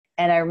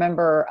And I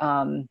remember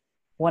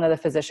one of the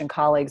physician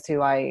colleagues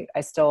who I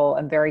still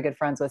am very good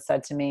friends with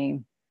said to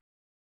me,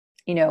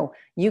 you know,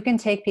 you can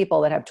take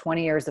people that have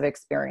 20 years of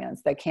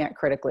experience that can't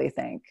critically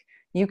think.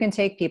 You can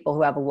take people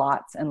who have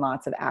lots and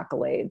lots of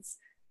accolades.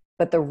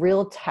 But the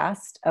real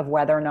test of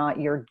whether or not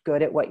you're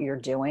good at what you're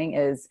doing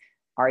is,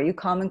 are you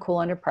calm and cool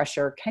under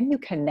pressure? Can you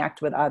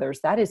connect with others?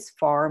 That is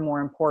far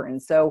more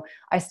important. So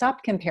I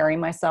stopped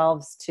comparing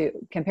myself to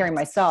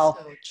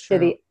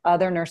the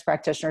other nurse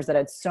practitioners that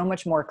had so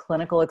much more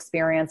clinical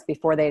experience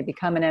before they had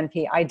become an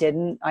NP. I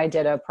didn't. I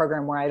did a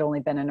program where I'd only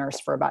been a nurse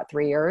for about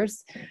 3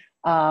 years.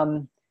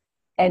 And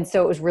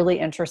so it was really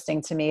interesting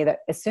to me that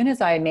as soon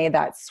as I made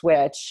that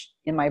switch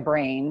in my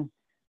brain,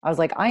 I was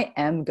like, I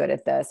am good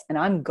at this, and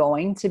I'm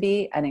going to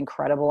be an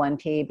incredible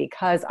NP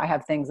because I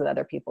have things that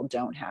other people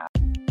don't have.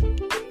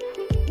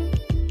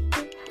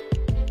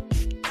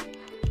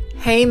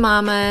 Hey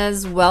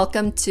mamas,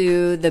 welcome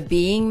to the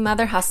Being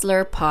Mother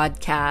Hustler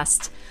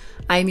podcast.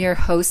 I'm your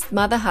host,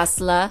 Mother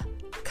Hustler,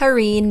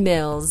 Kareen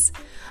Mills.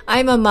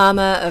 I'm a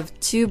mama of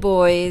 2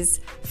 boys,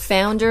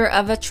 founder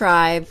of a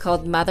tribe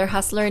called Mother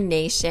Hustler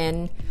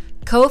Nation,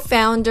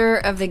 co-founder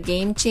of the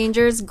Game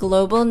Changers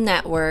Global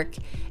Network,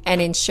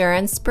 an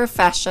insurance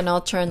professional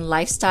turned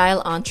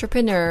lifestyle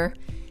entrepreneur,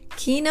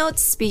 keynote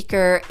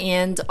speaker,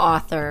 and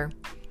author.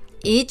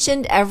 Each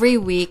and every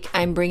week,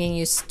 I'm bringing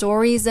you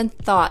stories and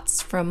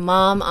thoughts from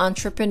mom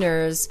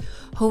entrepreneurs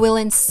who will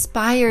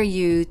inspire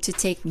you to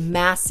take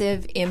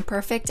massive,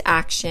 imperfect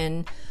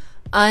action,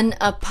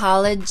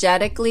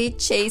 unapologetically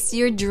chase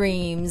your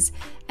dreams,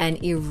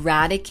 and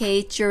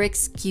eradicate your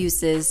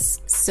excuses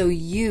so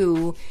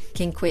you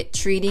can quit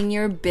treating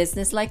your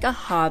business like a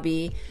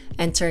hobby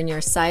and turn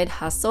your side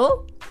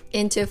hustle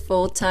into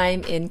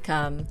full-time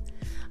income.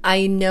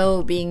 I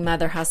know being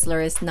Mother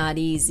Hustler is not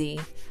easy,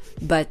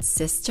 but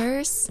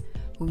sisters,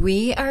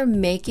 we are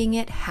making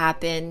it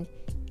happen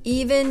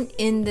even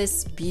in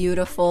this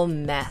beautiful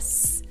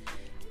mess.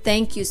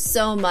 Thank you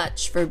so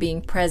much for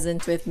being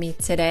present with me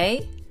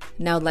today.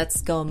 Now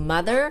let's go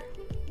mother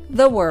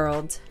the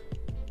world.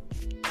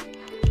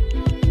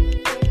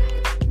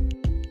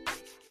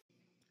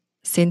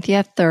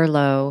 Cynthia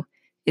Thurlow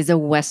is a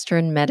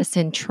Western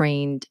medicine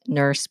trained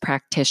nurse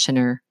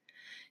practitioner.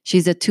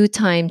 She's a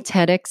 2-time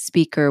TEDx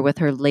speaker with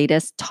her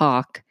latest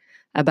talk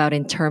about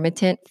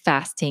intermittent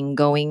fasting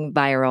going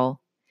viral.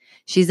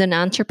 She's an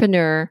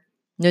entrepreneur,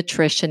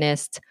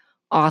 nutritionist,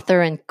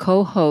 author, and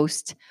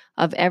co-host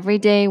of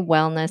Everyday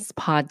Wellness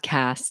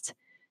Podcast.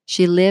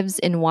 She lives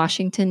in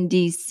Washington,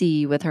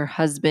 D.C. with her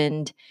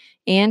husband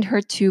and her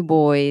 2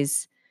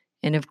 boys,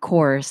 and of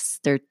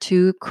course, their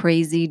 2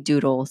 crazy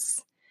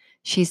doodles.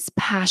 She's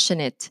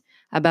passionate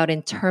about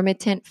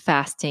intermittent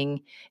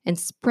fasting and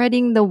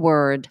spreading the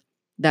word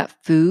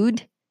that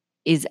food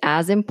is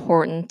as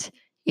important,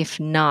 if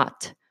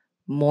not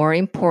more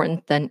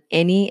important, than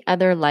any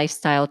other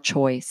lifestyle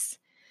choice.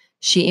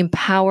 She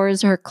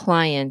empowers her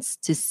clients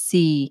to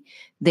see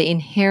the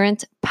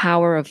inherent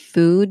power of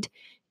food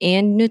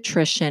and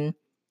nutrition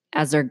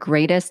as their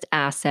greatest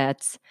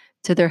assets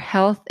to their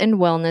health and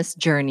wellness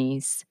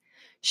journeys.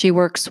 She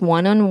works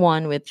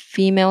one-on-one with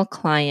female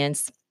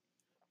clients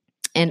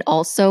and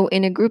also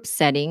in a group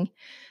setting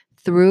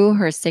through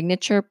her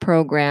signature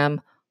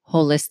program,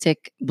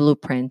 Holistic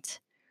Blueprint.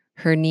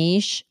 Her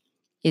niche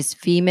is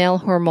female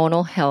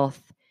hormonal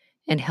health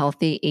and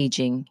healthy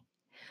aging.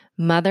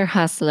 Mother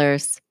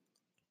Hustlers,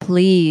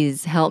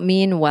 please help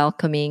me in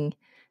welcoming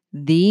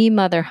the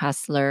Mother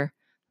Hustler,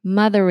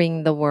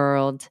 mothering the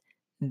world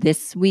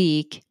this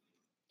week,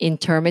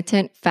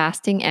 intermittent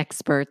fasting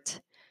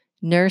expert,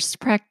 nurse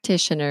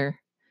practitioner,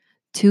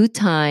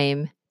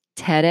 2-time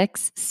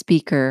TEDx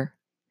speaker,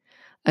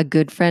 a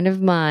good friend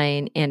of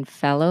mine and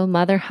fellow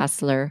Mother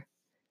Hustler,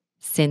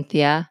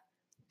 Cynthia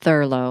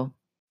Thurlow.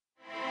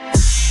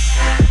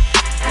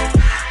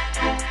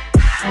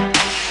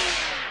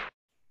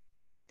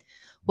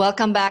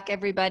 Welcome back,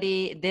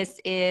 everybody. This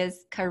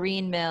is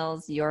Kareen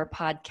Mills, your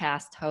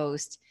podcast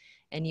host,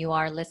 and you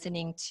are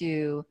listening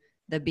to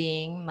the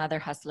Being Mother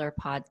Hustler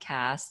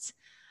podcast.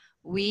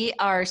 We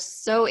are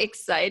so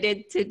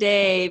excited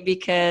today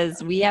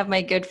because we have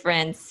my good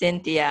friend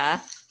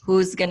Cynthia,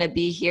 who's going to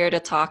be here to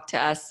talk to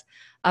us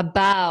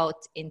about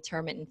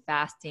intermittent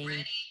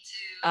fasting.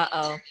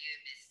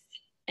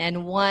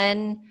 And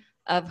one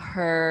of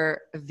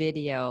her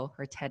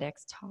TEDx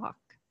talk,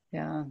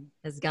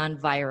 has gone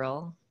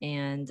viral,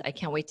 and I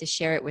can't wait to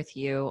share it with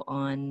you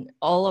on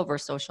all over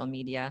social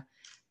media.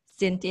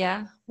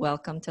 Cynthia,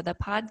 welcome to the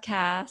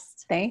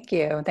podcast. Thank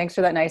you. Thanks for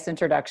that nice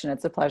introduction.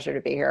 It's a pleasure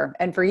to be here.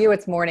 And for you,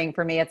 it's morning.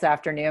 For me, it's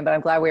afternoon, but I'm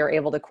glad we were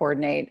able to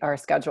coordinate our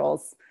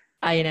schedules.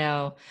 I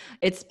know.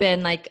 It's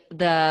been like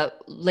the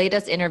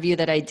latest interview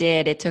that I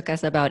did, it took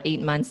us about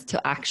 8 months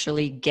to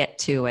actually get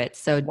to it.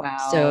 So, wow.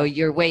 So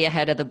you're way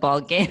ahead of the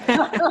ball game.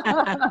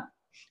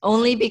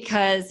 Only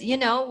because,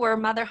 we're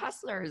mother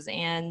hustlers,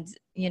 and,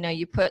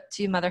 you put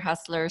 2 mother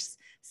hustlers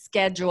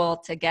schedule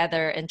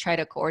together and try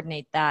to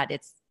coordinate that.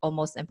 It's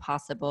almost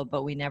impossible,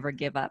 but we never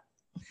give up.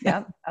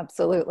 Yeah,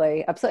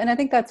 absolutely. Absolutely. And I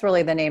think that's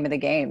really the name of the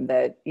game,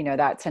 that,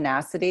 that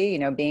tenacity,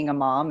 being a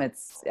mom,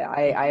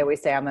 I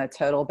always say I'm a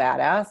total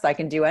badass. I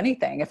can do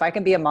anything. If I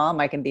can be a mom,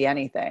 I can be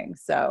anything.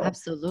 So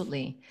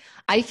Absolutely.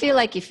 I feel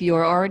like if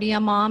you're already a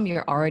mom,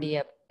 you're already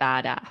a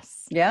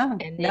badass. yeah,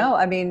 And then no,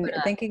 I mean,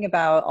 thinking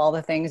about all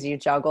the things you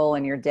juggle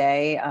in your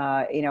day,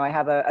 I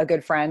have a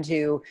good friend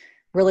who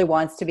really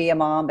wants to be a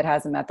mom, but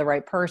hasn't met the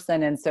right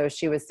person. And so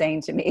she was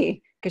saying to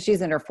me, because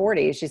she's in her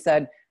 40s, she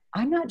said,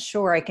 I'm not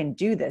sure I can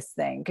do this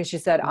thing. Because she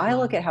said, I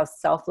look at wow. how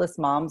selfless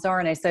moms are.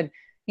 And I said,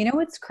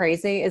 what's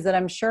crazy is that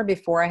I'm sure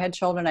before I had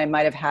children, I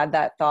might have had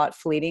that thought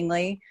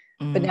fleetingly.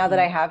 But now that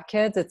I Mhm. have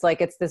kids, it's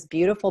like, it's this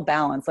beautiful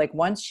balance. Like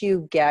once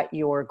you get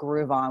your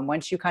groove on,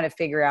 once you kind of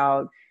figure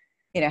out,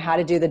 how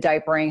to do the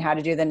diapering, how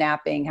to do the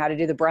napping, how to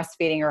do the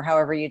breastfeeding, or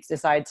however you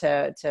decide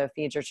to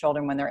feed your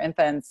children when they're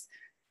infants.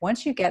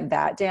 Once you get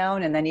that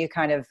down, and then you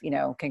kind of,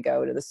 can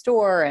go to the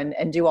store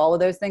and do all of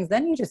those things,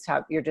 then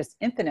you're just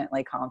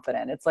infinitely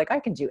confident. It's like, I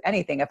can do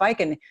anything. If I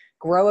can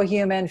grow a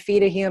human,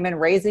 feed a human,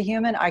 raise a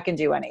human, I can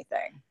do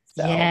anything.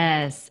 So,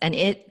 Yes. And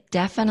it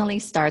definitely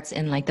starts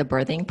in like the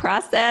birthing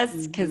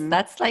process because mhm.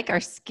 that's like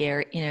our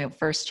scare,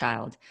 first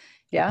child.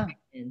 You're Yeah.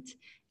 pregnant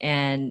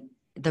and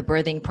the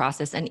birthing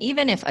process. And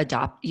even if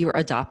you're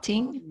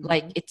adopting,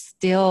 like Mhm. it's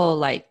still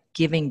like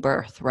giving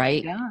birth,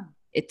 right? Yeah.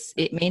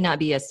 It may not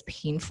be as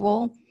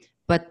painful,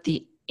 but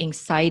the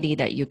anxiety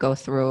that you go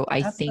through,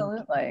 I think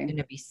is Absolutely. going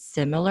to be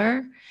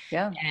similar.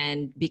 Yeah.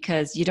 And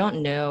because you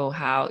don't know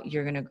how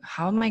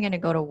am I going to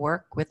go to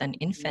work with an Mhm.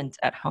 infant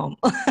at home?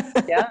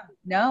 Yeah,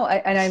 no,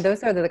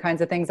 those are the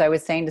kinds of things I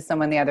was saying to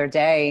someone the other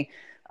day.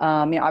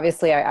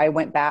 Obviously, I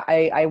went back.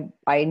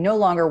 I no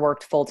longer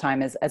worked full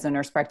time as a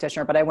nurse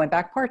practitioner, but I went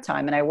back part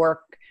time, and I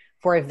work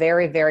for a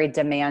very, very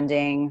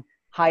demanding,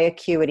 high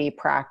acuity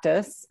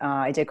practice.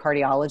 I did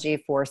cardiology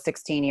for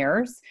 16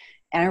 years,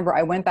 and I remember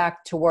I went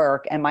back to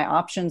work, and my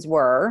options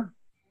were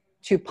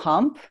to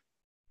pump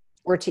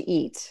or to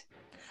eat.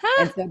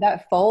 And so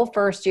that full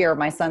first year of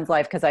my son's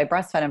life, because I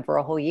breastfed him for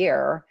a whole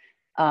year,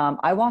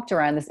 I walked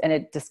around this, and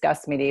it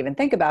disgusts me to even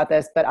think about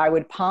this, but I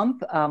would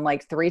pump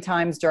like 3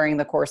 times during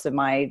the course of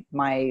my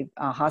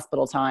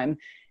hospital time,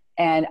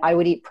 and I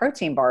would eat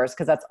protein bars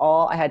because that's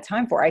all I had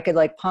time for. I could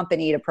like pump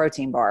and eat a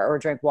protein bar or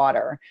drink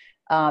water.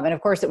 And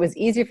of course, it was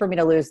easy for me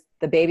to lose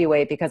the baby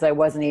weight because I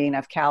wasn't eating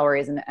enough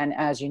calories. And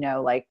as you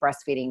know, like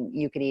breastfeeding,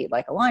 you could eat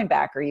like a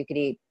linebacker, you could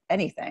eat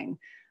anything.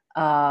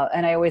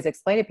 And I always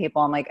explain to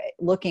people, I'm like,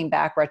 looking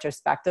back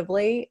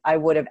retrospectively, I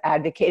would have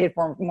advocated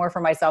for more for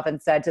myself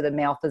and said to the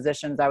male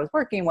physicians I was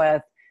working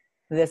with,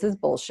 this is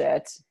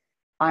bullshit.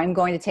 I'm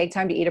going to take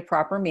time to eat a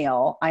proper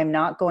meal. I'm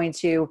not going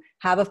to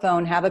have a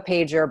phone, have a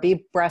pager,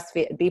 be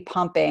breastfeed, be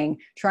pumping,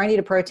 trying to eat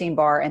a protein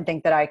bar and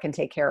think that I can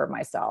take care of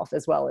myself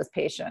as well as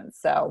patients.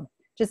 So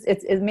just,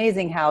 it's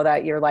amazing how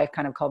that your life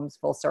kind of comes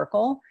full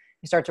circle.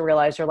 You start to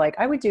realize you're like,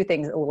 I would do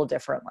things a little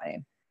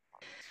differently,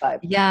 but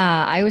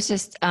Yeah, I was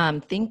just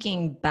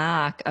thinking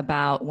back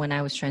about when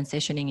I was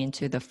transitioning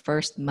into the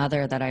first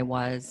mother that I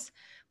was,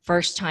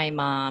 first time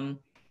mom.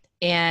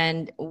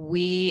 And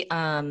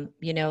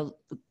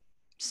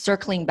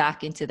circling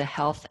back into the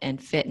health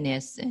and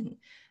fitness and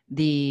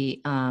the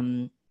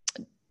um,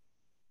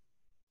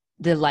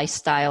 the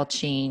lifestyle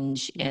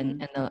change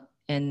mhm,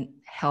 and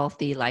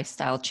healthy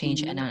lifestyle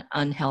change and mhm. an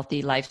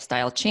unhealthy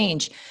lifestyle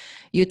change.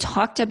 You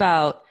talked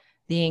about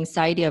the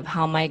anxiety of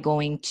how am I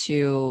going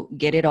to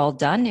get it all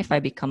done if I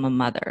become a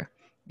mother?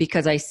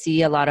 Because I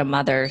see a lot of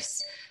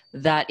mothers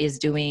that is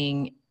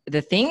doing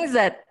the things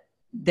that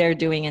they're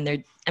doing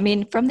and I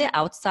mean, from the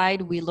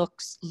outside, we look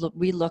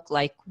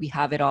like we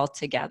have it all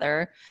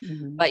together,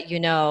 Mhm. but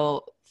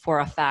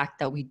for a fact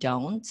that we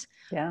don't.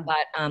 Yeah.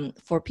 But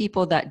for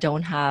people that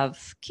don't have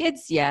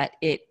kids yet,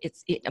 it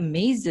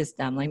amazes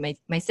them. Like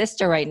my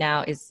sister right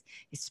now is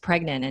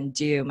pregnant and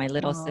due. My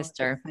little Oh, it's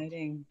sister,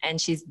 exciting. and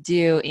she's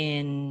due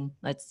in,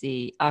 let's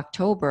see,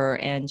 October,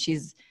 and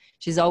she's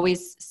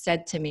always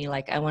said to me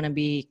like, I want to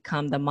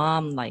become the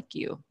mom like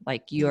you.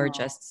 Like you're Oh,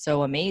 just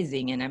so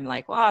amazing. And I'm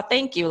like, wow,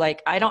 thank you.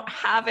 Like I don't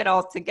have it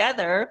all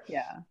together,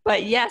 yeah,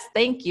 but yes,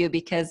 thank you,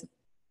 because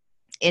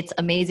it's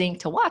amazing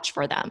to watch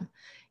for them,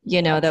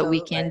 that we absolutely.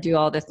 can do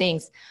all the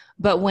things.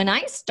 But when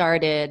I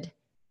started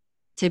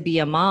to be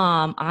a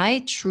mom,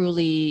 I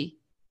truly,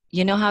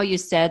 how you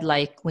said,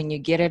 like when you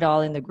get it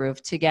all in the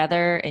groove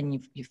together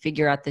and you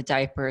figure out the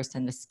diapers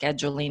and the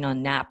scheduling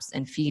on naps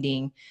and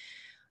feeding.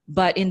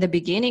 But in the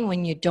beginning,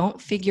 when you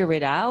don't figure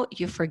it out,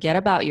 you forget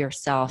about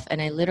yourself.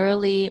 And I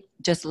literally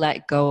just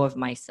let go of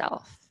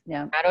myself.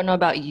 Yeah. I don't know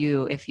about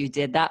you if you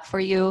did that for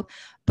you,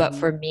 but Mhm.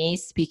 for me,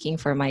 speaking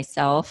for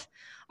myself,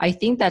 I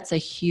think that's a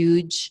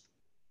huge,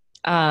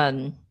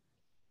 um,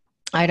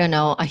 I don't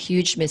know, a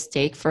huge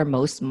mistake for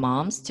most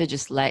moms to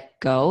just let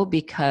go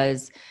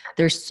because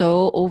they're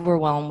so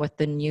overwhelmed with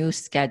the new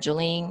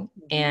scheduling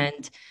Mhm.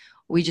 and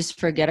we just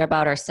forget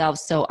about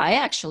ourselves. So I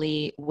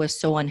actually was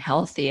so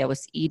unhealthy. I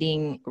was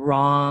eating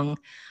wrong.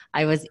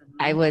 I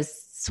Mhm. was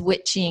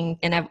switching,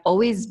 and I've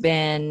always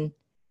been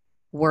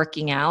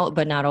working out,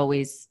 but not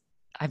always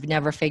I've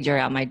never figured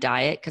out my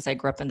diet because I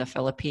grew up in the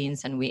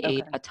Philippines and we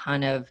ate Okay. a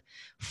ton of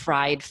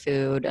fried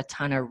food, a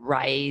ton of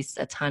rice,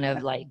 a ton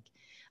of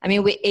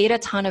we ate a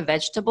ton of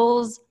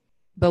vegetables,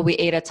 but we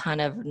ate a ton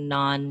of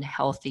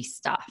non-healthy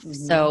stuff. Mm-hmm.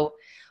 So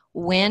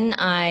when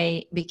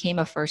I became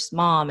a first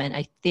mom, and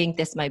I think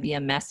this might be a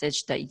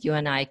message that you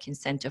and I can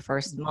send to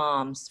first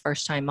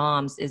time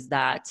moms, is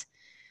that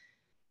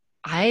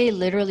I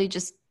literally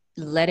just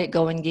let it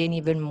go and gain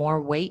even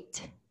more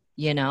weight,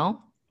 you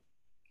know?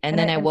 And And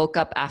then I, I and woke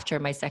up after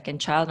my second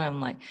child and I'm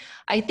like,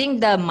 I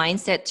think the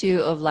mindset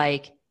too of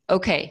like,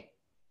 okay,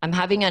 I'm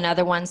having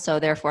another one, so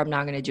therefore I'm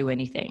not going to do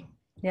anything.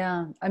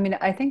 yeah, I mean,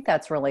 I think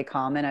that's really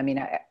common. I mean,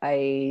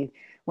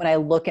 when I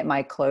look at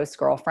my close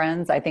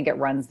girlfriends, I think it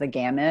runs the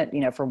gamut,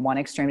 from one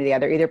extreme to the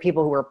other. Either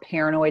people who were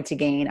paranoid to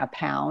gain a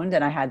pound,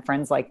 and I had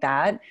friends like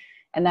that,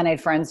 and then I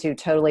had friends who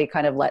totally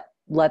kind of let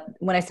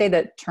when I say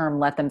the term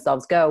let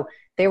themselves go,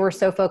 they were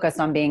so focused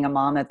on being a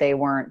mom that they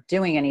weren't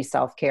doing any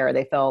self-care.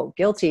 They felt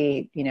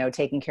guilty,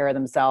 taking care of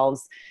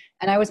themselves.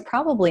 And I was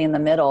probably in the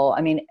middle.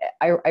 I mean,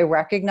 I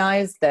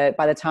recognized that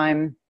by the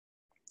time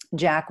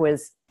Jack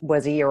was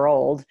a year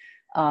old,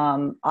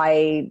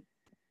 I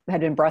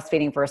had been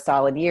breastfeeding for a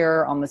solid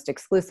year, almost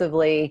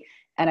exclusively.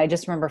 And I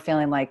just remember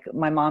feeling like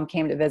my mom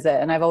came to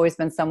visit, and I've always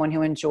been someone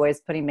who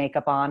enjoys putting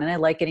makeup on, and I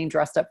like getting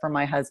dressed up for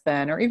my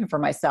husband or even for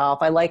myself.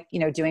 I like,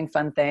 doing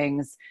fun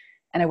things.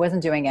 And I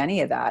wasn't doing any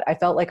of that. I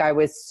felt like I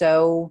was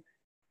so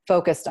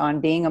focused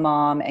on being a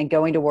mom and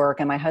going to work.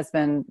 And my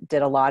husband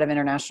did a lot of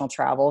international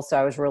travel. So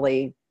I was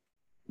really,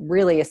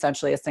 really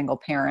essentially a single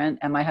parent.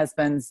 And my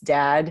husband's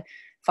dad,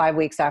 5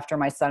 weeks after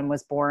my son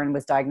was born,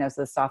 was diagnosed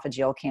with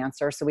esophageal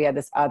cancer. So we had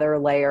this other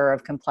layer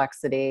of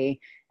complexity,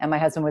 and my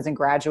husband was in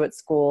graduate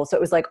school. So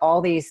it was like all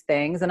these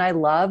things. And I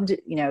loved,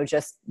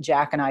 just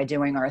Jack and I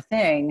doing our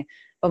thing.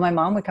 But my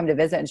mom would come to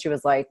visit and she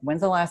was like,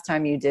 when's the last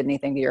time you did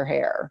anything to your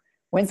hair?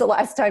 When's the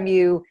last time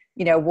you,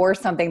 wore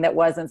something that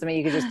wasn't something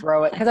you could just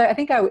throw it? Because I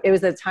think it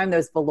was the time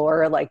those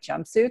velour like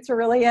jumpsuits were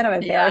really in. I'm Yeah.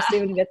 embarrassed to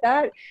even admit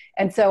that.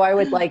 And so I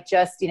would like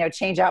just,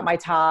 change out my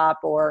top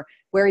or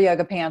wear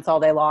yoga pants all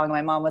day long.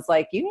 My mom was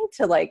like, you need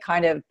to like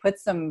kind of put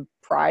some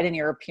pride in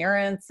your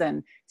appearance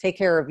and take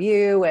care of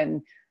you.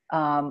 And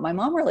my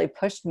mom really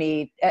pushed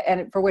me,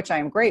 and for which I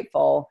am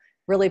grateful,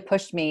 really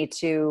pushed me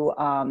to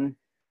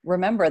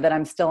remember that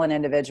I'm still an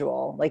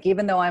individual. Like,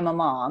 even though I'm a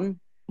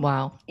mom,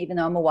 Wow. even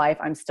though I'm a wife,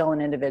 I'm still an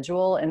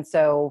individual. And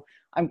so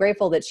I'm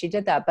grateful that she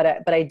did that.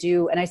 But I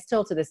do, and I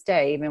still to this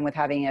day, even with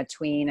having a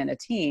tween and a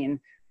teen,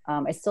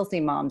 I still see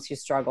moms who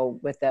struggle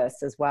with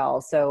this as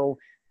well. So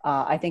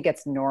I think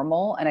it's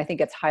normal, and I think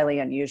it's highly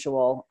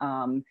unusual.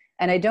 And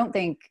I don't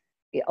think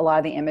a lot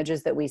of the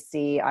images that we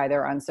see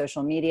either on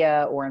social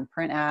media or in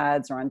print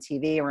ads or on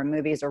TV or in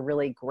movies are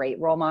really great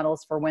role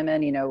models for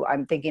women.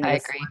 I'm thinking of I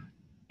this,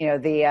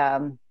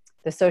 agree.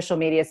 the social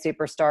media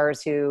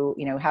superstars who,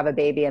 have a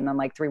baby and then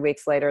like 3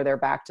 weeks later, they're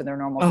back to their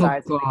normal Oh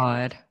size.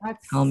 God.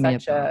 Tell That's me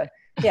such about a, it.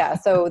 yeah.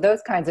 So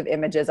those kinds of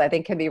images I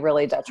think can be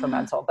really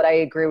detrimental, but I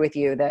agree with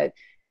you that,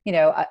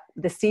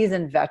 the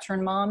seasoned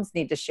veteran moms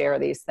need to share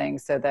these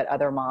things so that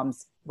other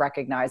moms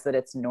recognize that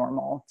it's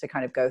normal to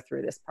kind of go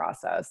through this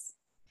process.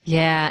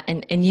 Yeah.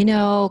 And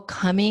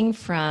coming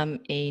from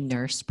a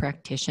nurse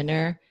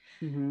practitioner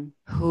Mm-hmm.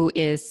 who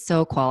is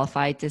so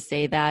qualified to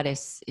say that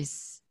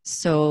is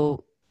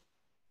so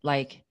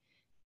like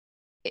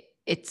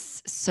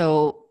it's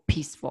so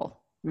peaceful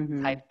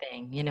Mm-hmm. type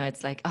thing.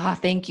 It's like,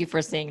 thank you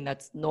for saying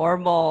that's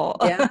normal.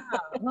 Yeah.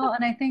 Well,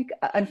 and I think,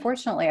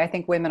 unfortunately, I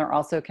think women are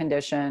also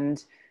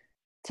conditioned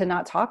to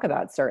not talk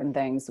about certain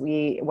things.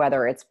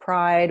 Whether it's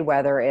pride,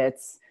 whether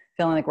it's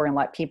feeling like we're going to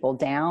let people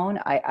down.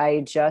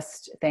 I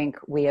just think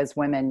we as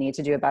women need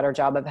to do a better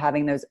job of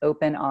having those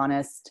open,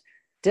 honest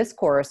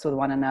discourse with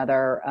one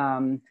another.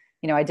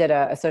 I did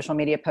a social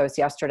media post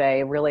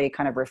yesterday, really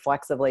kind of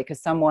reflexively,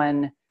 because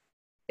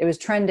it was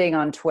trending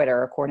on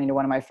Twitter, according to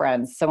one of my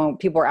friends.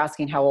 People were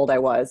asking how old I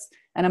was,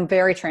 and I'm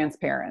very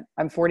transparent.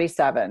 I'm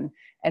 47.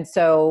 And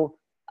so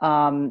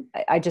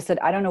I just said,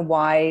 I don't know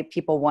why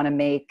people want to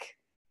make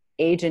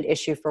age an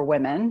issue for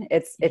women.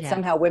 It's Yes.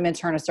 somehow women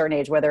turn a certain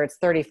age, whether it's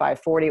 35,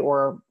 40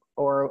 or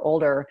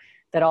older,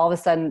 that all of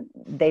a sudden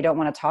they don't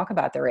want to talk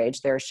about their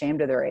age. They're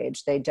ashamed of their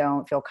age. They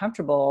don't feel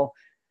comfortable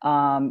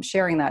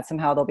sharing that.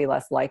 Somehow they'll be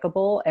less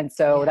likable. And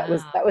so Yeah.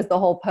 that was the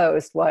whole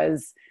post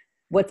was,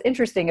 what's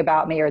interesting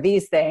about me are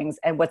these things,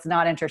 and what's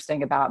not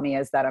interesting about me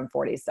is that I'm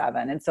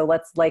 47. And so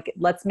let's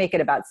make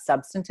it about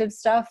substantive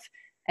stuff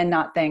and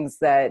not things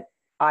that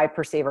I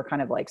perceive are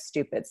kind of like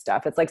stupid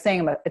stuff. It's like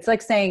saying,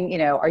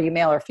 are you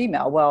male or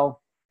female?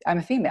 Well, I'm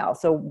a female.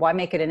 So why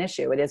make it an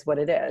issue? It is what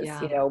it is.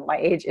 Yeah. My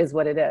age is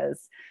what it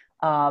is.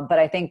 But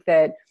I think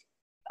that,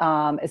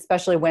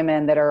 especially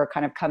women that are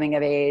kind of coming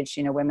of age,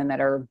 women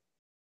that are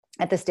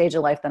at the stage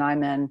of life that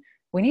I'm in,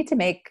 we need to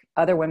make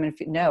other women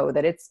know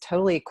that it's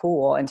totally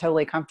cool and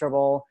totally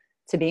comfortable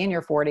to be in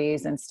your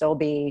 40s and still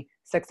be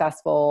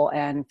successful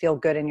and feel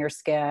good in your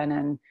skin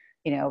and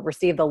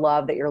receive the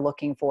love that you're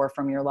looking for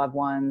from your loved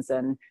ones,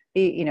 and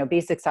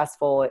be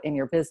successful in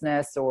your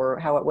business or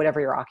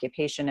whatever your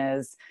occupation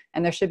is.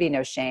 And there should be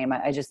no shame.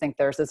 I just think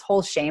there's this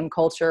whole shame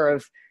culture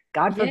of,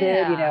 God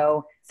forbid,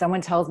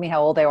 someone tells me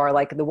how old they are,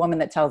 like the woman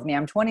that tells me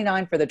I'm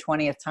 29 for the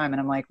 20th time.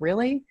 And I'm like,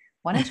 really?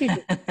 Why don't you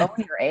just own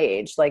your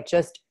age? Like,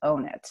 just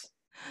own it.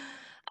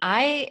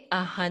 I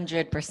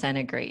 100%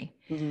 agree.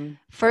 Mm-hmm.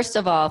 First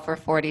of all, for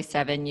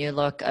 47, you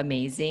look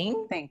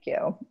amazing. Thank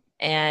you.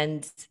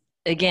 And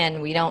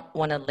again, we don't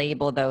want to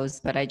label those,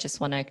 but I just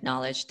want to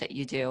acknowledge that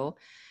you do.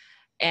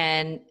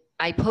 And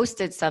I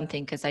posted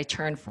something because I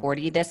turned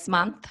 40 this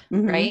month,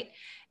 mm-hmm. right?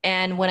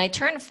 And when I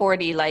turned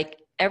 40, like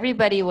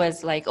everybody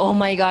was like, oh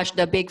my gosh,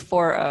 the big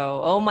 40.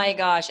 Oh my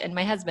gosh. And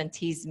my husband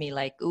teased me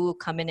like, ooh,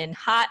 coming in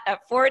hot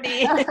at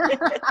 40.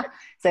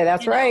 Say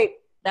that's right.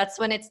 That's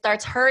when it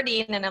starts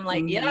hurting. And I'm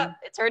like, mm-hmm. yeah,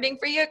 it's hurting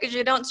for you because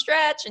you don't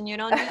stretch and you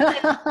don't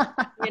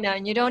eat,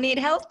 and you don't eat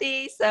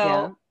healthy.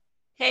 So,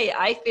 hey,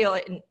 I feel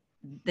it.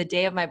 The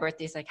day of my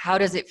birthday is like, how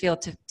does it feel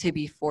to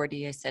be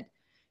 40? I said,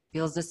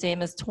 feels the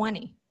same as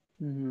 20.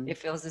 Mm-hmm. It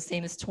feels the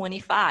same as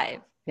 25.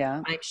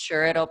 Yeah. I'm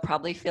sure it'll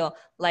probably feel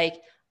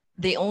like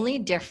the only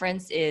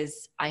difference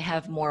is I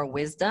have more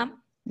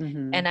wisdom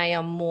mm-hmm. and I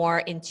am more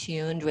in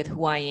tune with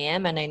who I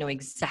am. And I know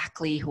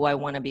exactly who I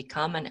want to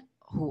become and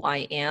who I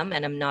am.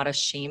 And I'm not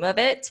ashamed of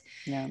it.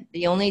 Yeah.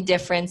 The only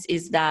difference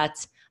is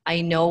that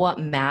I know what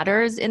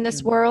matters in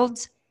this mm-hmm.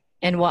 world,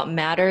 and what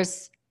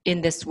matters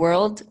in this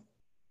world,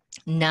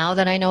 now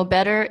that I know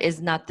better,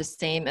 is not the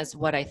same as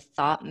what I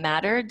thought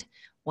mattered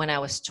when I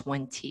was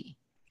 20.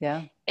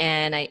 Yeah.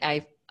 And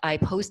I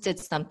posted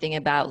something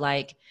about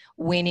like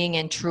winning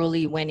and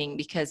truly winning,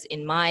 because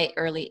in my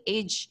early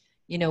age,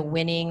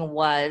 winning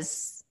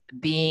was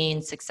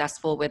being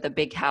successful with a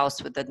big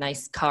house, with the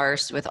nice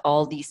cars, with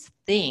all these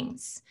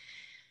things.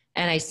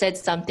 And I said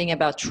something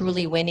about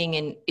truly winning,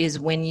 and is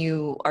when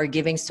you are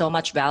giving so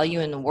much value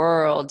in the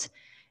world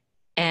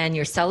and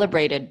you're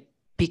celebrated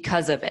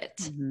because of it.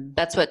 mm-hmm.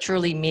 That's what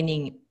truly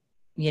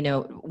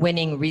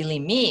winning really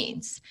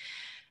means.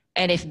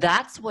 And if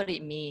that's what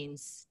it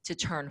means to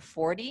turn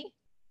 40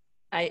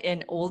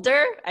 and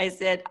older, I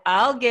said,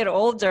 I'll get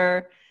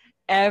older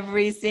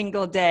every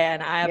single day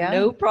and I have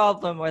no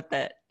problem with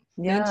it.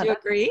 Yeah, don't you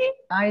agree?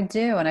 I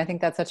do. And I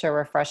think that's such a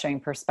refreshing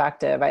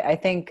perspective. I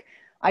think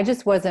I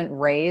just wasn't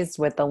raised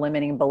with the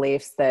limiting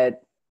beliefs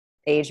that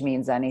age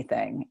means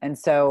anything. And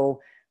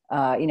so,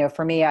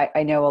 for me,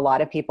 I know a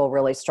lot of people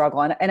really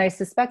struggle. And I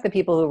suspect the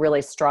people who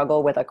really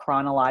struggle with a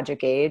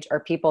chronologic age are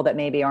people that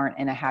maybe aren't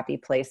in a happy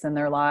place in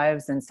their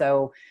lives. And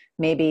so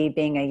maybe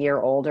being a year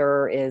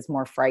older is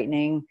more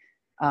frightening.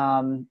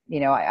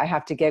 I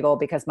have to giggle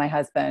because my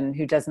husband,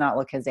 who does not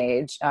look his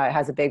age,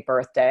 has a big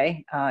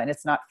birthday, and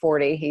it's not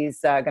 40. He's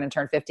going to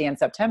turn 50 in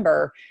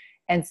September.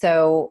 And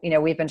so,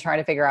 we've been trying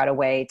to figure out a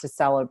way to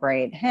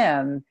celebrate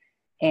him.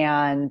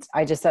 And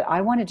I just said,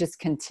 I want to just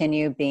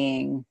continue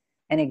being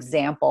an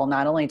example,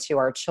 not only to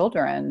our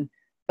children,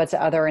 but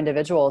to other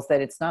individuals,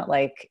 that it's not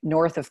like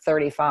north of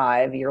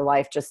 35, your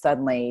life just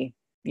suddenly,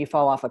 you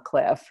fall off a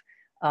cliff.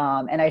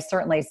 And I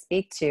certainly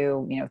speak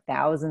to,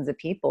 thousands of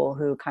people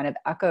who kind of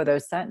echo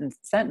those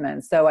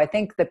sentiments. So I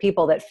think the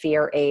people that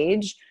fear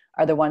age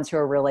are the ones who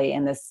are really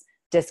in this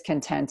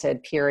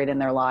discontented period in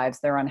their lives.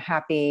 They're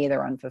unhappy,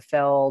 they're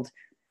unfulfilled.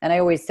 And I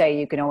always say,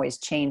 you can always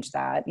change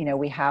that.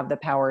 We have the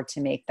power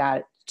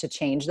to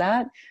change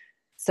that.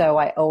 So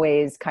I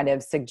always kind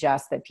of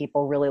suggest that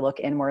people really look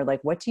inward, like,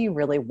 what do you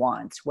really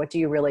want? What do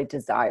you really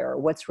desire?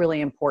 What's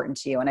really important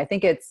to you? And I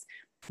think it's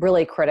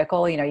really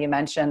critical. You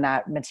mentioned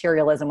that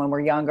materialism. When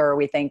we're younger,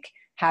 we think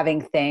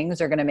having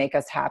things are going to make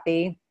us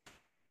happy.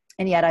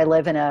 And yet I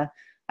live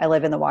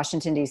in the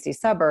Washington, D.C.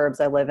 suburbs.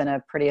 I live in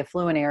a pretty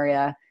affluent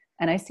area.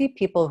 And I see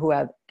people who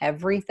have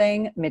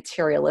everything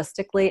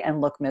materialistically and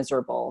look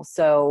miserable.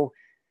 So,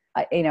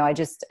 I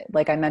just,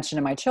 like I mentioned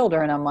to my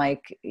children, I'm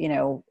like,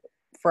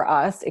 for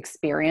us,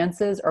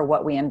 experiences are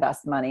what we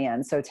invest money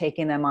in. So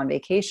taking them on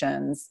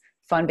vacations,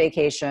 fun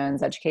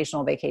vacations,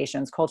 educational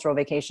vacations, cultural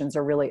vacations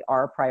are really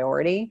our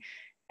priority.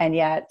 And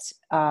yet,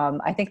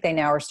 I think they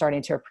now are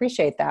starting to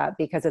appreciate that,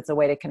 because it's a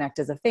way to connect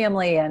as a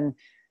family. And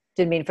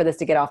didn't mean for this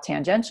to get off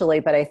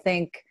tangentially, but I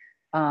think,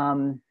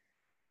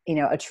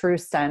 a true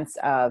sense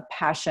of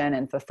passion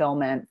and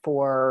fulfillment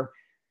for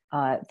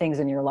things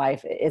in your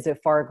life is a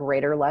far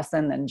greater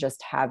lesson than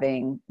just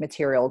having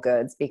material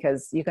goods,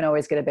 because you can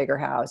always get a bigger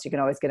house. You can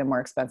always get a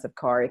more expensive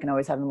car. You can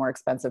always have a more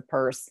expensive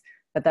purse,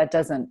 but that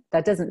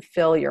doesn't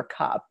fill your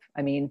cup.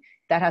 I mean,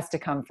 that has to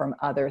come from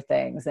other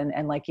things.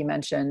 And like you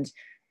mentioned,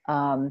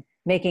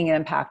 making an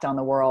impact on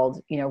the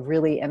world,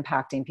 really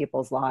impacting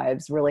people's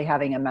lives, really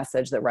having a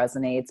message that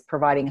resonates,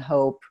 providing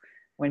hope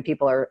when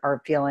people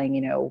are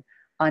feeling,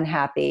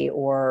 unhappy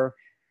or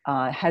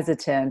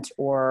hesitant,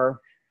 or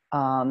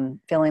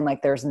feeling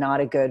like there's not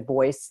a good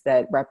voice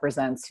that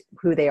represents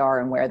who they are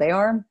and where they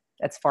are.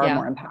 That's far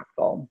more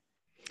impactful.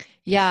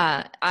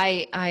 Yeah,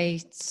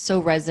 I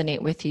so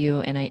resonate with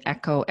you, and I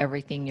echo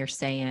everything you're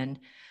saying.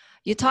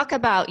 You talk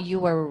about you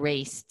were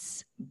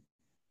raised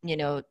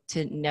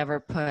to never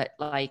put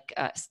like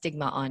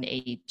stigma on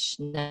age.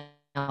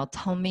 Now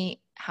tell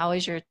me, how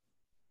is your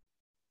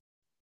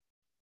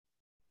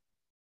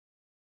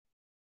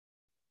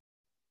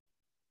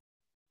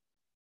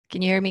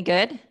Can you hear me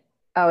good?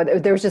 Oh,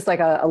 there was just like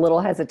a little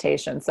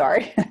hesitation.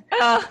 Sorry.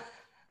 Uh,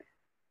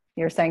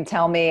 You're saying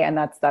tell me, and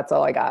that's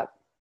all I got.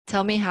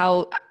 Tell me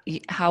how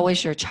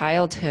was your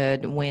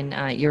childhood when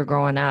you're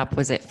growing up?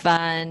 Was it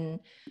fun,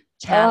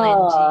 Oh,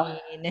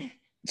 challenging?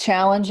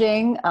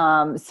 challenging.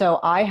 So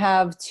I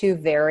have two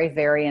very,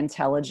 very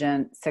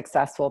intelligent,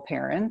 successful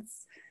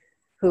parents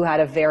who had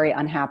a very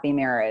unhappy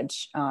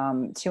marriage.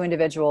 Two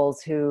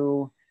individuals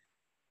who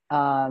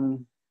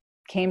um,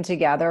 came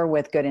together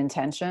with good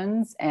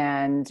intentions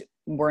and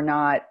were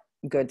not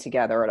good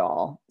together at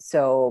all.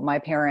 So my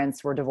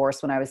parents were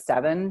divorced when I was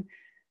 7.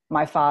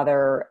 My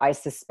father, I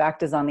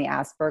suspect, is on the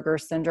Asperger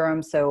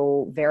syndrome,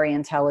 so very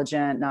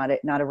intelligent,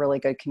 not a really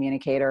good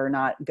communicator,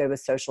 not good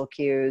with social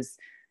cues.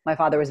 My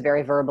father was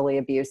very verbally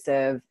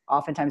abusive,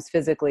 oftentimes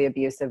physically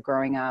abusive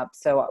growing up.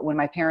 So when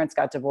my parents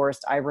got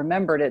divorced, I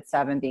remembered at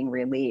 7 being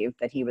relieved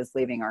that he was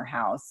leaving our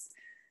house.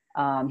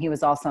 He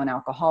was also an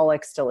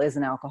alcoholic, still is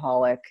an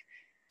alcoholic.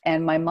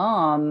 And my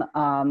mom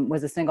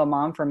was a single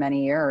mom for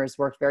many years,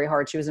 worked very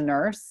hard. She was a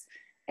nurse.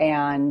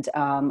 And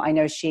I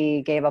know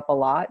she gave up a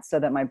lot so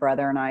that my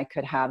brother and I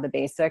could have the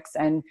basics.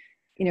 And,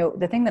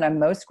 the thing that I'm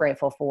most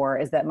grateful for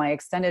is that my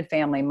extended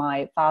family,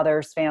 my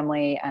father's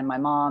family and my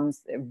mom's,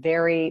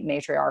 very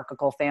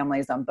matriarchal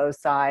families on both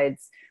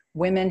sides,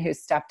 women who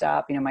stepped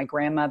up, my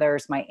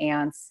grandmothers, my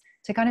aunts,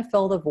 to kind of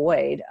fill the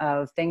void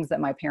of things that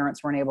my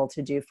parents weren't able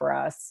to do for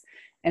us.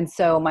 And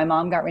so my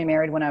mom got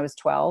remarried when I was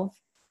 12,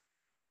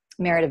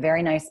 married a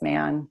very nice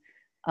man.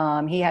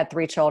 He had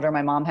 3 children.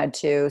 My mom had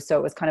 2. So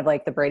it was kind of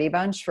like the Brady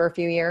Bunch for a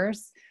few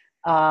years.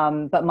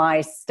 But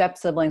my step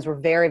siblings were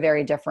very,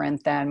 very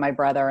different than my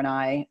brother and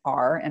I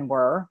are and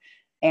were.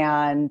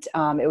 And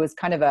it was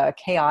kind of a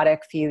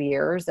chaotic few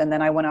years. And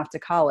then I went off to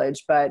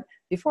college. But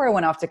before I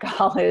went off to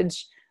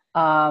college,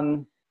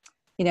 um,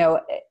 you know,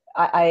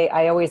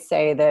 I always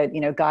say that,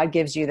 God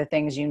gives you the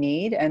things you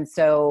need. And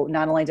so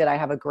not only did I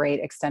have a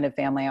great extended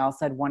family, I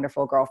also had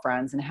wonderful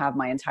girlfriends and have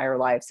my entire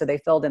life. So they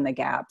filled in the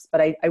gaps,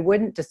 but I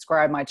wouldn't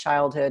describe my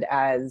childhood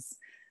as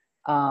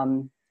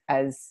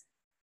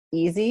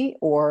easy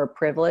or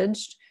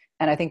privileged.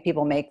 And I think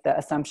people make the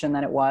assumption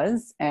that it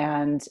was.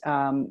 And,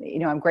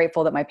 I'm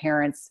grateful that my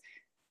parents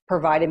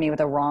provided me with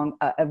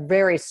a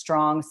very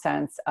strong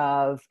sense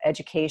of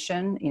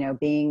education,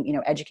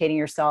 educating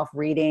yourself,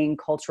 reading,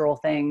 cultural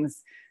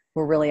things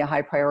were really a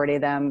high priority to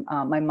them.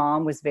 My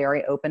mom was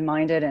very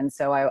open-minded. And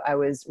so I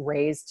was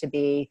raised to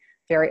be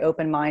very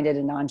open-minded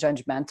and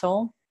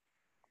non-judgmental,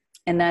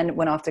 and then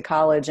went off to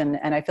college. And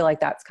I feel like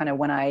that's kind of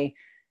when I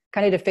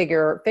kind of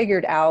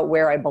figured out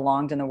where I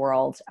belonged in the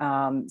world.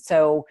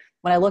 So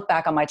when I look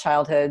back on my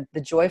childhood,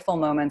 the joyful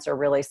moments are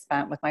really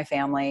spent with my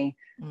family.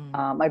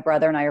 My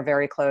brother and I are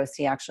very close.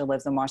 He actually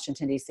lives in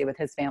Washington, D.C. with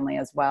his family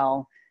as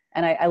well.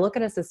 And I look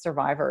at us as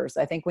survivors.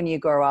 I think when you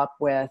grow up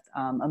with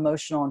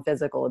emotional and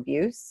physical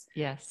abuse,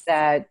 Yes.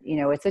 that,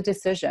 it's a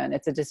decision.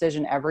 It's a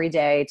decision every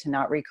day to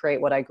not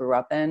recreate what I grew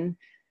up in.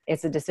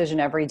 It's a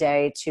decision every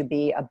day to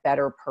be a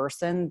better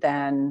person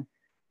than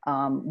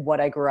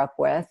what I grew up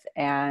with.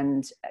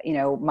 And,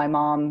 my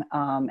mom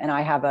and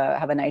I have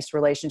a nice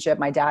relationship.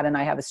 My dad and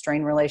I have a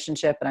strained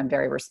relationship, and I'm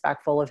very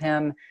respectful of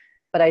him.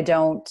 But I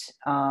don't,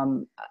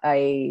 someone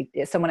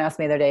asked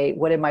me the other day,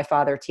 what did my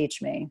father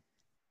teach me?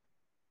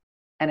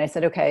 And I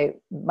said, okay,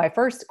 my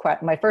first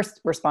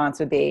response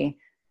would be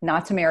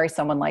not to marry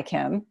someone like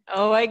him.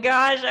 Oh my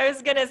gosh, I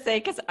was going to say,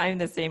 because I'm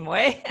the same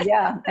way.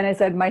 Yeah. And I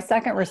said, my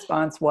second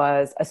response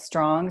was a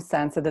strong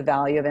sense of the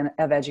value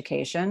of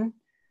education,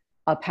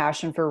 a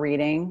passion for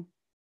reading,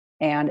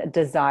 and a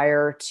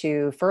desire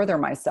to further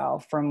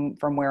myself from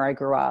where I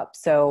grew up.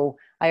 So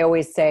I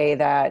always say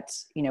that,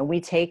 we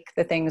take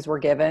the things we're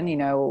given.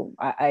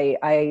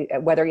 I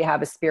whether you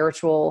have a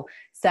spiritual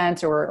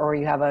sense or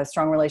you have a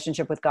strong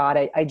relationship with God,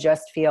 I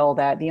just feel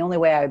that the only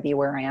way I would be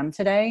where I am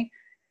today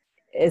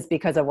is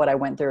because of what I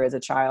went through as a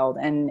child.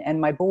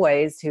 And my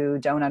boys, who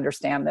don't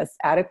understand this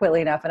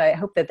adequately enough, and I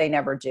hope that they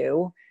never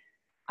do,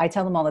 I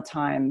tell them all the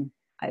time,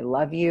 I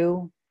love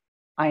you.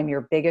 I'm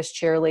your biggest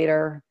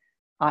cheerleader.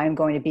 I'm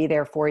going to be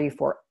there for you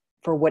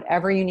for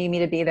whatever you need me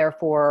to be there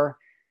for.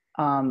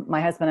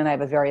 My husband and I have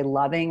a very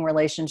loving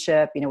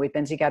relationship. We've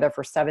been together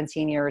for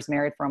 17 years,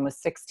 married for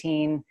almost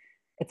 16.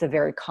 It's a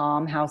very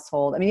calm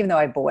household. I mean, even though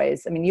I have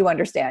boys, you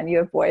understand, you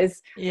have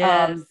boys.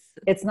 Yes.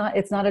 It's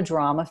not a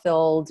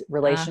drama-filled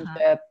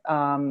relationship.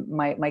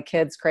 My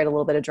kids create a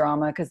little bit of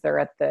drama because they're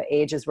at the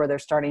ages where they're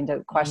starting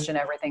to question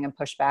everything and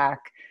push back.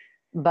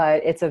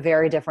 But it's a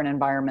very different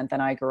environment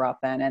than I grew up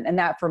in. And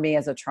that for me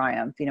is a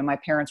triumph. My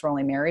parents were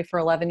only married for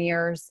 11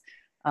 years.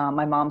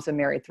 My mom's been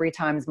married 3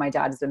 times. My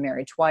dad's been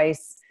married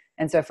twice.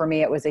 And so for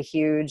me, it was a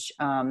huge,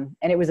 and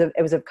it was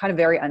a kind of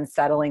very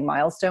unsettling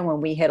milestone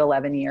when we hit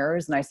 11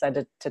 years. And I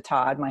said to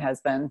Todd, my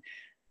husband,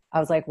 I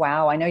was like,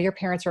 wow, I know your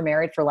parents were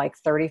married for like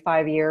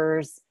 35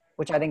 years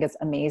which I think is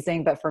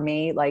amazing. But for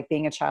me, like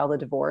being a child of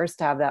divorce,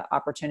 to have that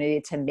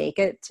opportunity to make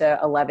it to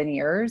 11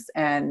 years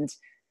and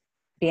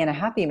be in a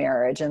happy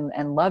marriage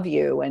and love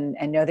you and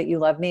know that you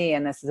love me.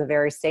 And this is a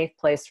very safe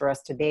place for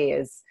us to be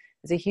is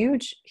a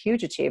huge,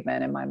 huge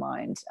achievement in my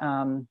mind.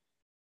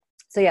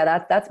 So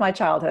yeah, that's my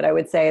childhood. I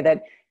would say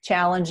that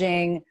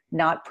challenging,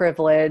 not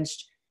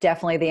privileged,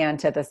 definitely the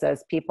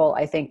antithesis. People,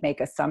 I think,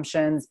 make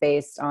assumptions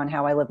based on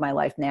how I live my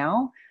life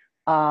now.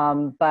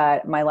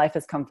 But my life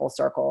has come full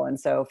circle. And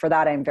so for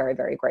that, I'm very,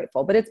 very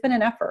grateful. But it's been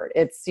an effort.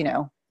 It's,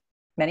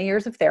 many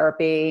years of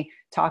therapy,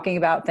 talking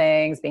about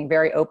things, being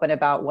very open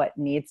about what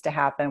needs to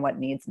happen, what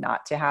needs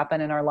not to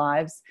happen in our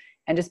lives,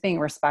 and just being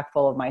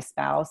respectful of my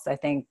spouse. I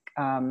think,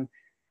 when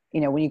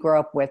you grow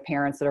up with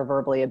parents that are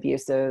verbally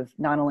abusive,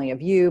 not only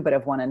of you, but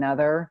of one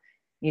another,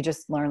 you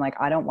just learn, like,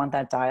 I don't want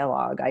that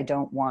dialogue. I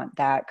don't want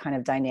that kind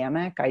of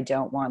dynamic. I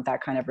don't want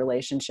that kind of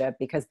relationship,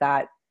 because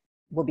that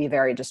will be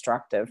very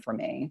destructive for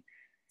me.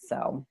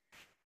 So.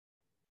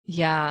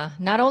 Yeah,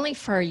 not only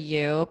for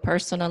you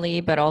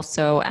personally, but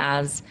also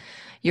as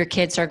your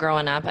kids are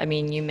growing up. I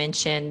mean, you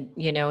mentioned,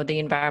 the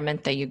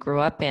environment that you grew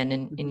up in,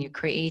 and you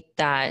create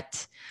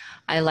that,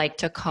 I like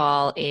to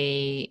call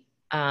a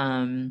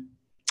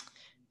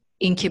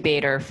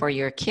incubator for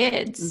your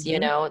kids.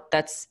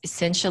 That's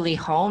essentially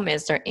home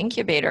is their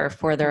incubator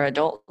for their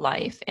adult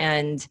life.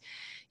 And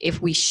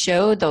if we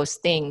show those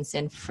things,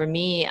 and for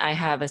me, I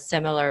have a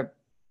similar,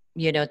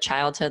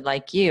 childhood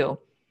like you.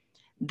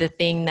 The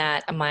thing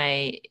that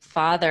my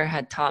father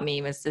had taught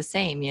me was the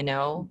same,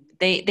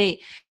 they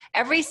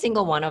every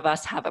single one of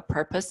us have a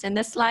purpose in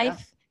this life.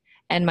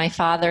 Yeah. And my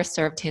father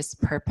served his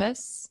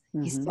purpose.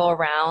 He's still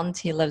around.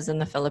 He lives in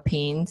the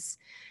Philippines,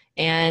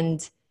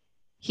 and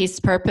his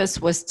purpose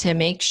was to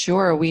make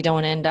sure we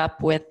don't end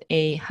up with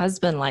a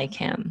husband like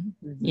him,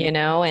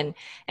 and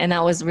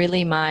that was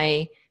really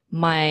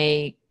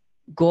my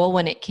goal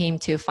when it came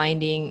to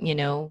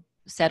finding,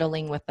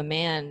 settling with a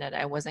man, that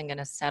I wasn't going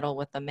to settle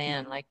with a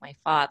man like my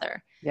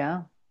father.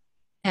 Yeah.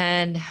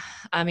 And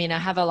I mean, I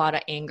have a lot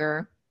of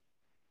anger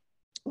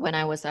when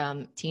I was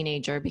a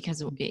teenager,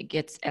 because it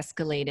gets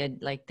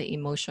escalated, like the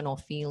emotional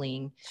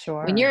feeling.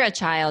 Sure. When you're a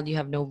child, you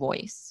have no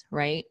voice,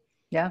 right?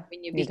 Yeah.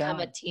 When you become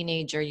a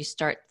teenager, you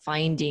start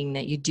finding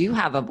that you do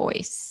have a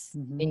voice,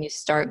 and you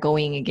start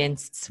going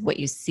against what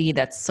you see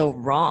that's so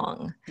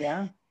wrong.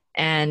 Yeah.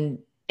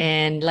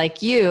 And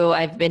like you,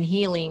 I've been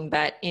healing,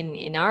 but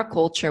in our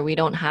culture, we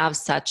don't have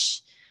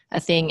such a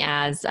thing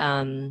as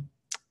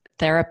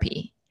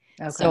therapy.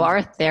 Okay. So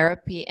our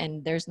therapy,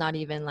 and there's not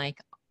even like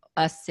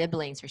us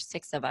siblings, or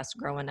 6 of us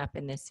growing up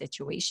in this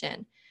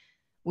situation.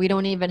 We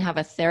don't even have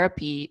a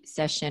therapy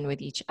session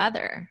with each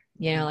other,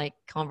 like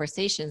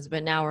conversations.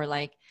 But now we're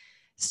like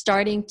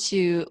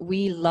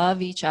we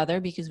love each other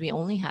because we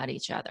only had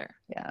each other.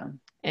 Yeah.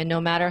 And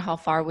no matter how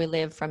far we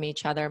live from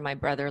each other, my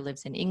brother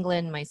lives in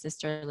England, my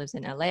sister lives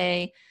in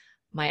LA,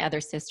 my other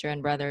sister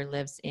and brother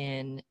lives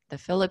in the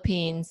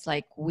Philippines.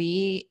 Like,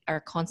 we are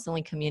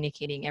constantly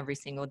communicating every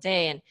single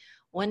day. And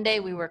one day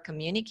we were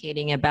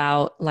communicating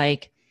about,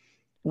 like,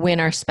 when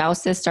our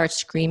spouses start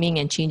screaming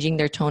and changing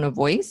their tone of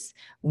voice,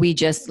 we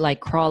just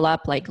like crawl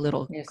up like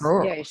little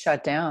girls. Yeah, you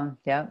shut down.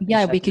 Yeah.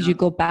 Yeah, because you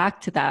go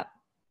back to that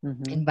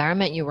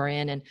environment you were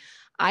in. And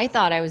I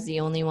thought I was the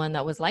only one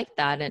that was like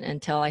that. And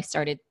until I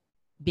started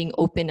being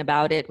open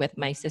about it with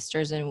my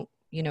sisters. And,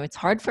 it's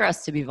hard for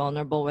us to be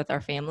vulnerable with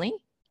our family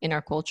in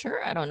our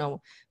culture. I don't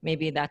know,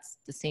 maybe that's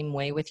the same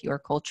way with your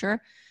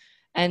culture.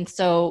 And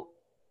so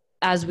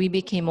as we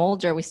became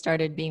older, we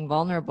started being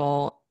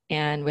vulnerable.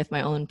 And with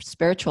my own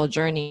spiritual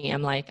journey,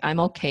 I'm like,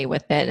 I'm okay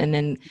with it. And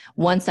then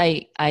once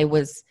I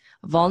was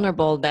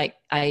vulnerable, that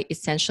I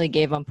essentially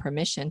gave them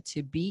permission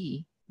to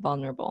be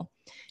vulnerable.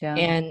 Yeah.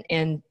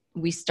 And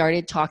we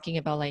started talking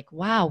about, like,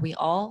 wow, we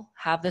all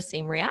have the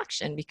same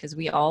reaction because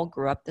we all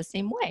grew up the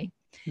same way.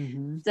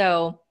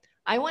 So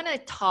I want to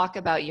talk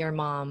about your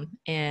mom,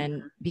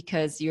 and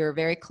because you're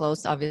very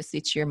close,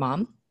 obviously, to your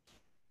mom.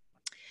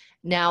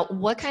 Now,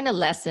 what kind of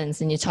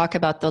lessons, and you talk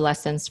about the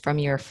lessons from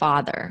your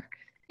father,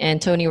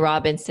 and Tony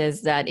Robbins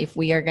says that if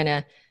we are going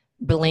to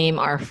blame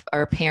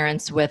our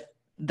parents with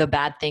the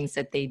bad things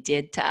that they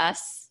did to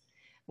us,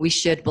 we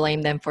should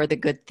blame them for the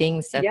good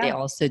things that they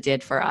also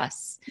did for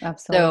us.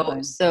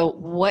 Absolutely. So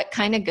what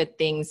kind of good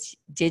things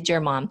did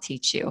your mom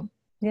teach you?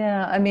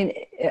 Yeah. I mean,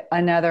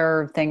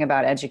 another thing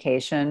about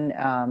education,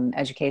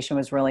 education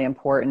was really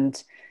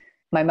important.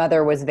 My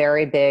mother was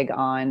very big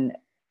on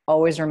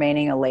always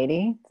remaining a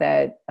lady.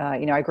 That,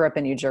 I grew up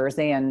in New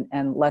Jersey,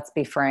 and let's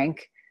be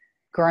frank,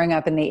 growing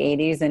up in the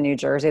 80s in New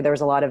Jersey, there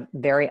was a lot of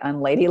very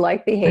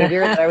unladylike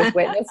behavior that I was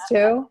witness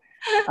to.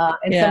 So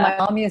my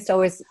mom used to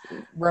always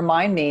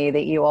remind me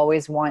that you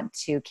always want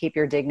to keep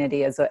your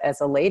dignity as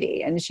a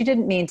lady. And she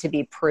didn't mean to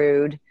be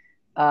prude.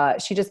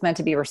 She just meant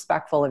to be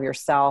respectful of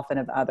yourself and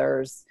of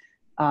others.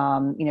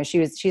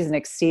 She's an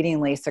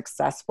exceedingly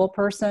successful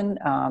person.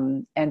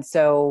 And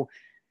so,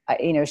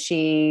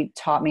 she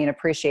taught me an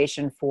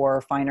appreciation for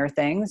finer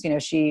things.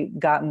 She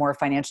got more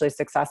financially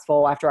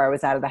successful after I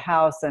was out of the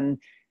house, and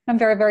I'm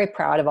very, very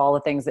proud of all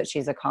the things that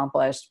she's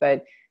accomplished.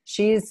 But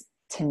she's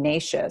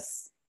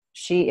tenacious.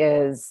 She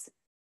is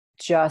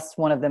just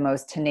one of the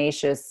most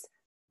tenacious,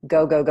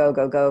 go, go, go,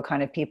 go, go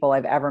kind of people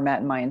I've ever met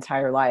in my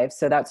entire life.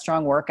 So that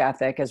strong work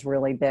ethic has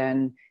really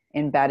been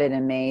embedded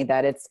in me,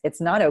 that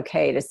it's not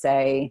okay to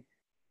say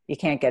you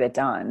can't get it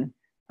done,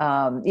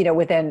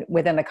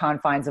 within the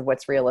confines of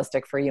what's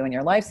realistic for you and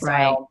your Right.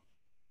 lifestyle.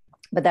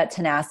 But that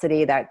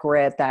tenacity, that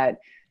grit, that,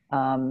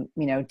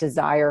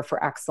 desire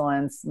for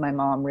excellence, my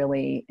mom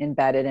really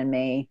embedded in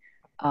me.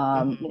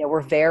 Mhm.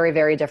 We're very,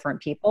 very different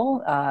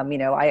people.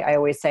 I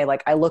always say,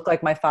 like, I look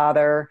like my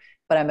father,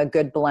 but I'm a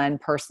good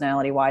blend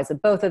personality wise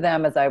of both of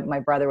them,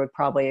 my brother would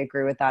probably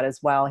agree with that as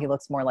well. He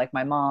looks more like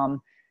my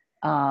mom.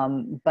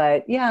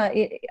 But yeah,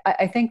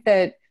 I think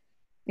that,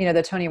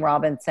 the Tony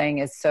Robbins saying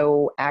is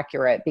so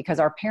accurate, because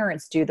our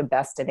parents do the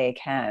best that they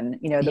can.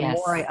 The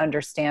more I Yes.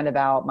 understand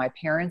about my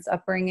parents'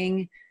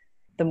 upbringing,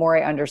 the more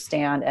I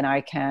understand and I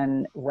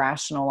can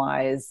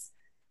rationalize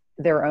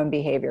their own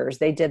behaviors.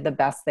 They did the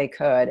best they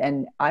could.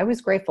 And I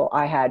was grateful.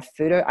 I had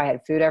food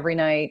every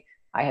night.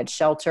 I had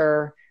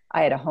shelter.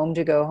 I had a home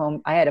to go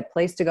home. I had a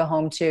place to go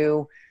home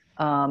to.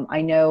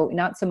 I know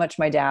not so much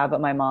my dad,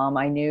 but my mom.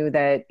 I knew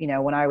that,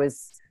 when I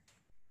was,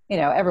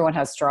 everyone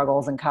has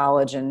struggles in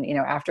college and,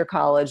 after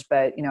college,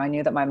 but, I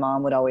knew that my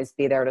mom would always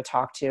be there to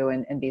talk to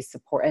and be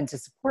support and to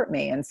support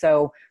me. And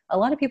so a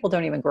lot of people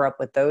don't even grow up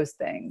with those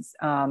things.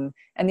 And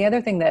the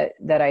other thing that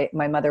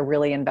my mother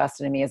really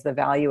invested in me is the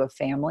value of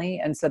family.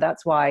 And so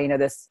that's why,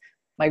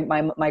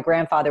 my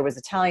grandfather was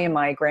Italian,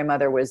 my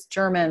grandmother was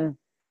German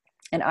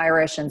and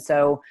Irish. And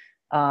so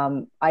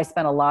I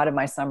spent a lot of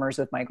my summers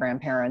with my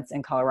grandparents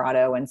in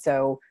Colorado. And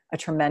so a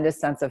tremendous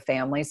sense of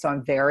family. So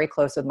I'm very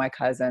close with my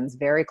cousins,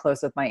 very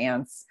close with my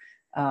aunts.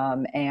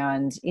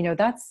 And,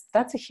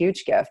 that's a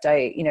huge gift.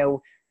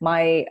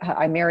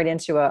 I married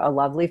into a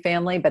lovely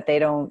family, but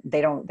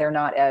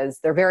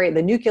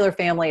the nuclear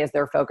family is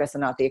their focus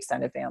and not the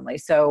extended family.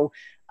 So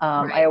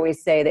I Right.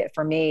 always say that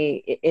for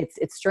me,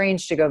 it's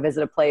strange to go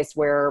visit a place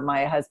where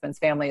my husband's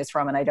family is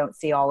from and I don't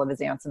see all of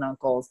his aunts and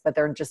uncles, but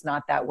they're just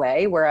not that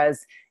way.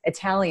 Whereas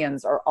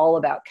Italians are all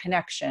about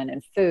connection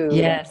and food.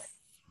 Yes.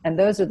 And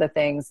those are the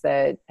things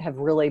that have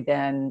really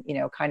been,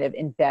 kind of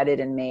embedded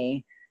in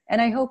me.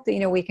 And I hope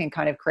that, we can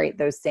kind of create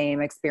those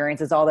same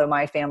experiences, although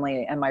my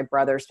family and my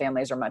brother's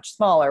families are much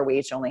smaller. We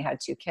each only had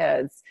 2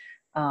 kids.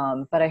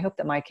 But I hope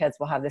that my kids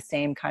will have the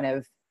same kind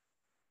of,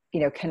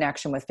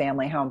 connection with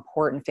family, how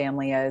important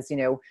family is,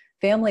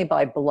 family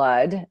by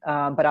blood.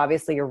 But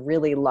obviously you're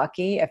really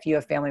lucky if you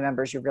have family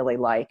members you really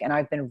like. And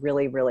I've been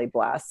really, really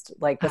blessed.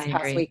 Like I this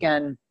past agree.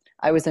 weekend,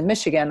 I was in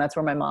Michigan. That's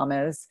where my mom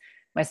is,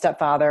 my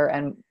stepfather,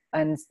 and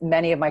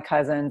many of my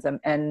cousins,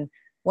 and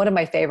one of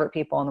my favorite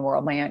people in the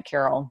world, my Aunt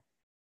Carol,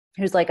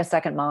 who's like a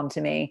second mom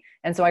to me.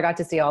 And so I got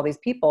to see all these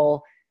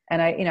people.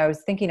 And I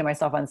was thinking to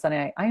myself on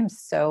Sunday, I am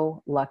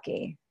so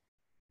lucky.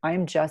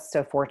 I'm just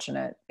so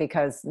fortunate,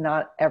 because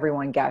not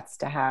everyone gets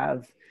to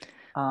have,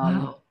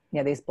 Wow.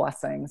 these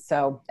blessings.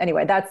 So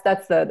anyway, that's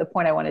the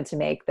point I wanted to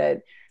make,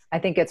 that I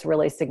think it's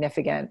really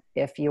significant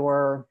if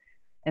your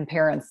and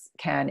parents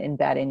can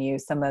embed in you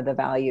some of the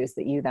values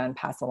that you then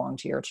pass along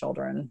to your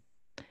children.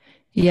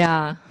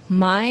 Yeah.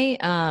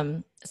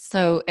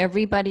 So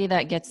everybody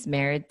that gets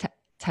married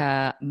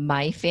to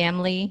my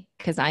family,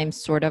 because I'm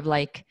sort of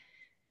like,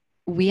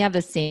 we have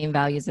the same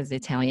values as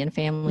Italian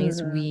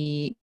families. Mm-hmm.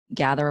 We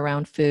gather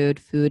around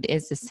food. Food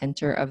is the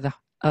center of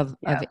of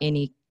Yeah.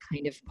 any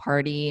kind of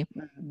party.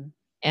 Mm-hmm.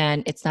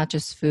 And it's not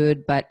just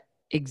food, but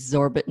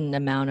exorbitant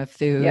amount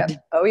of Yep. food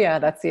Oh yeah.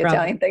 That's the from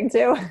Italian thing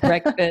too.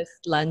 breakfast,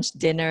 lunch,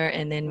 dinner.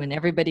 And then when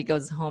everybody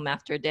goes home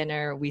after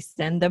dinner, we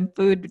send them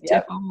food to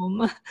Yep.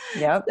 home.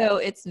 Yep. So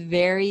it's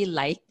very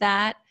like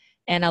that.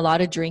 And a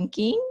lot of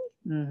drinking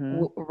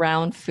Mm-hmm.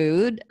 around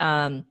food.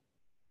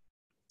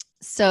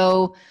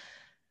 So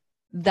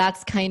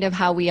that's kind of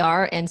how we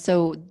are. And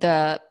so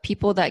the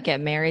people that get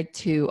married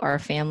to our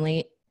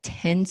family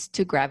tends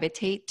to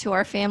gravitate to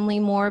our family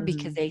more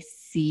because Mm-hmm. they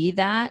see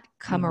that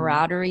Mm-hmm.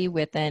 camaraderie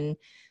within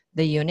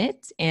the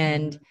unit.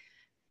 And Mm-hmm.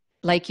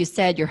 like you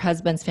said, your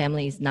husband's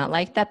family is not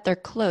like that. They're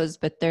close,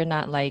 but they're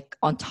not like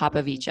on top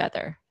of each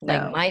other.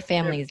 Like No. my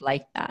family is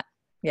like that.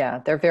 Yeah,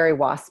 they're very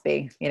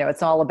waspy.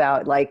 It's all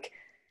about, like,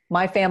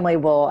 my family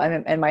will,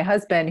 and my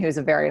husband, who's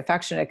a very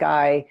affectionate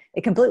guy,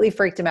 it completely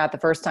freaked him out the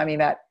first time he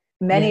met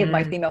many of my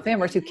Yeah. female family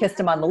members who kissed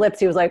him on the lips.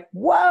 He was like,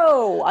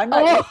 whoa, I'm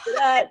not Oh, used to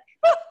that.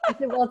 I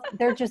said, well,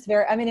 they're just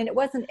very, and it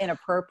wasn't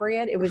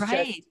inappropriate. It was just,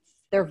 right.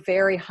 they're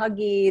very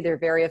huggy, they're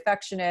very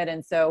affectionate.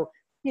 And so,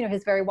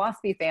 his very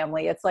waspy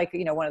family, it's like,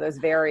 one of those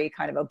very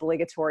kind of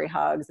obligatory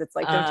hugs. It's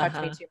like, don't touch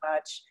me Uh-huh. too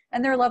much.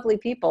 And they're lovely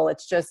people.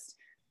 It's just,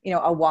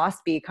 a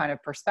waspy kind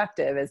of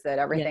perspective is that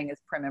Yeah. everything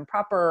is prim and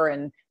proper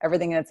and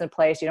everything that's in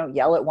place. You don't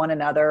yell at one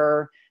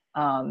another.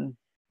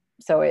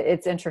 So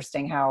it's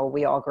interesting how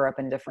we all grew up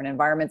in different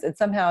environments. And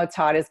somehow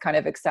Todd has kind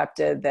of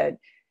accepted that,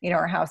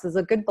 our house is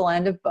a good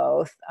blend of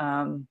both.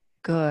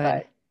 Good.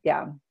 But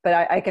yeah,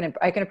 but I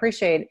can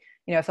appreciate,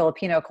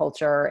 Filipino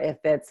culture if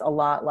it's a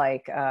lot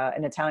like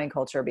an Italian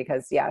culture,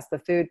 because yes, the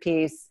food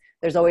piece,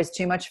 there's always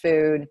too much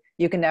food.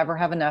 You can never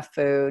have enough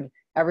food.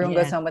 Everyone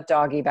goes Yes. home with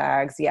doggy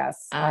bags.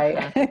 Yes,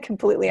 Uh-huh. I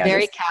completely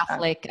Very understand that.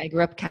 Catholic. I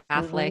grew up Hmm.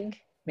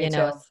 Catholic. Me You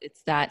know, too.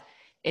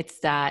 it's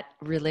that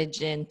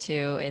religion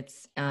too.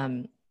 It's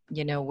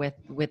you know,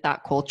 with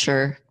that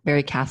culture,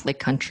 very Catholic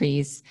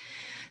countries.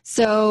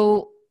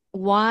 So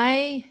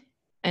why?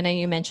 I know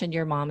you mentioned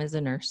your mom is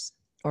a nurse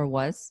or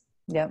was.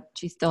 Yep.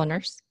 She's still a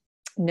nurse.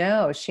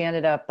 No, she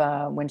ended up,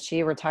 when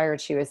she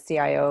retired, she was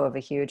CIO of a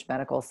huge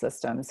medical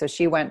system. So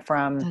she went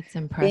from That's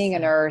being a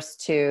impressive. nurse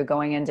to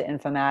going into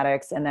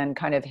informatics, and then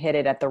kind of hit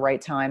it at the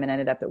right time and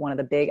ended up at one of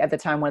the big, at the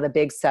time, one of the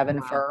big seven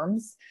Wow.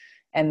 firms.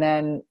 And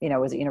then,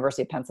 was at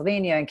University of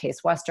Pennsylvania and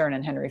Case Western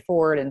and Henry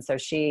Ford. And so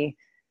she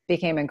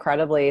became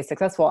incredibly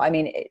successful. I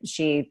mean,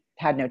 she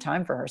had no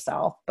time for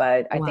herself,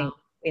 but I Wow. think,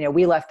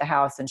 we left the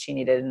house and she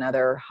needed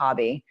another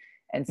hobby.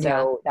 And Yeah.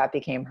 so that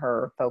became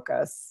her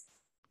focus.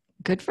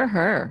 Good for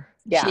her.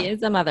 She Yeah.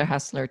 is a mother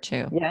hustler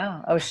too.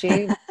 Yeah. Oh,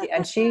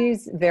 and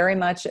she's very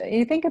much,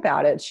 you think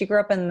about it. She grew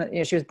up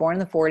she was born in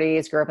the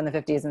 40s, grew up in the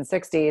 50s and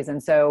 60s.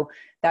 And so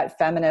that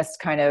feminist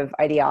kind of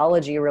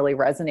ideology really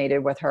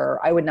resonated with her.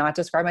 I would not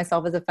describe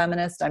myself as a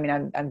feminist. I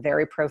mean, I'm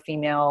very pro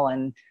female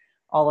and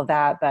all of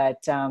that, but,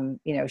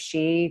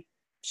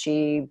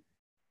 she,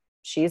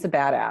 she's a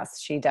badass.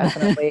 She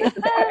definitely is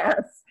a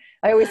badass.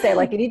 I always say,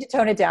 like, you need to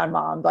tone it down,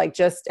 mom. Like,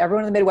 just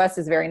everyone in the Midwest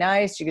is very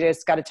nice. You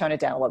just got to tone it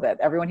down a little bit.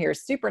 Everyone here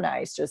is super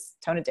nice. Just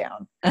tone it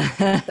down.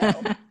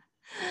 So,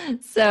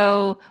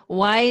 So,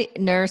 why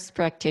nurse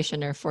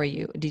practitioner for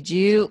you? Did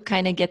you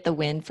kind of get the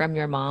win from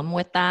your mom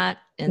with that?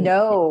 And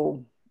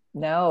no,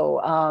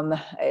 no.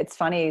 It's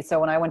funny. So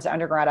when I went to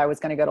undergrad, I was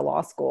going to go to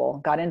law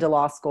school, got into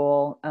law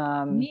school.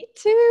 me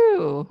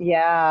too.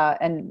 Yeah.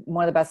 And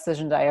one of the best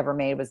decisions I ever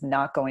made was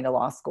not going to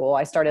law school.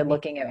 I started Me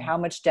looking at too. how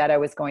much debt I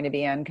was going to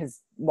be in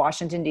because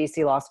Washington,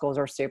 D.C. law schools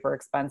are super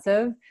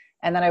expensive.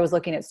 And then I was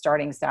looking at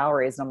starting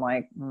salaries and I'm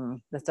like,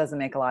 this doesn't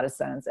make a lot of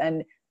sense.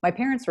 And my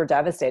parents were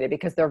devastated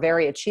because they're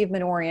very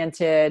achievement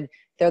oriented.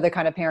 They're the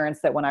kind of parents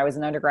that when I was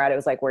an undergrad, it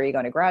was like, where are you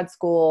going to grad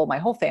school? My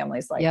whole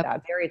family's like Yep.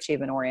 that, very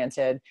achievement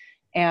oriented.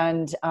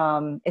 And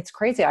it's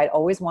crazy. I'd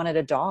always wanted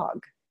a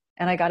dog.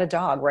 And I got a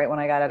dog right when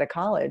I got out of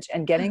college.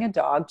 And getting a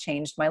dog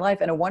changed my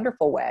life in a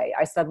wonderful way.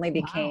 I suddenly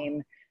Wow.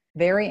 became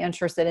very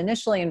interested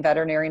initially in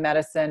veterinary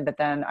medicine, but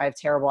then I have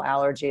terrible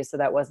allergies. So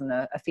that wasn't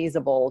a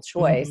feasible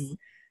choice. Mhm.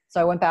 So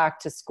I went back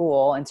to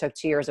school and took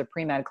 2 years of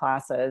pre-med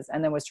classes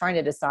and then was trying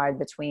to decide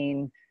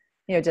between,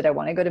 did I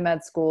want to go to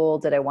med school?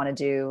 Did I want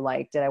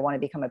to did I want to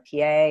become a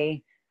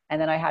PA?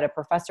 And then I had a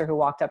professor who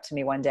walked up to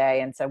me one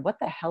day and said, "What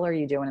the hell are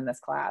you doing in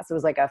this class?" It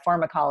was like a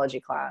pharmacology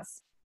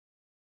class.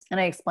 And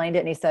I explained it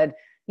and he said,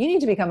 "You need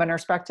to become a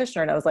nurse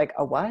practitioner." And I was like,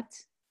 "A what?"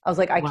 I was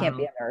like, "I can't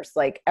be Wow. a nurse."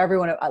 Like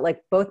everyone,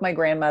 like both my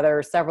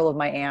grandmothers, several of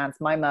my aunts,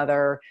 my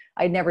mother,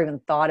 I'd never even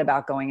thought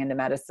about going into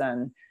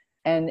medicine.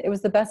 And it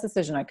was the best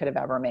decision I could have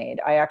ever made.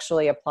 I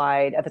actually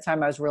applied at the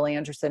time. I was really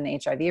interested in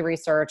HIV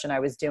research and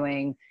I was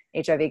doing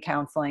HIV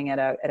counseling at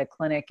a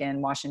clinic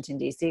in Washington,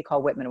 D.C.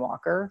 called Whitman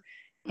Walker.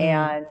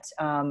 Mm.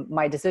 And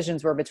my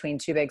decisions were between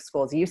two big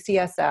schools,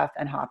 UCSF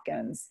and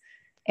Hopkins.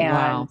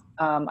 And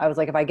Wow. I was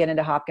like, if I get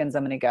into Hopkins,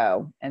 I'm going to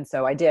go. And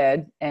so I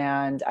did.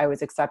 And I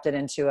was accepted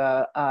into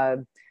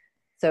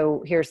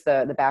so here's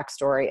the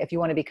backstory. If you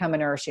want to become a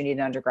nurse, you need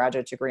an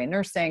undergraduate degree in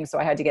nursing. So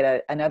I had to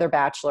get another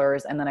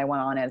bachelor's. And then I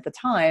went on. And at the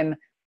time,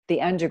 the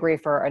end degree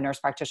for a nurse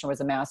practitioner was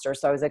a master's.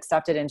 So I was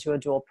accepted into a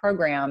dual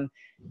program.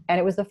 And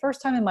it was the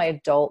first time in my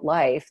adult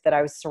life that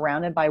I was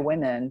surrounded by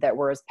women that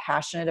were as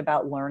passionate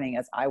about learning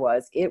as I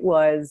was. It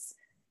was,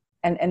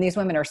 and these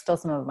women are still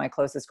some of my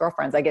closest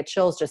girlfriends. I get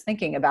chills just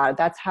thinking about it.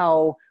 That's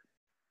how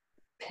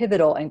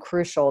pivotal and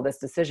crucial this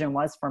decision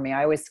was for me.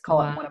 I always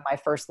call it Wow. one of my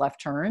first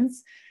left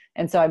turns.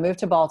 And so I moved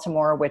to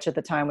Baltimore, which at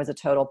the time was a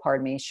total,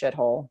 pardon me,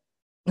 shithole.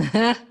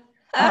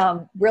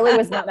 Really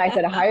was not nice.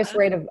 At a highest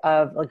rate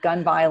of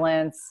gun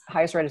violence,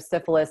 highest rate of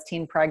syphilis,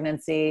 teen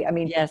pregnancy. I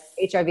mean, Yes.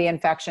 HIV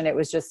infection. It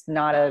was just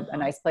not a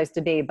nice place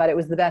to be, but it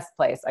was the best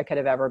place I could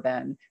have ever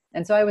been.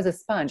 And so I was a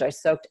sponge. I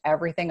soaked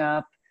everything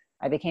up.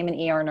 I became an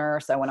ER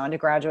nurse. I went on to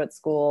graduate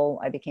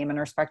school. I became a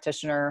nurse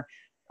practitioner.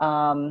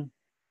 And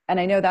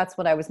I know that's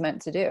what I was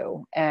meant to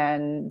do.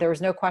 And there was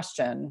no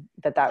question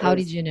that How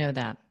did was you know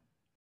that?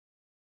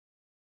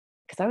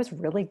 because I was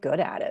really good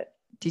at it.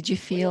 Did you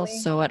feel Really?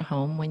 so at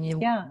home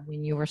Yeah.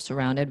 when you were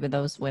surrounded with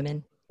those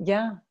women?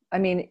 Yeah. I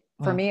mean,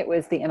 for Wow. me, it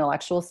was the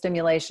intellectual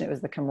stimulation. It was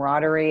the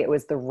camaraderie. It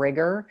was the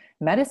rigor.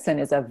 Medicine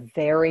is a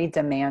very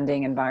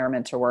demanding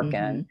environment to work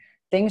in. Hmm.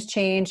 Things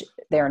change.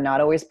 They're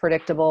not always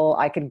predictable.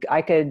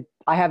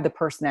 I have the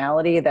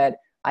personality that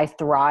I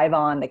thrive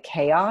on the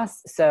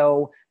chaos.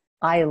 So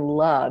I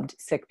loved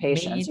sick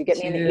patients. Me You get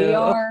me in the too.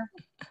 ER,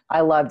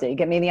 I loved it. You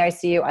get me in the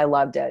ICU, I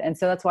loved it. And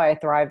so that's why I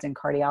thrived in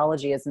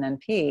cardiology as an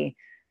NP.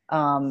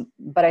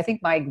 But I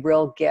think my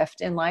real gift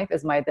in life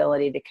is my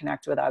ability to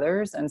connect with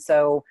others. And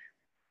so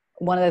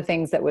one of the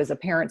things that was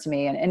apparent to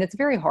me, and it's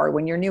very hard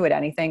when you're new at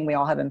anything, we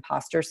all have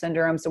imposter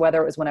syndrome. So whether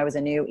it was when I was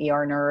a new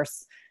ER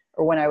nurse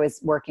or when I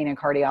was working in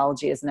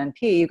cardiology as an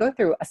NP, you go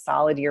through a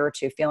solid year or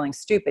two feeling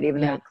stupid,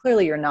 even Yeah. though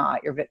clearly you're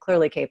not, you're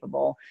clearly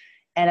capable.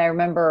 And I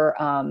remember,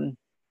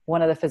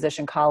 one of the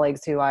physician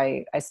colleagues who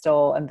I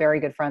still am very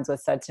good friends with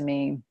said to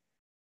me,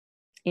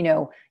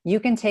 you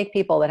can take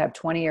people that have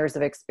 20 years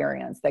of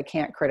experience that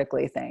can't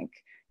critically think.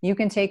 You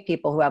can take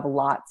people who have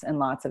lots and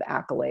lots of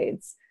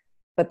accolades,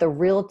 but the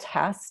real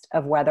test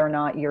of whether or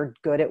not you're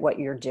good at what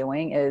you're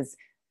doing is,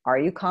 are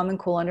you calm and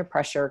cool under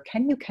pressure?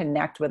 Can you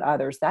connect with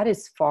others? That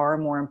is far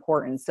more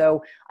important.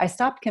 So I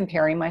stopped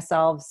comparing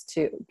myself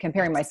So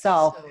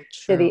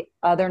to the true.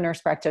 other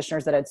nurse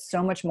practitioners that had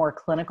so much more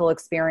clinical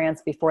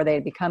experience before they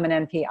had become an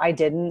NP. I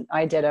didn't.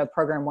 I did a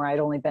program where I'd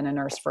only been a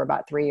nurse for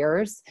about 3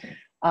 years.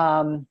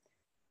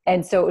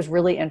 And so it was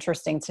really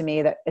interesting to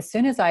me that as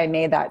soon as I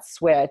made that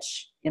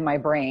switch in my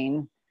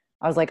brain,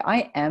 I was like,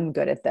 I am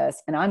good at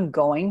this and I'm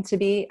going to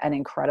be an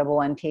incredible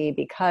NP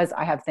because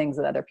I have things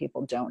that other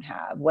people don't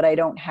have. What I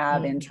don't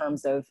have in Mhm.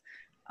 terms of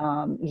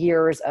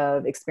years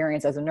of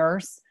experience as a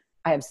nurse,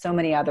 I have so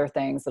many other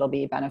things that'll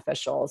be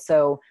beneficial.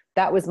 So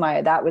that was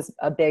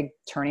a big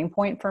turning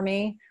point for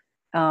me.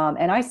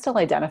 And I still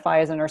identify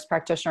as a nurse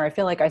practitioner. I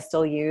feel like I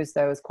still use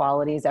those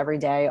qualities every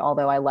day,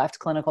 although I left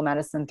clinical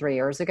medicine 3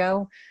 years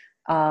ago.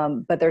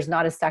 But there's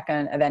not a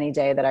second of any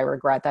day that I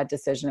regret that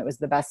decision. It was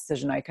the best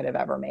decision I could have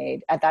ever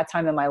made at that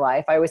time in my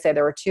life. I always say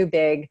there were two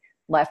big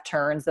left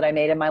turns that I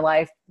made in my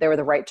life. They were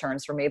the right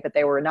turns for me, but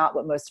they were not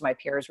what most of my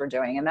peers were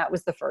doing. And that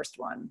was the first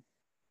one,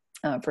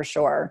 for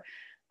sure.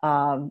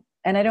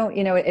 And I don't,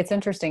 it's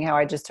interesting how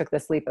I just took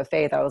this leap of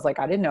faith. I was like,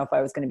 I didn't know if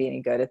I was going to be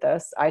any good at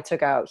this. I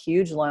took out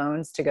huge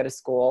loans to go to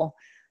school,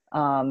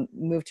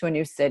 moved to a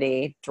new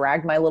city,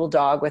 dragged my little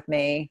dog with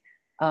me.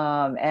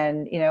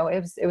 And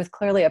it was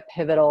clearly a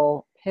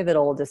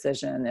pivotal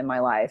decision in my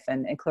life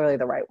and clearly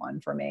the right one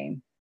for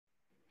me.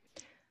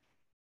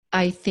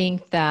 I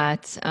think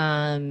that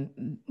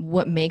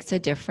what makes a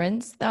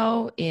difference,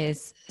 though,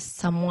 is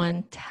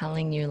someone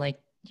telling you, like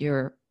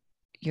your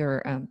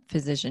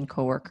physician,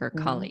 coworker,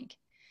 Mm-hmm. colleague,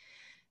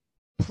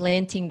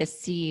 planting the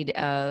seed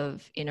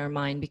of in our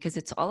mind, because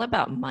it's all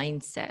about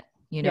mindset.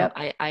 Yep.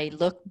 I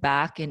look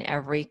back in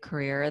every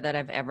career that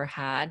I've ever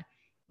had.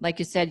 Like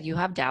you said, you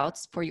have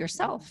doubts for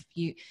yourself.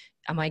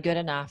 Am I good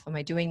enough? Am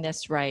I doing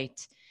this right?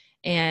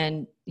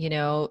 And,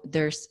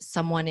 there's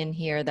someone in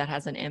here that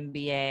has an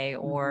MBA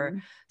or Mm-hmm.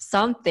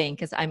 something,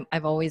 because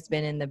I've always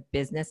been in the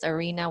business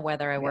arena,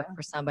 whether I work Yeah.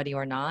 for somebody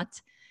or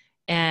not.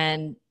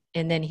 And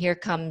then here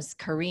comes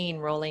Kareen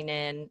rolling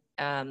in.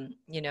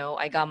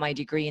 I got my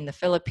degree in the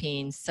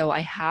Philippines. So I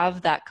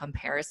have that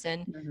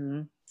comparison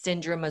Mm-hmm.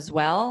 syndrome as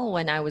well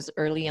when I was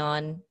early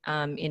on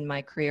in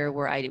my career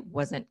where I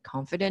wasn't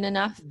confident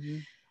enough. Mm-hmm.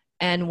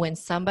 And when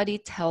somebody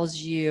tells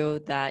you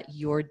that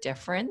you're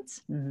different,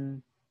 Mm-hmm.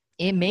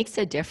 it makes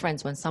a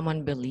difference when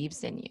someone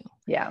believes in you.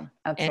 Yeah, And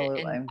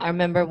absolutely. I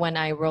remember when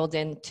I rolled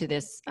into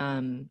this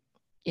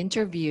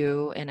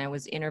interview and I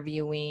was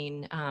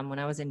interviewing when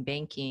I was in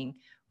banking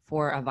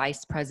for a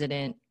vice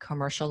president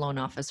commercial loan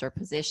officer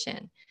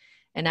position.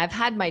 And I've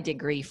had my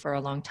degree for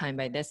a long time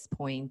by this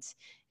point.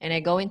 And I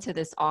go into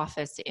this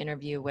office to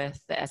interview with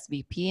the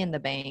SVP in the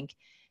bank,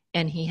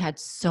 and he had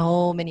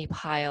so many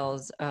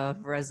piles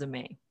of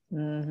resume.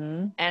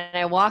 Mm-hmm. And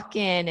I walk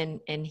in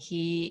and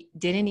he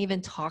didn't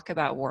even talk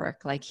about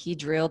work. Like he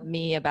drilled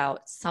me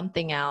about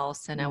something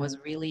else. And I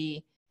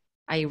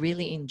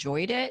really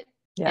enjoyed it.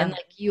 And Yeah.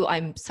 like you,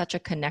 I'm such a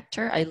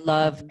connector. I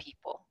love Mm-hmm.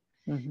 people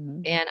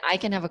Mm-hmm. and I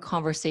can have a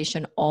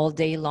conversation all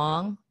day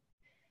long.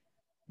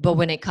 But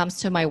when it comes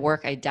to my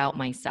work, I doubt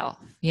myself,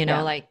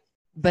 Yeah.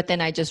 but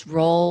then I just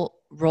roll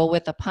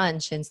with a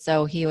punch. And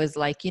so he was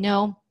like,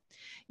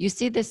 you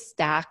see this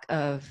stack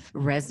of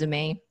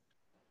resume,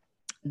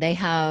 they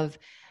have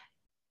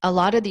a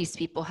lot of these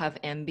people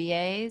have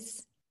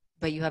MBAs,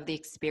 but you have the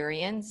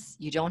experience.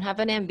 You don't have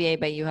an MBA,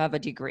 but you have a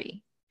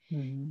degree.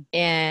 Mm-hmm.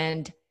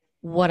 And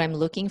what I'm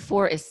looking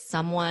for is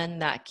someone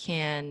that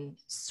can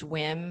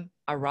swim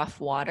a rough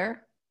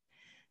water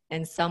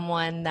and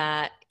someone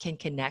that can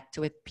connect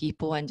with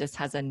people and just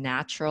has a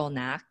natural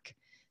knack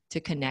to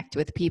connect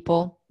with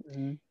people.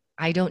 Mm-hmm.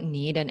 I don't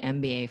need an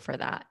MBA for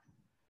that.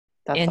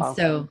 That's And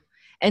so,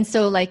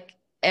 awesome. like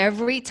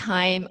every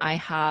time I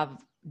have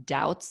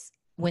doubts,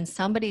 when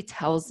somebody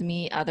tells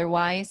me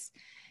otherwise,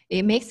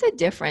 it makes a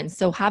difference.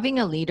 So having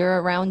a leader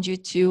around you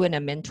too and a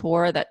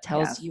mentor that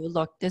tells Yes. you,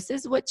 look, this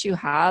is what you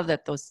have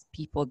that those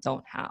people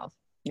don't have.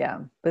 Yeah.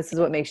 This is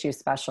what makes you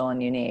special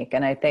and unique.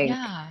 And I think,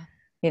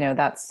 Yeah.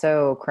 that's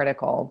so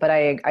critical. But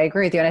I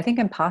agree with you. And I think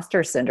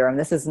imposter syndrome,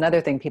 this is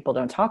another thing people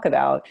don't talk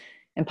about.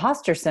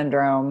 Imposter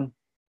syndrome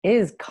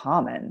is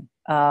common.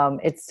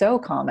 It's so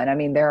common. I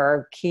mean, there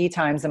are key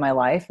times in my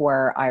life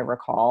where I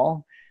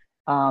recall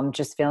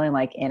just feeling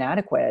like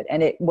inadequate.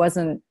 And it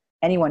wasn't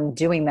anyone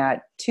doing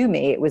that to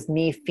me. It was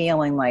me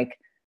feeling like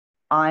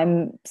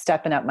I'm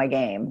stepping up my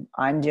game.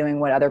 I'm doing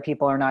what other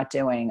people are not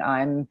doing.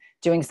 I'm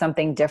doing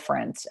something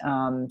different,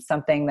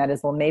 something that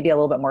is maybe a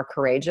little bit more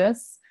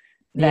courageous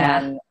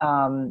Yeah.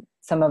 than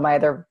some of my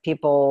other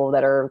people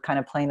that are kind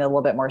of playing it a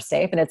little bit more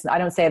safe. And I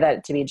don't say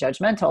that to be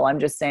judgmental. I'm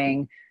just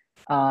saying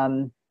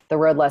the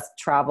road less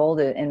traveled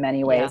in many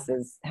Yeah. ways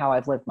is how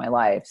I've lived my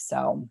life.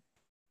 So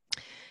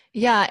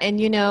Yeah. And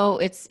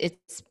it's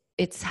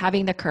it's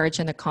having the courage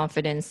and the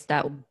confidence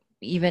that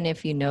even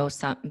if you know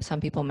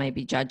some people might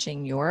be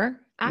judging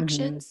your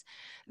actions,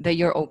 that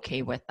you're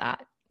okay with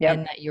that. Yep.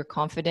 And that you're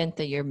confident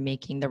that you're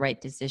making the right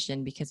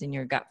decision, because in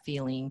your gut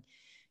feeling,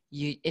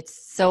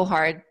 it's so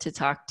hard to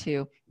talk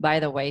to, by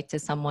the way, to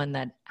someone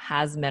that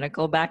has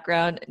medical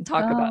background and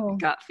talk about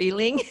gut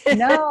feeling.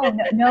 No,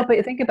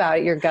 but think about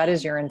it. Your gut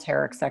is your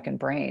enteric second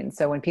brain.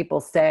 So when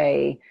people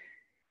say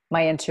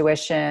my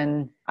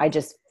intuition,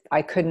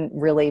 I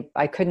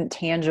couldn't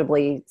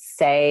tangibly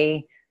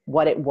say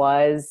what it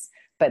was,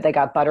 but they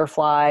got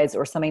butterflies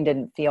or something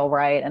didn't feel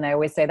right. And I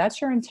always say, that's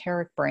your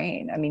enteric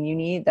brain. I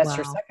mean, that's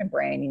your second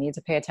brain. You need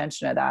to pay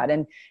attention to that.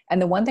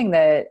 And the one thing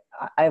that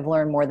I've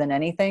learned more than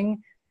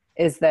anything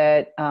is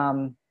that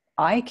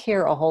I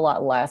care a whole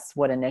lot less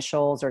what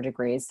initials or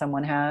degrees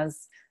someone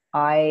has.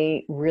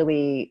 I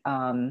really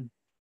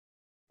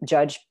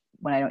judge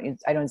when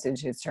I don't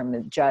use the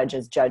term judge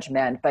as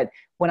judgment, but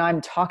when I'm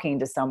talking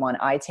to someone,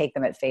 I take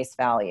them at face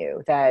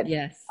value. That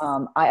yes,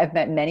 I've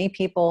met many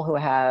people who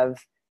have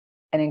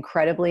an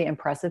incredibly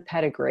impressive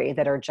pedigree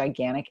that are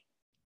gigantic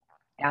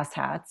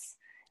asshats,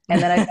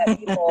 and then I've met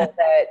people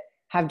that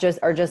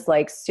are just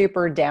like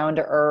super down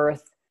to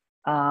earth.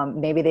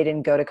 Maybe they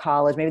didn't go to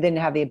college. Maybe they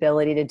didn't have the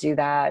ability to do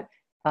that.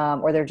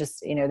 Or they're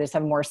just, they just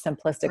have more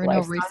simplistic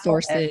lifestyle. No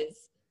resources.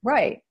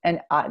 Right.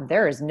 And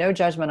there is no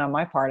judgment on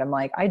my part. I'm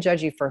like, I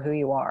judge you for who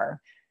you are.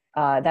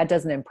 That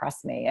doesn't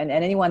impress me. And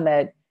anyone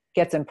that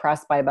gets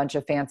impressed by a bunch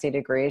of fancy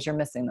degrees, you're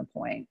missing the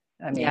point.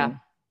 I mean, yeah,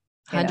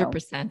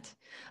 100%.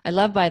 I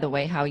love, by the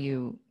way, how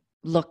you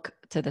look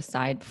to the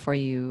side before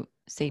you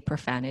say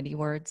profanity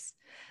words.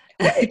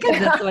 Because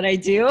that's what I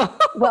do.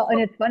 Well,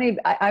 and it's funny,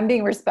 I'm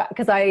being respectful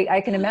because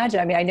I can imagine.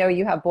 I mean, I know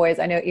you have boys.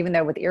 I know even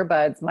though with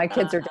earbuds, my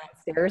kids are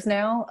downstairs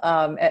now,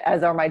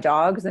 as are my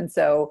dogs. And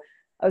so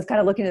I was kind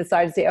of looking to the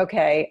side to say,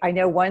 okay, I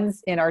know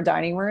one's in our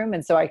dining room.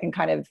 And so I can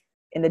kind of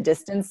in the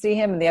distance see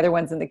him, and the other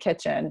one's in the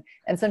kitchen.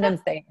 And sometimes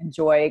they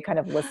enjoy kind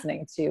of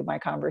listening to my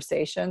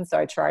conversation. So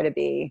I try to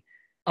be.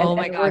 Oh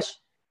my gosh.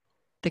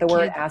 The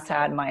word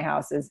asshat in my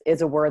house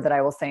is a word that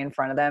I will say in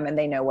front of them, and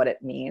they know what it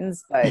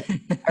means, but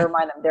I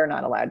remind them they're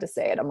not allowed to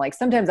say it. I'm like,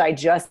 sometimes I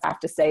just have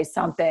to say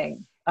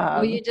something.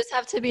 Well, you just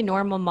have to be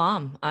normal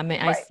mom. I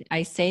mean, right.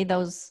 I say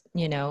those,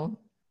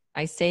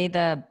 I say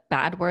the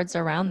bad words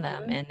around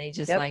them, and they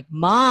just like,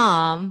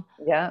 Mom.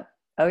 Yeah.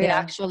 Oh yeah. They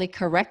actually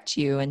correct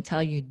you and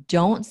tell you,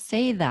 don't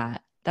say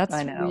that. That's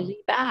really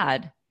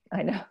bad.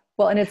 I know.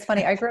 Well, and it's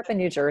funny. I grew up in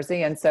New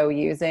Jersey, and so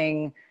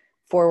using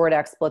forward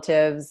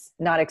expletives,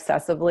 not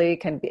excessively,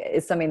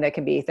 is something that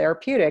can be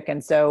therapeutic.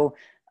 And so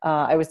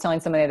I was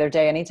telling someone the other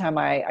day, anytime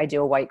I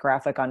do a white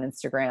graphic on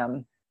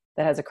Instagram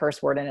that has a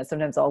curse word in it,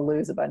 sometimes I'll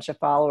lose a bunch of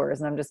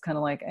followers. And I'm just kind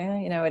of like,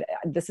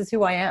 this is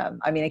who I am.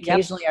 I mean,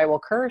 occasionally I will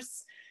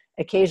curse.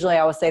 Occasionally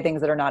I will say things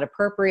that are not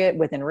appropriate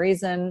within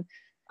reason.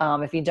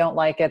 If you don't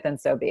like it, then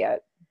so be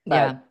it.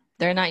 But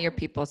they're not your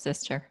people,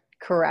 sister.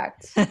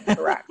 Correct.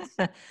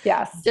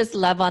 Yes. Just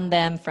love on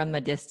them from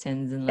a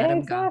distance and let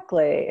them go.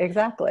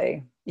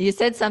 Exactly. You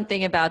said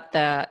something about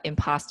the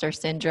imposter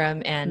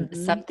syndrome, and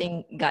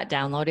something got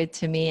downloaded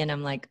to me, and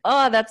I'm like,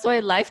 oh, that's why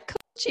life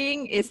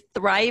coaching is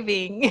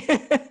thriving.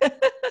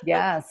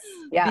 Yes.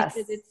 Because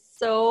it's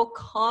so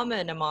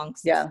common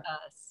amongst us.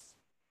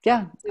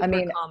 Yeah.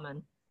 Super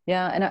common.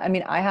 Yeah. And I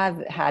mean, I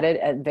have had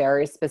it at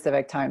very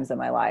specific times in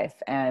my life,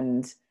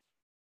 and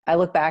I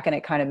look back and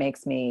it kind of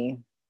makes me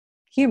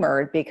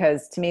humored,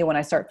 because to me, when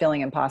I start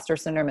feeling imposter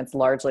syndrome, it's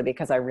largely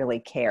because I really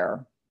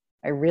care.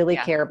 I really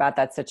care about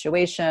that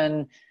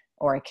situation,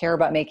 or I care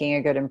about making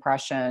a good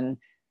impression.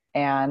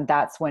 And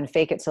that's when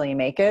fake it till you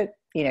make it.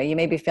 You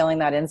may be feeling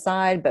that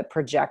inside, but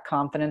project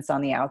confidence on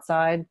the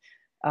outside.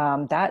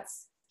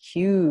 That's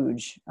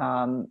huge,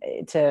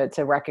 to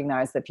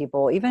recognize that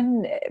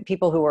even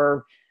people who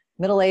are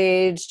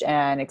middle-aged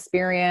and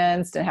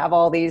experienced and have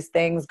all these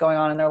things going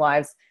on in their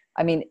lives.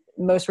 I mean,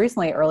 most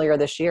recently, earlier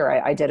this year,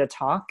 I did a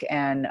talk,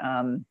 and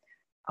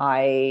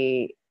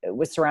I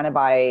was surrounded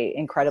by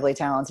incredibly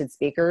talented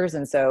speakers.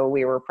 And so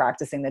we were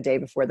practicing the day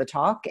before the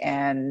talk,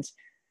 and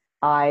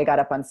I got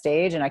up on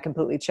stage and I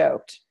completely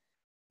choked.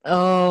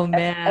 Oh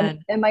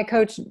man. And my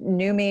coach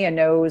knew me and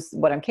knows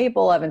what I'm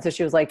capable of. And so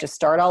she was like, just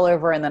start all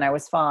over. And then I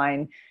was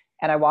fine.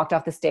 And I walked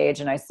off the stage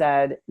and I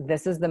said,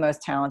 this is the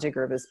most talented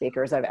group of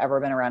speakers I've ever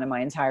been around in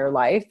my entire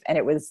life. And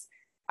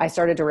I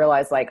started to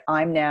realize, like,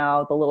 I'm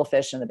now the little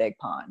fish in the big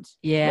pond.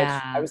 Yeah.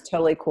 Which I was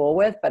totally cool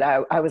with, but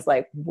I was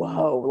like,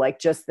 whoa, like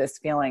just this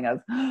feeling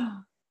of,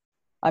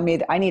 I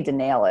need to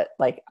nail it.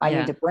 Like I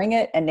need to bring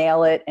it and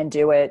nail it and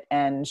do it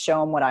and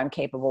show them what I'm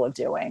capable of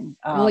doing.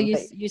 Well,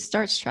 you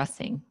start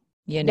stressing,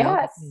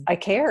 Yes, I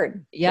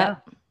cared.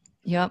 Yep.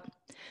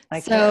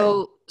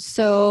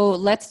 So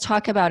let's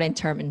talk about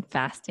intermittent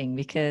fasting,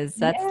 because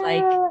that's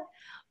like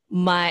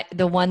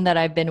the one that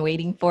I've been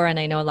waiting for. And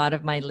I know a lot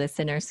of my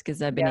listeners,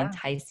 because I've been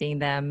enticing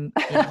them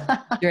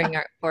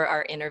for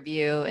our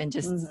interview, and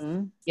just,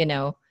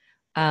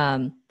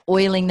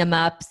 oiling them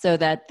up so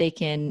that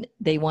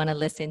they want to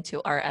listen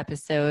to our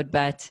episode.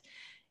 But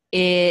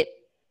it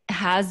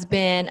has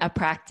been a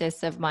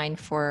practice of mine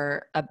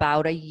for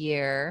about a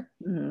year.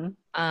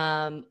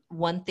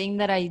 One thing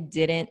that I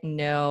didn't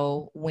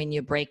know when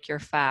you break your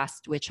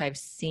fast, which I've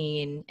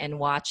seen and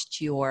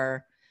watched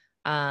your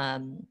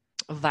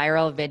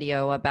viral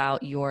video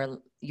about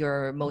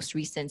your most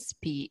recent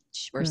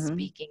speech or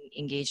speaking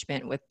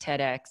engagement with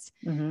TEDx,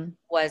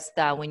 was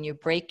that when you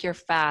break your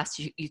fast,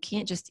 you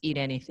can't just eat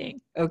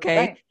anything. Okay.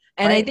 Right.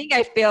 And I think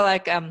I feel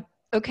like,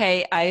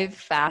 okay, I've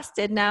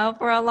fasted now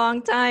for a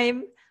long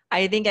time.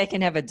 I think I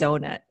can have a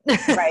donut.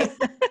 Right.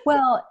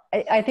 Well,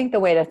 I think the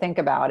way to think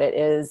about it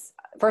is,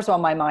 first of all,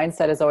 my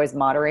mindset is always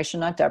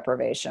moderation, not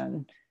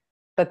deprivation.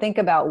 But think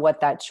about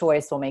what that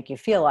choice will make you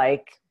feel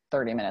like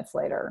 30 minutes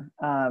later.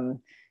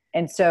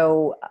 And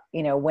so,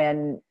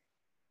 when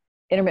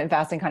intermittent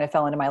fasting kind of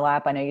fell into my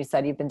lap, I know you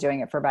said you've been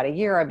doing it for about a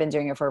year. I've been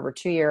doing it for over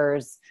 2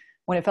 years.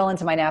 When it fell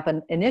into my lap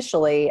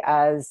initially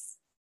as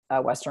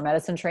a Western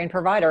medicine trained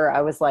provider,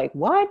 I was like,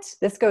 what?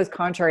 This goes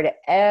contrary to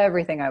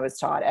everything I was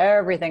taught,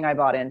 everything I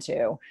bought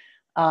into.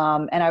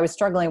 And I was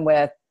struggling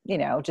with,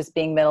 just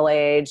being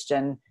middle-aged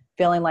and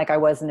feeling like I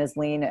wasn't as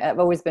lean. I've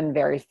always been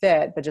very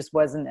fit, but just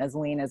wasn't as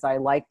lean as I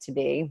like to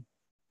be.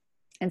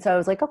 And so I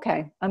was like,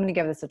 okay, I'm going to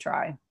give this a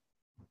try.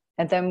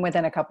 And then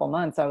within a couple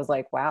months, I was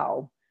like,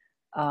 wow,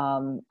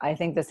 I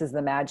think this is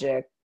the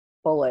magic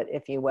bullet,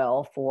 if you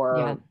will,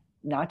 for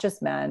not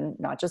just men,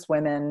 not just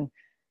women,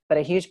 but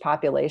a huge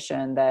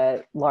population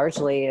that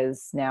largely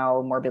is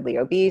now morbidly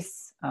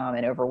obese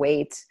and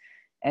overweight.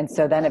 And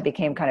so then it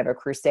became kind of a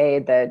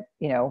crusade that,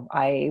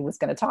 I was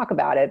going to talk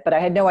about it, but I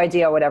had no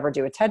idea I would ever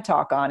do a TED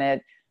Talk on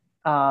it.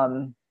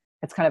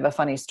 It's kind of a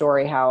funny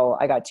story how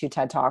I got 2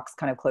 TED Talks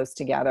kind of close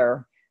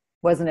together.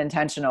 Wasn't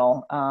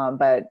intentional,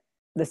 but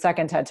the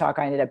second TED Talk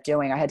I ended up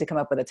doing, I had to come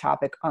up with a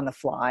topic on the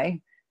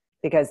fly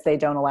because they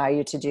don't allow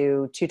you to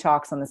do 2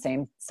 talks on the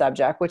same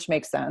subject, which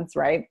makes sense,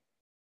 right?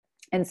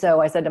 And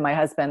so I said to my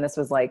husband, this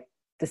was like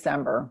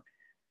December,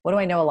 what do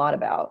I know a lot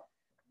about?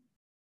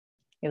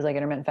 He was like,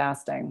 intermittent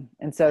fasting.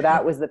 And so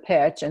that was the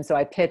pitch. And so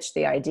I pitched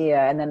the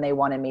idea, and then they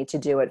wanted me to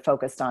do it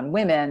focused on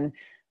women.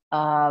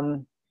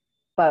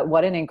 But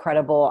what an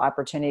incredible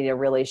opportunity to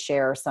really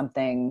share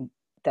something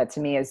that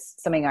to me is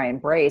something I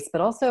embrace. But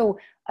also,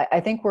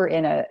 I think we're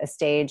in a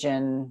stage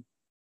in,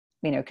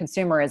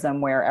 consumerism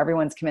where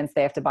everyone's convinced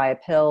they have to buy a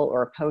pill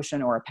or a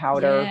potion or a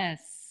powder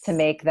to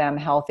make them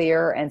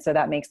healthier. And so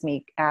that makes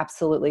me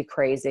absolutely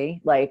crazy,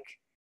 like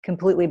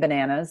completely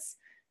bananas.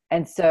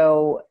 And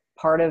so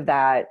part of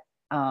that,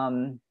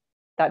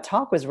 that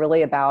talk was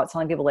really about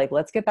telling people, like,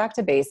 let's get back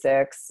to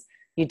basics.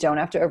 You don't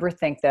have to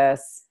overthink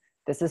this.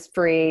 This is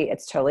free.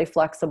 It's totally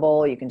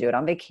flexible. You can do it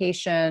on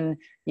vacation.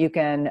 You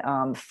can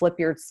flip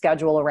your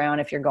schedule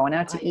around if you're going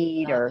out to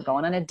eat or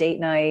going on a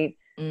date night.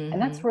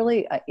 And that's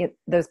really,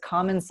 those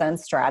common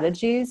sense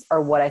strategies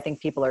are what I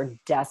think people are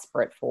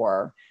desperate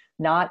for.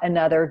 Not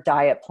another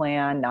diet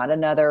plan, not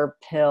another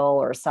pill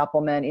or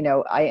supplement.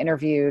 I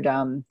interviewed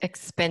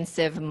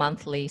expensive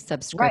monthly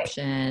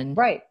subscription.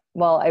 Right.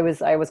 Well, I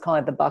was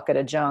calling it the bucket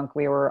of junk.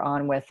 We were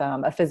on with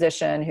a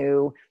physician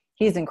who,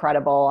 he's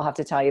incredible. I'll have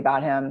to tell you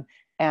about him.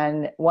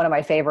 And one of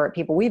my favorite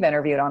people we've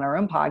interviewed on our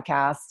own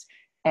podcast.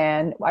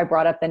 And I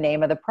brought up the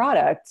name of the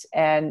product,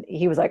 and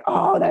he was like,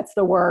 oh, that's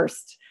the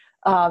worst.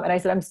 And I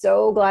said, I'm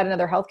so glad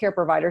another healthcare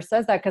provider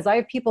says that, because I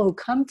have people who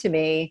come to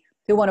me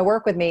who want to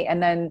work with me,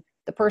 and then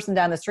the person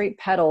down the street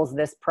peddles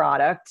this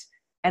product,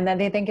 and then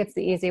they think it's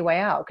the easy way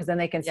out, because then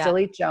they can still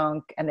eat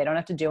junk and they don't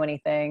have to do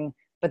anything.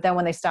 But then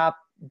when they stop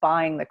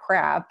buying the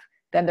crap,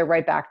 then they're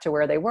right back to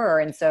where they were.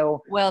 And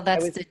so, well,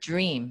 that's the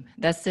dream.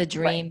 That's the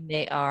dream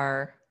they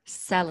are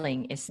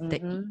selling, is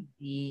the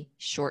easy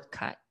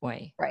shortcut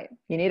way. Right.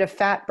 You need a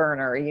fat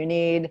burner. You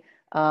need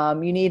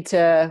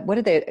to,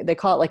 what did they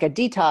call it? Like a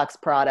detox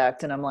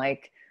product. And I'm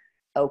like,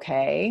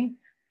 okay.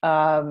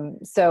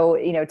 So,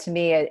 to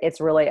me, it's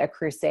really a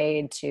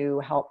crusade to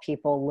help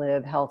people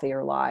live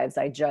healthier lives.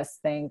 I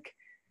just think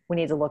we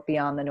need to look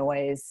beyond the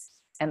noise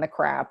and the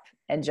crap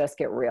and just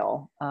get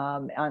real,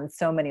 on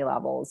so many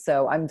levels.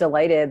 So I'm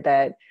delighted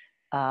that,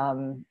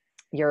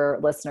 your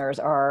listeners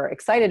are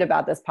excited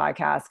about this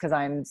podcast, because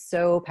I'm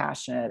so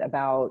passionate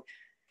about,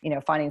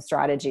 finding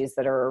strategies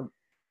that are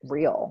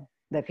real,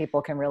 that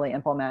people can really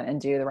implement and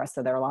do the rest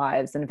of their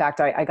lives. In fact,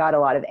 I got a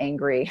lot of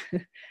angry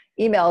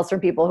emails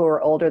from people who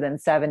are older than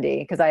 70,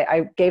 because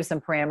I gave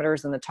some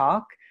parameters in the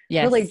talk,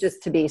 really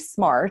just to be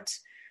smart.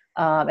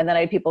 And then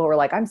I had people who were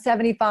like, I'm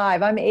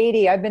 75, I'm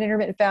 80, I've been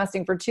intermittent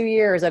fasting for 2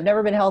 years, I've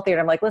never been healthier.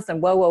 And I'm like, listen,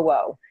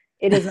 whoa.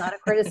 It is not a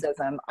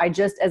criticism.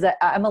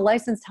 I'm a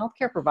licensed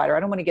healthcare provider.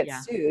 I don't want to get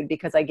sued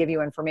because I give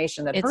you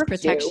information that hurts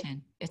protection.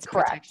 You. It's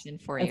correct. Protection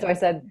for you. And so I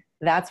said,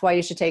 that's why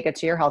you should take it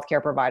to your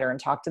healthcare provider and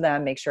talk to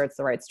them, make sure it's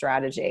the right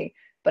strategy.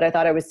 But I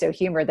thought I was so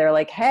humored. They're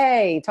like,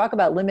 hey, talk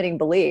about limiting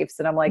beliefs.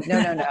 And I'm like,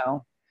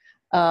 no.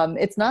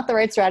 It's not the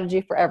right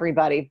strategy for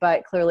everybody,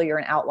 but clearly you're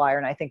an outlier.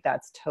 And I think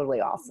that's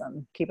totally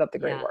awesome. Keep up the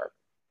great work.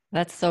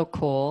 That's so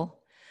cool.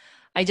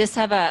 I just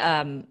have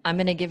I'm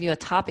going to give you a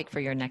topic for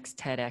your next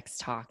TEDx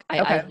talk.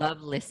 I Okay.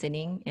 love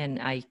listening and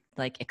I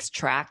like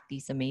extract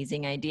these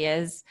amazing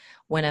ideas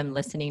when I'm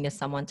listening to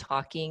someone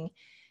talking.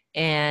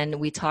 And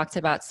we talked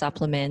about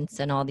supplements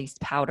and all these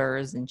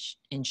powders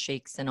and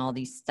shakes and all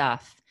these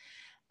stuff.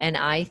 And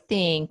I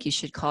think you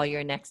should call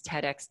your next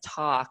TEDx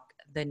talk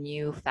the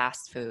new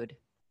fast food.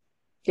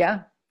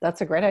 Yeah, that's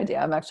a great idea.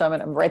 I'm going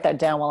to write that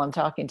down while I'm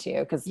talking to you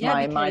because Yeah,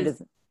 my mind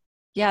because is,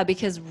 yeah,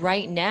 because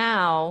right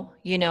now,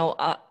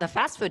 the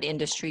fast food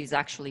industry is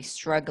actually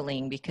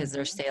struggling because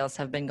their Mhm. sales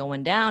have been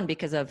going down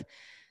because of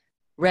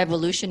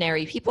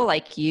revolutionary people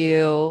like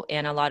you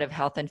and a lot of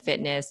health and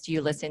fitness.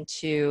 You listen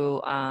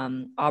to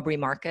Aubrey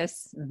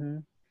Marcus,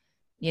 Mhm.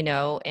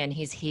 and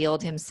he's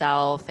healed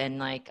himself. And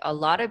like a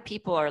lot of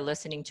people are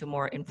listening to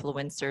more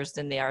influencers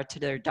than they are to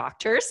their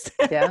doctors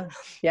Yeah.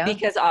 Yeah.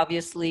 because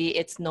obviously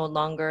it's no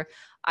longer,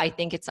 I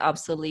think it's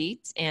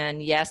obsolete.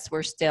 And yes,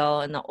 we're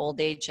still in the old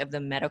age of the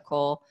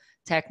medical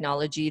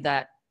technology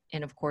that,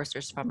 and of course,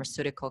 there's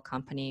pharmaceutical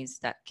companies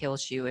that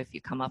kills you if you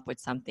come up with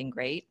something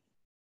great.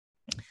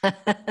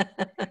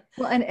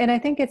 Well, and I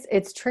think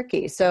it's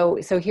tricky. So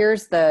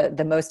here's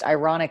the most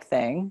ironic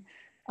thing.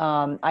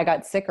 I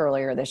got sick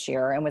earlier this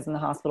year and was in the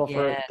hospital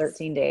for Yes.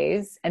 13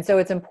 days. And so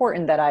it's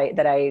important that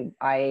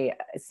I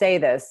say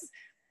this.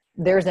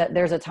 There's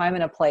a time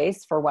and a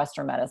place for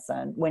Western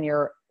medicine when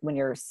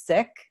you're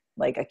sick,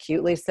 like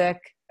acutely sick,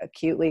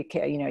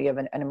 you have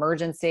an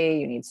emergency,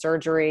 you need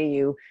surgery,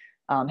 you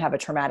have a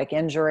traumatic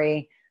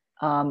injury.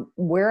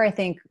 Where I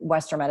think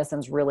Western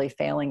medicine's really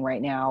failing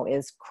right now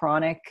is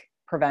chronic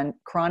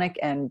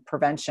and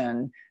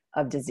prevention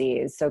of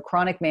disease. So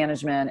chronic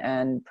management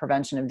and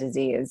prevention of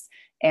disease.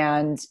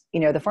 And,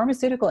 the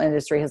pharmaceutical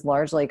industry has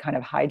largely kind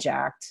of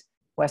hijacked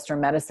Western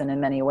medicine in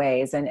many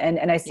ways. And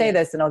I say Yes.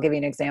 this, and I'll give you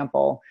an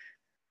example.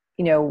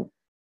 You know,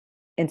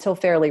 until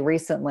fairly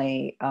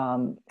recently,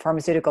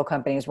 pharmaceutical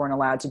companies weren't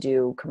allowed to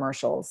do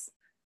commercials.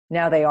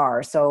 Now they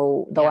are.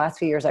 So the Yeah. last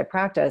few years I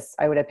practiced,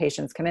 I would have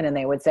patients come in and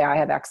they would say, I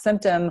have X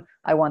symptom,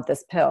 I want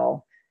this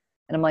pill.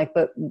 And I'm like,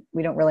 but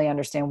we don't really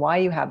understand why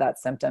you have that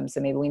symptom. So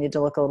maybe we need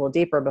to look a little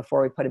deeper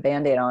before we put a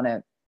Band-Aid on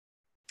it.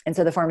 And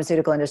so the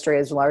pharmaceutical industry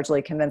has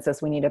largely convinced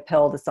us we need a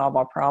pill to solve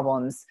all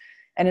problems.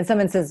 And in some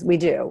instances, we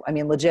do. I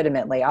mean,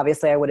 legitimately.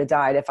 Obviously, I would have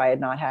died if I had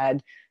not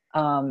had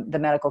the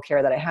medical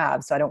care that I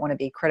have. So I don't want to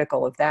be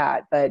critical of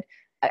that. But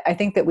I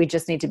think that we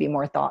just need to be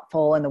more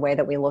thoughtful in the way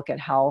that we look at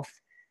health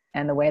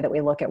and the way that we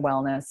look at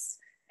wellness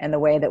and the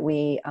way that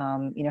we,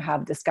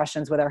 have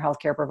discussions with our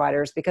healthcare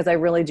providers. Because I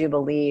really do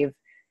believe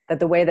that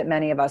the way that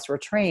many of us were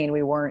trained,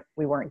 we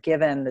weren't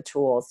given the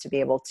tools to be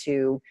able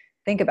to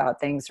think about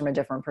things from a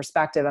different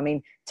perspective. I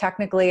mean,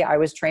 technically, I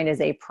was trained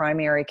as a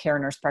primary care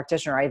nurse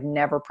practitioner. I've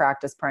never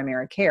practiced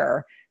primary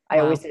care. I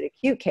always Wow. did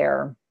acute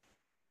care.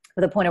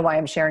 But the point of why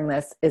I'm sharing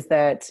this is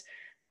that,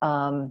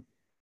 um,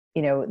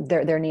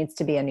 there needs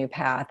to be a new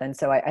path. And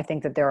so I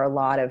think that there are a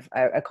lot of,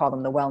 I call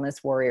them the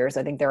wellness warriors.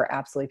 I think there are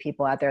absolutely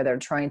people out there that are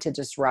trying to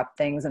disrupt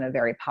things in a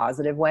very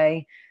positive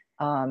way,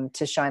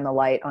 to shine the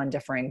light on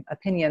differing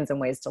opinions and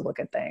ways to look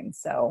at things.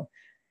 So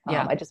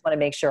Yeah. I just want to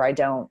make sure I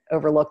don't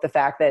overlook the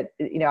fact that,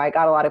 I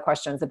got a lot of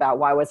questions about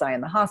why was I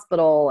in the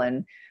hospital,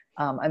 and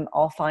I'm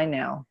all fine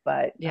now,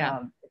 but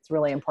Yeah. it's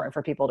really important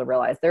for people to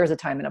realize there's a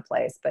time and a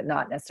place, but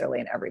not necessarily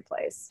in every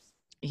place.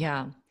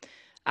 Yeah.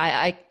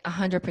 I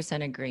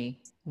 100% agree.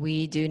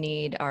 We do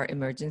need our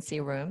emergency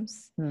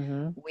rooms.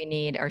 Mm-hmm. We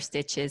need our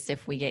stitches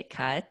if we get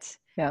cut.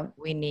 Yeah.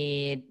 We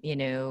need,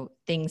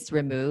 things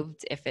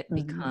removed if it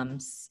Mm-hmm.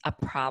 becomes a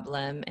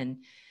problem. And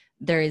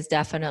there is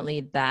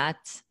definitely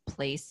that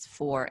place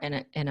for,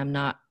 and I'm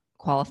not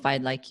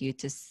qualified like you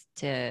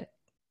to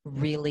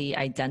really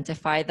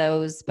identify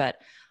those, but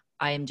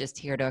I am just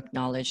here to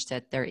acknowledge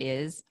that there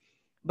is.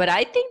 But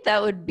I think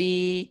that would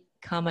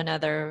become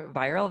another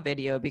viral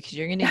video because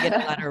you're going to get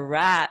a lot of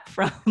rat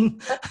from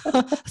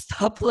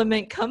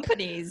supplement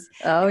companies,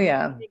 Oh and it's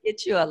yeah. going to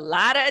get you a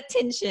lot of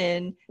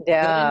attention, good and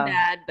Yeah.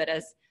 bad. But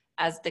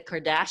as the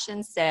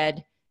Kardashians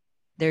said,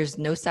 there's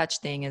no such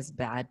thing as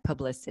bad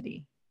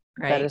publicity,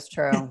 That right? is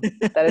true.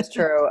 That is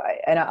true.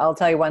 And I'll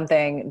tell you one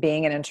thing,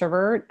 being an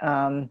introvert,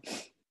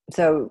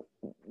 so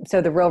so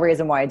the real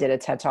reason why I did a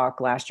TED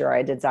Talk last year,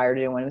 I desired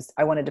to do one, was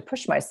I wanted to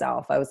push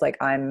myself. I was like,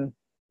 I'm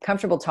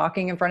comfortable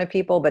talking in front of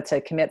people, but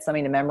to commit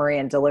something to memory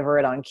and deliver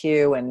it on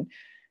cue, and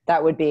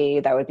that would be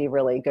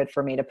really good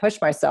for me to push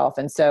myself.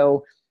 And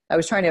so I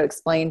was trying to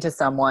explain to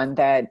someone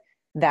that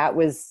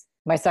was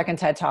my second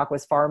TED Talk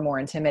was far more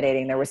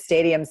intimidating. There was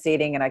stadium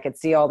seating and I could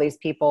see all these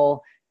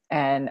people.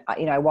 And,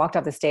 I walked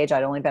off the stage.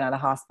 I'd only been out of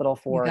the hospital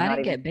You for got to not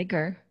even, get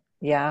bigger.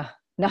 yeah,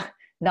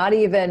 not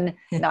even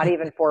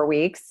 4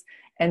 weeks.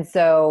 And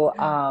so,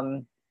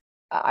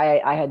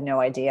 I had no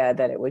idea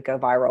that it would go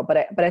viral,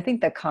 but I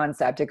think the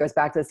concept, it goes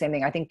back to the same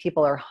thing. I think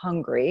people are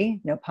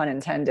hungry, no pun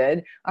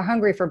intended, are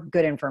hungry for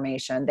good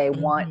information. They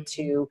want Mhm.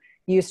 to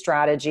use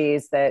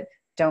strategies that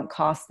don't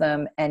cost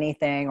them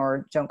anything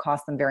or don't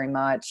cost them very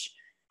much.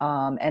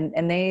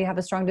 And they have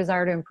a strong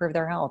desire to improve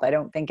their health. I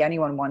don't think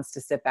anyone wants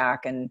to sit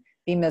back and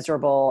be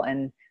miserable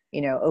and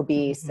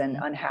obese and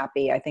Mhm.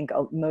 unhappy. I think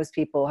most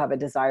people have a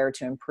desire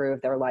to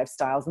improve their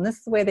lifestyles, and this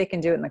is the way they can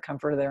do it in the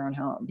comfort of their own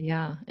home.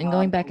 Yeah. And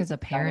going back I'm as a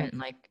excited. parent,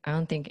 like, I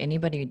don't think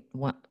anybody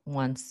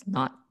wants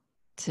not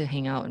to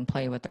hang out and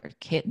play with their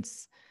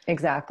kids and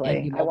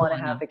Exactly. be I mobile want to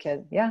have enough. the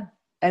kid. Yeah.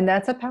 And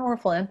that's a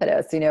powerful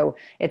impetus.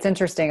 It's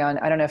interesting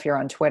I don't know if you're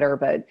on Twitter,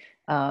 but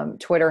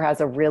Twitter has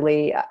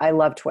I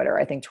love Twitter.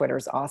 I think Twitter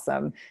is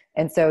awesome.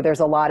 And so there's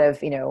a lot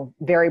of,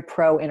 very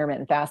pro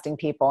intermittent fasting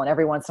people. And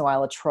every once in a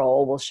while, a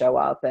troll will show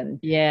up and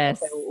say,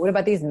 Yes. what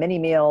about these mini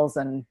meals?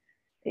 And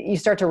you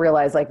start to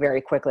realize like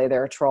very quickly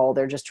they're a troll.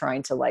 They're just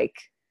trying to like,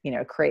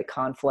 create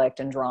conflict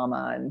and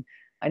drama. And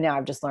I know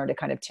I've just learned to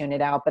kind of tune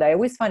it out, but I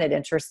always find it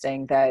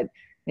interesting that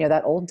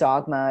that old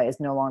dogma is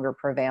no longer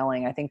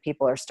prevailing. I think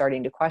people are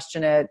starting to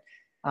question it,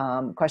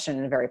 question it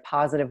in a very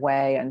positive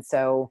way. And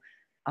so,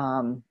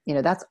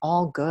 that's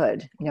all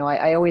good.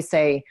 I always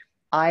say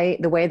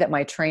the way that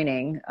my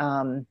training,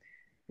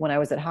 when I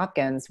was at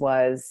Hopkins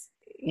was,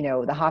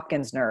 the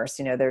Hopkins nurse,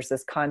 there's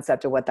this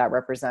concept of what that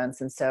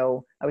represents. And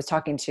so I was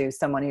talking to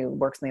someone who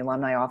works in the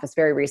alumni office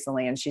very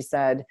recently, and she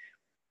said,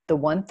 the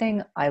one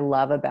thing I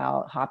love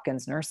about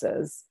Hopkins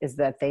nurses is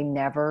that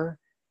they're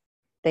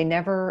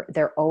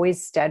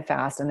always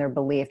steadfast in their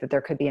belief that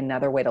there could be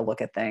another way to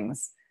look at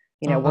things.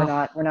 We're Oh,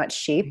 not I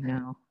sheep.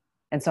 know.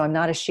 And so I'm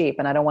not a sheep,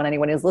 and I don't want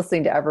anyone who's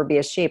listening to ever be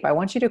a sheep. I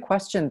want you to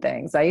question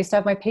things. I used to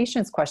have my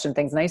patients question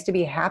things, and I used to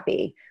be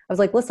happy. I was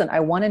like, listen, I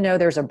want to know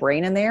there's a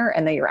brain in there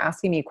and that you're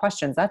asking me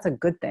questions. That's a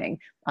good thing.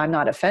 I'm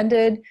not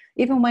offended.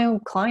 Even when my own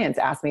clients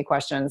ask me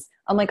questions,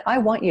 I'm like, I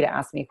want you to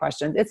ask me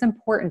questions. It's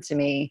important to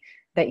me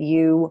that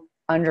you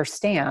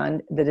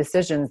understand the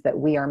decisions that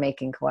we are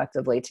making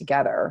collectively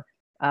together.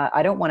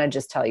 I don't want to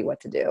just tell you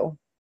what to do.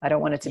 I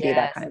don't want it to be that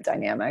Yes. kind of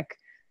dynamic.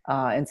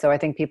 And so I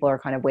think people are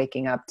kind of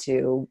waking up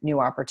to new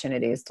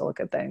opportunities to look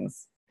at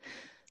things.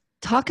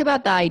 Talk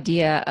about the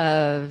idea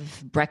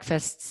of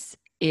breakfasts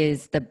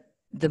is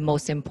the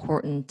most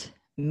important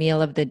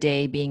meal of the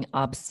day being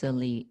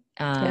obsolete.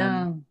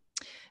 Yeah.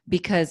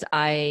 Because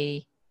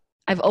I've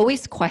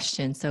always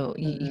questioned. So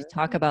you Hmm.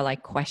 talk about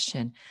like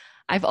question.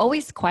 I've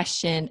always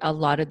questioned a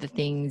lot of the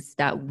things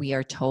that we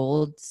are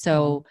told. Hmm.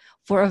 So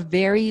for a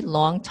very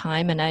long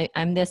time, and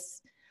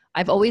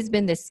I've always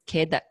been this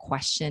kid that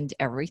questioned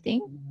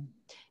everything.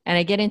 And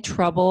I get in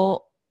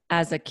trouble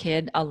as a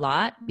kid a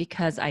lot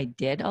because I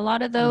did a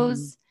lot of Hmm.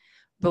 those.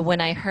 But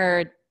when I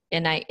heard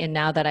and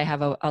now that I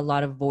have a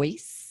lot of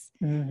voice,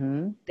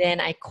 Hmm. then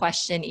I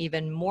question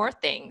even more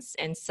things.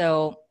 And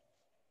so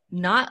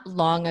not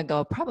long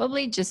ago,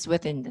 probably just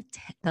within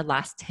the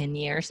last 10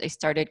 years, I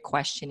started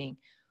questioning,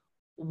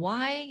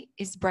 why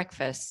is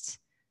breakfast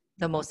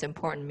the most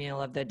important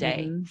meal of the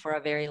day Hmm. for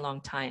a very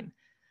long time?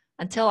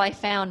 Until I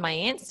found my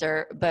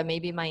answer, but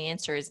maybe my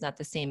answer is not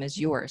the same as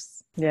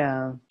yours.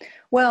 Yeah.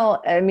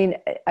 Well, I mean,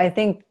 I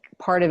think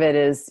part of it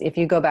is if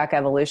you go back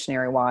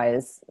evolutionary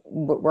wise,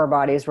 where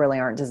bodies really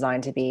aren't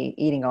designed to be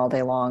eating all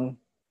day long,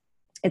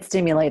 it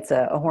stimulates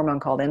a hormone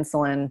called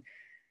insulin.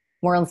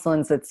 More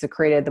insulin that's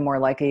secreted, the more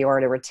likely you are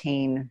to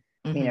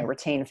Mm-hmm.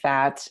 retain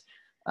fat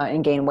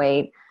and gain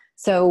weight.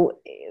 So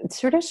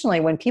traditionally,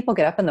 when people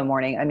get up in the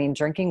morning, I mean,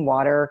 drinking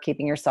water,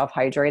 keeping yourself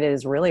hydrated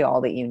is really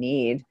all that you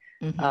need.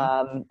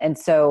 Mm-hmm. And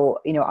so,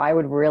 I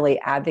would really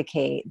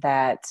advocate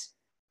that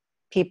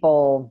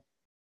people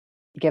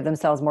give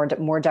themselves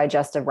more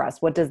digestive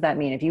rest. What does that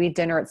mean? If you eat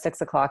dinner at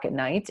 6 o'clock at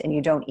night and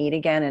you don't eat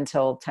again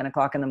until 10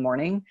 o'clock in the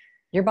morning,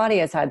 your body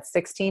has had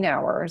 16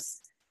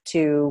 hours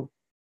to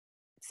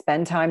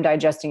spend time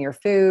digesting your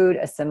food,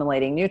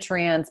 assimilating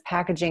nutrients,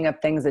 packaging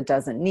up things it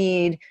doesn't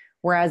need.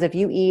 Whereas if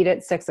you eat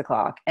at 6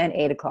 o'clock and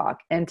 8 o'clock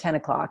and 10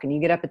 o'clock and you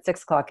get up at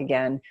 6 o'clock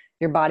again,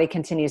 your body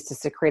continues to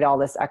secrete all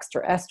this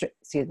extra I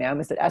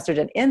almost said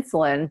estrogen,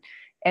 insulin.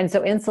 And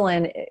so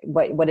insulin,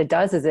 what it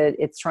does is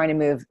it's trying to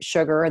move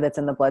sugar that's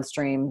in the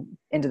bloodstream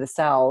into the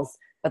cells.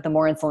 But the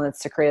more insulin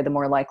that's secreted, the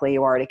more likely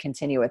you are to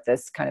continue with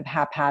this kind of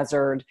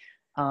haphazard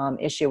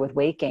issue with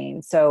weight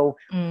gain. So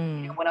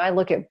Mm. when I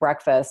look at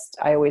breakfast,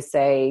 I always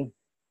say,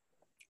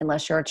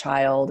 unless you're a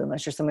child,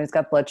 unless you're someone who's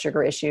got blood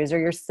sugar issues or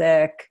you're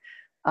sick,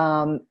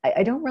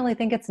 I don't really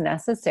think it's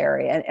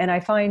necessary. And I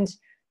find,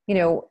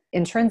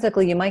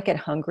 intrinsically, you might get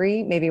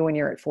hungry maybe when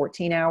you're at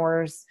 14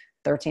 hours,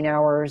 13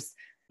 hours.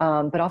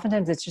 But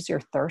oftentimes it's just you're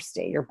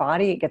thirsty. Your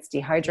body gets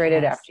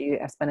dehydrated Yes. after you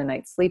have spent a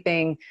night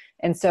sleeping.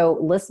 And so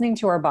listening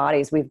to our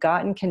bodies, we've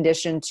gotten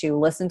conditioned to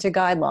listen to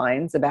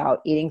guidelines about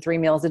eating 3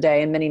 meals a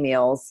day and mini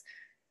meals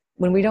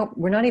when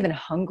we're not even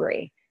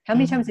hungry. How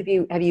many times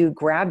Mm-hmm. have you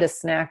grabbed a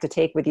snack to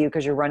take with you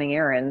because you're running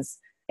errands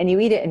and you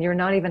eat it and you're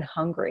not even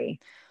hungry?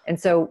 And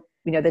so,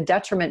 the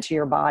detriment to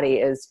your body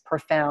is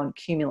profound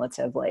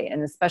cumulatively.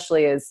 And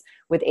especially as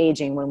with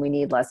aging, when we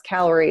need less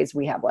calories,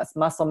 we have less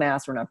muscle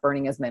mass, we're not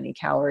burning as many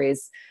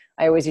calories.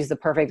 I always use the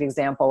perfect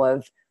example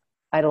of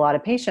I had a lot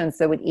of patients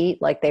that would eat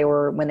like they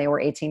were when they were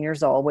 18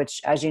 years old,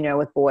 which, as you know,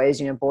 with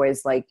boys,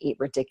 boys like eat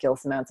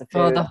ridiculous amounts of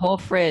Oh, food. the whole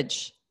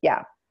fridge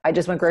Yeah. I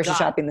just went is grocery gone.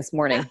 shopping this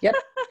morning. Yep.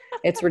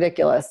 It's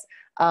ridiculous.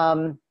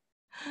 Um,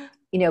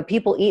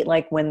 people eat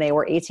like when they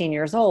were 18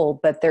 years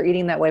old, but they're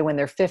eating that way when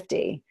they're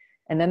 50.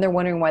 And then they're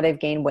wondering why they've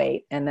gained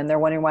weight. And then they're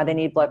wondering why they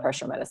need blood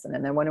pressure medicine.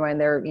 And they're wondering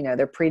why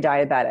they're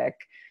pre-diabetic.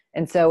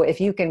 And so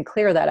if you can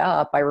clear that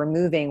up by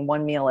removing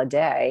one meal a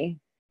day,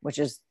 which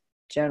is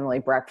generally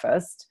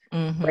breakfast,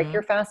 break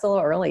your fast a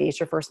little early, eat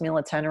your first meal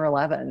at 10 or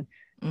 11.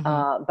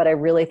 But I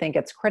really think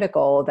it's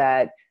critical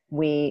that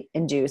we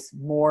induce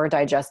more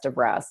digestive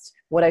rest.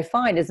 What I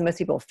find is most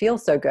people feel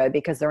so good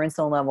because their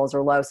insulin levels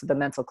are low. So the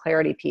mental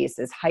clarity piece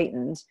is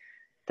heightened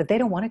that they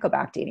don't want to go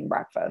back to eating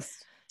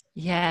breakfast.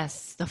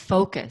 Yes. The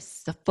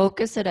focus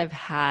that I've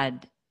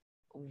had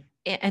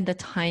and the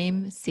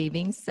time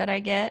savings that I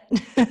get.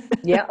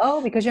 Yeah.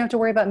 Oh, because you don't have to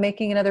worry about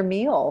making another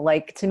meal.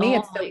 Like to me,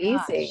 it's so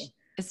easy.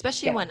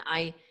 Especially when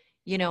I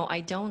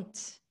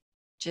don't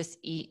just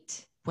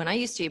eat. When I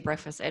used to eat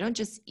breakfast, I don't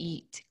just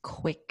eat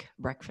quick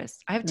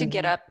breakfast. I have to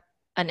get up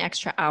an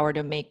extra hour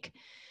to make,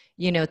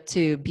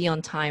 to be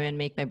on time and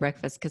make my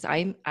breakfast. Cause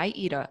I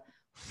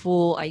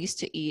used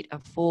to eat a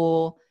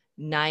full,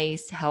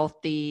 nice,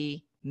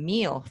 healthy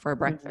meal for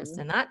breakfast.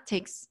 And that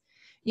takes,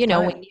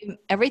 when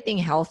everything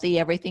healthy,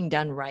 everything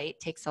done right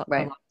takes a lot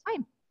of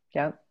time.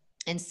 Yeah.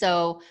 And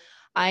so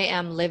I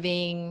am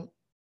living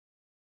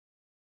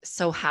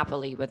so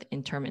happily with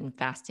intermittent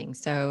fasting.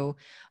 So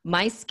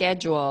my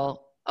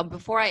schedule,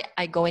 before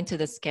I go into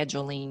the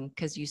scheduling,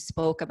 because you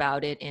spoke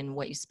about it and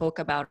what you spoke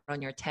about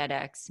on your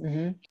TEDx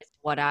is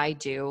what I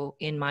do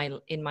in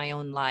my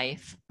own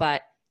life.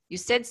 But you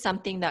said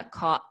something that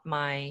caught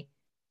my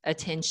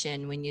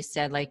attention when you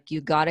said, like, you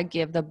got to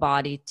give the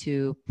body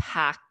to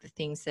pack the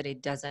things that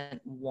it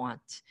doesn't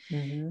want.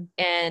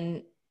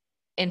 And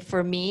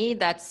for me,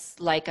 that's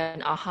like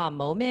an aha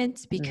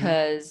moment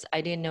because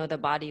I didn't know the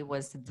body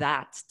was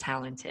that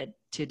talented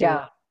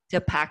to to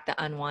pack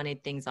the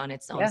unwanted things on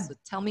its own. So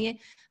tell me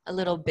a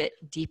little bit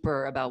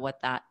deeper about what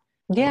that.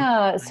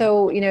 Yeah.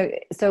 So,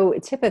 so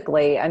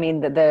typically, I mean,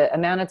 the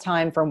amount of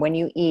time from when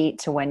you eat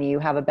to when you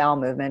have a bowel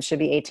movement should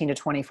be 18 to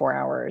 24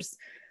 hours.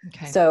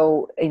 Okay.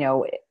 So,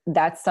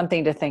 that's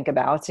something to think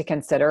about, to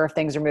consider if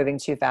things are moving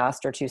too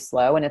fast or too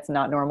slow. And it's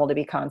not normal to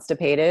be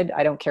constipated.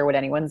 I don't care what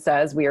anyone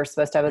says. We are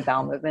supposed to have a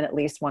bowel movement at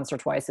least once or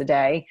twice a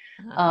day.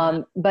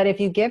 But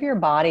if you give your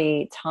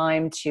body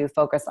time to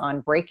focus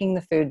on breaking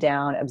the food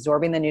down,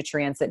 absorbing the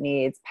nutrients it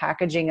needs,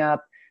 packaging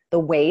up the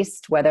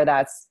waste, whether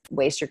that's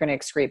waste you're going to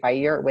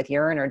excrete with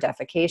urine or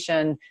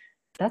defecation,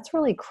 that's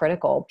really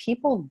critical.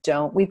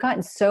 We've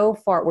gotten so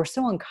far, we're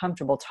so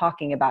uncomfortable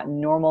talking about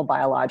normal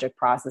biologic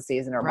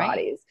processes in our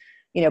bodies.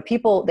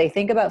 People, they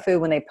think about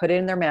food when they put it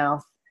in their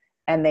mouth,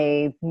 and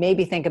they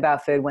maybe think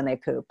about food when they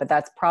poop, but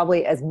that's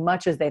probably as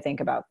much as they think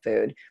about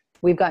food.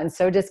 We've gotten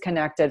so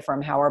disconnected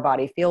from how our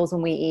body feels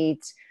when we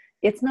eat.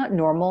 It's not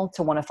normal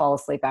to want to fall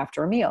asleep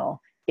after a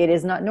meal. It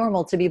is not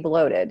normal to be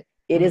bloated.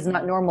 It is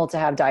not normal to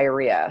have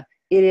diarrhea.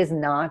 It is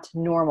not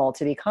normal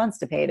to be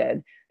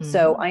constipated.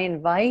 So I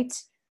invite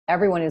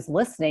everyone who's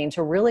listening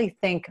to really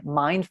think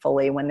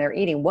mindfully when they're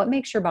eating. What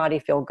makes your body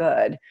feel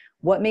good?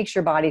 What makes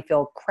your body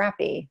feel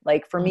crappy?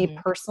 Like for me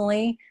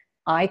personally,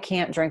 I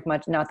can't drink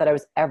much. Not that I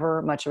was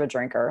ever much of a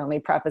drinker. Let me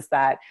preface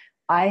that.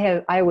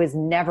 I was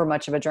never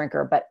much of a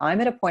drinker, but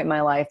I'm at a point in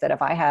my life that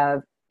if I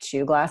have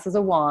 2 glasses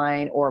of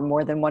wine or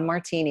more than 1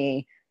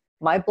 martini,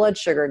 my blood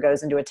sugar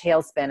goes into a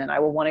tailspin and I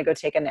will want to go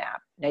take a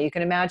nap. Now you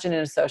can imagine in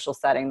a social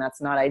setting,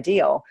 that's not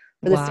ideal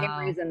for the same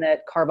reason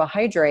that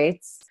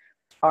carbohydrates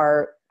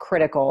are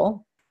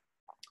critical.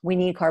 We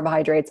need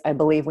carbohydrates. I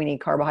believe we need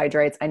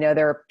carbohydrates. I know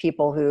there are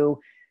people who,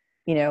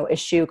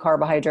 eschew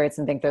carbohydrates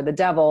and think they're the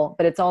devil,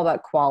 but it's all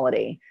about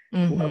quality.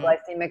 Low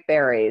glycemic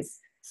berries,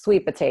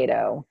 sweet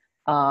potato,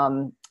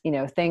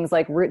 things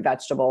like root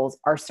vegetables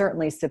are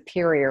certainly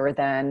superior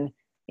than,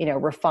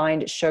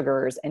 refined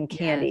sugars and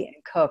candy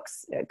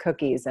and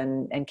cookies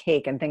and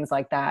cake and things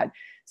like that.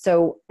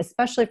 So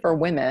especially for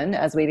women,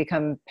 as we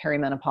become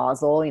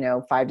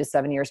perimenopausal, 5 to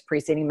 7 years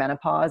preceding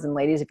menopause, and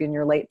ladies, if you're in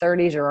your late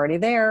 30s, you're already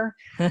there.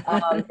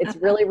 It's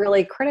really,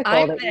 really critical.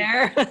 I'm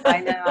there.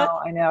 I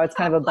know. It's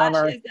kind of a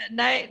bummer. At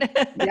night.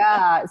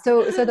 Yeah.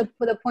 So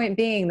the point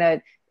being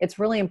that it's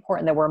really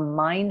important that we're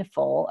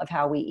mindful of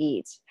how we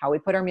eat, how we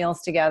put our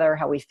meals together,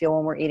 how we feel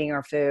when we're eating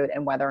our food,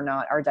 and whether or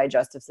not our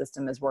digestive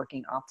system is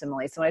working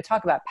optimally. So when I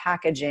talk about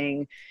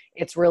packaging,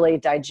 it's really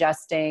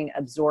digesting,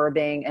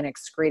 absorbing, and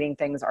excreting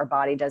things our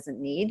body doesn't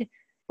need.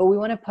 But we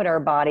want to put our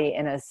body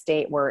in a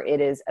state where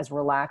it is as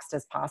relaxed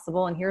as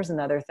possible. And here's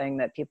another thing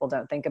that people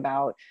don't think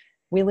about.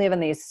 We live in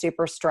these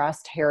super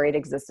stressed, harried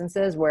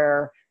existences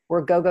where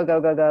we're go, go,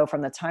 go, go, go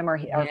from the time our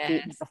feet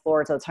hit the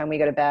floor to the time we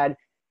go to bed.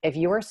 If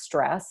you're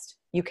stressed,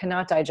 you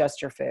cannot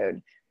digest your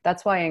food.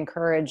 That's why I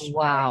encourage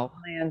my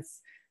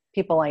clients,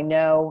 people I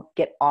know,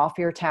 get off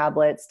your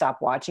tablet, stop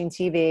watching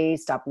TV,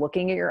 stop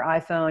looking at your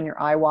iPhone, your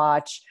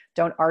iWatch.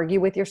 Don't argue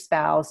with your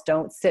spouse.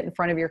 Don't sit in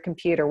front of your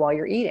computer while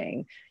you're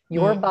eating.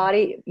 Your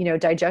body,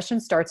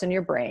 digestion starts in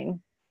your brain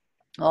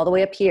all the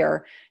way up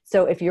here.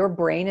 So if your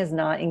brain is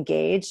not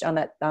engaged on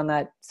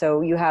that,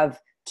 so you have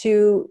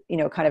 2,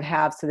 kind of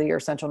halves to your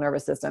central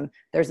nervous system.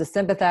 There's a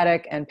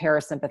sympathetic and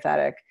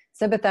parasympathetic.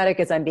 Sympathetic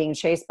is I'm being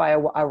chased by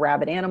a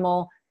rabid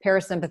animal.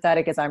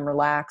 Parasympathetic is I'm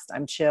relaxed,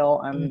 I'm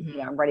chill,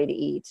 I'm ready to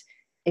eat.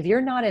 if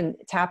you're not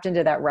tapped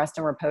into that rest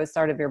and repose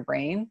side of your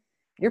brain,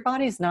 your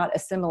body's not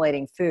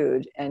assimilating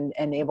food and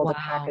able to Wow.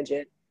 package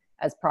it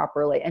as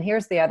properly. And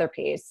here's the other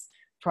piece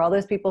for all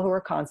those people who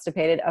are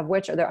constipated, of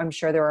which I'm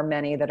sure there are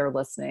many that are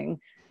listening.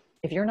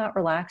 If you're not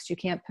relaxed, you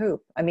can't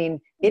poop. I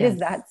mean, it is Yes.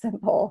 that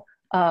simple.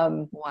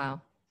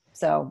 Wow.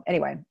 So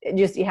anyway,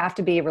 you have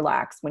to be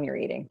relaxed when you're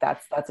eating.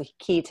 That's a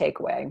key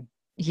takeaway.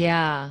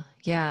 Yeah.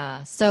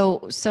 Yeah.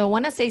 So I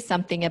want to say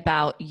something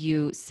about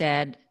you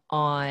said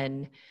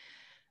on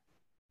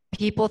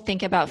people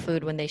think about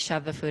food when they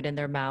shove the food in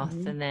their mouth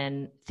Mm-hmm. and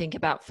then think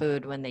about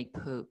food when they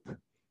poop.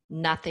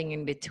 Nothing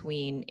in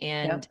between. Yep.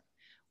 And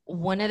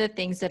one of the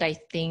things that I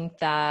think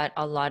that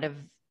a lot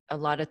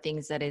of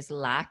things that is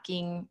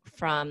lacking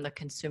from the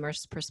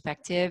consumer's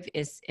perspective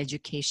is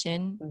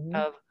education Mm-hmm.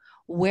 of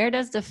where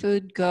does the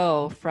food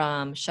go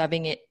from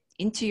shoving it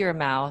into your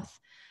mouth?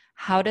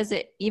 How does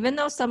it, even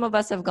though some of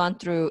us have gone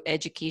through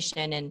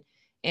education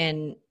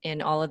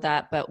and all of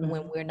that, but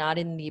when Mm-hmm. we're not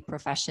in the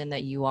profession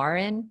that you are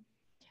in,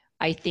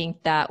 I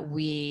think that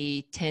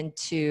we tend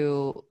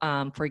to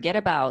forget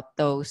about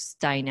those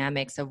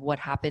dynamics of what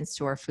happens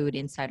to our food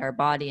inside our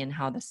body and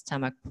how the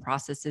stomach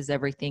processes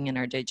everything in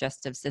our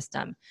digestive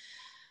system.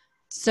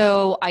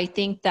 So I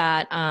think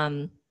that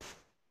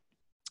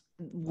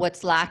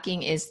what's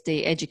lacking is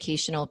the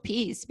educational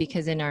piece,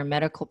 because in our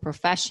medical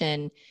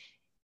profession,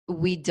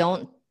 we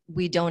don't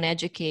we don't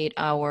educate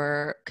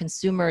our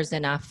consumers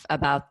enough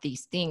about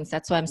these things.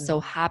 That's why I'm so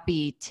Mm-hmm.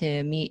 happy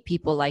to meet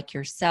people like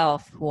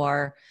yourself who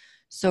are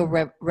so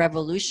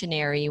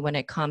revolutionary when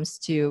it comes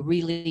to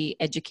really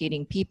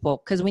educating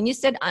people. Because when you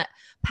said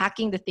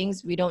packing the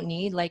things we don't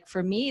need, like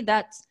for me,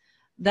 that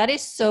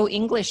is so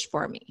English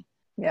for me.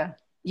 Yeah.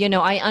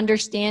 I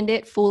understand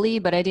it fully,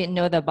 but I didn't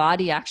know the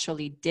body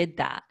actually did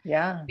that,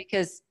 Yeah.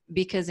 because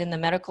in the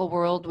medical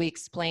world we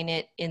explain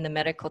it in the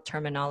medical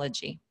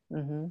terminology,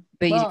 Mm-hmm.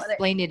 but you Well,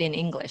 explain it in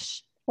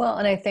English.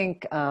 and I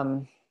think,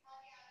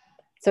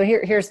 so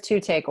here's two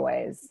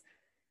takeaways.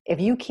 If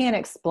you can't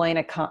explain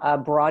a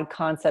broad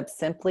concept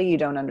simply, you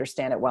don't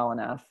understand it well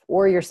enough,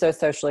 or you're so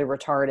socially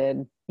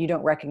retarded, you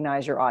don't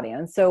recognize your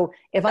audience. So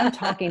if I'm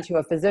talking to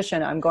a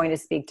physician, I'm going to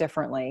speak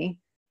differently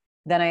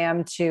than I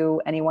am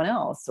to anyone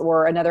else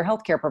or another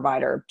healthcare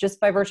provider, just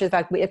by virtue of the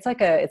fact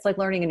it's like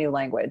learning a new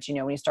language,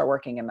 when you start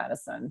working in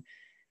medicine.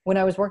 When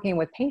I was working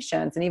with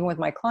patients and even with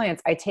my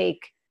clients, I take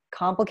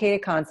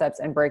complicated concepts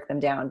and break them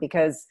down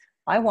because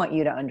I want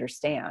you to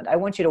understand. I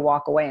want you to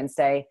walk away and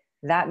say,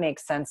 that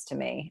makes sense to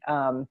me.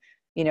 For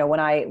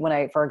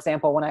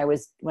example, when I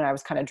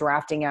was kind of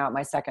drafting out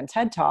my second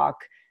TED talk,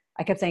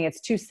 I kept saying,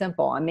 it's too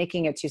simple. I'm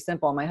making it too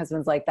simple. And my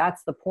husband's like,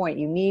 that's the point.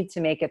 You need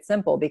to make it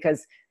simple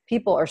because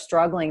people are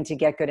struggling to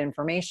get good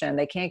information.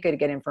 They can't get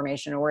good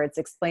information, or it's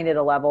explained at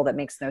a level that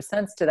makes no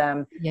sense to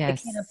them. They can't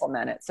Yes.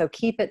 implement it. So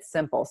keep it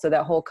simple. So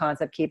that whole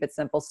concept, keep it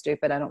simple,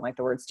 stupid. I don't like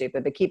the word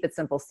stupid, but keep it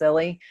simple,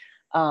 silly,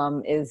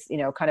 is,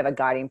 kind of a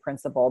guiding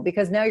principle,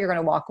 because now you're going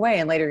to walk away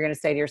and later you're going to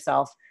say to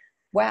yourself,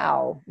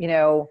 wow,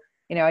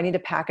 I need to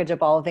package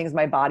up all the things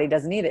my body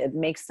doesn't need. It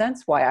makes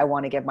sense why I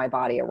want to give my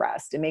body a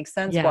rest. It makes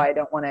sense Yeah. why I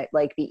don't want to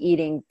be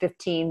eating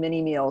 15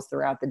 mini meals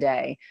throughout the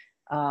day.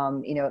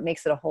 It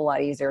makes it a whole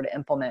lot easier to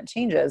implement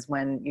changes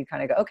when you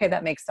kind of go, okay,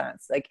 that makes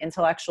sense. Like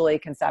intellectually,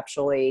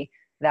 conceptually,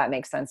 that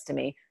makes sense to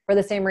me. For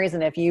the same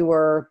reason, if you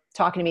were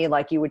talking to me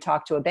like you would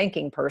talk to a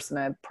banking person,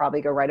 I'd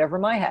probably go right over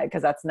my head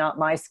because that's not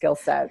my skill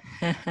set.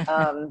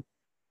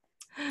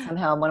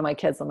 Somehow one of my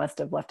kids must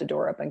have left a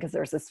door open because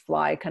there's this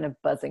fly kind of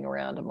buzzing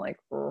around. I'm like,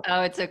 ugh.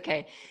 Oh, it's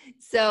okay.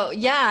 So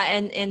yeah,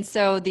 and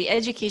so the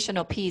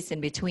educational piece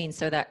in between,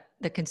 so that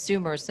the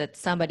consumers, that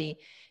somebody,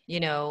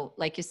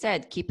 like you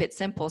said, keep it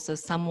simple, so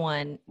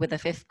someone with a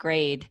fifth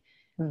grade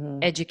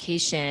Mhm.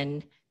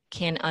 education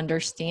can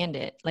understand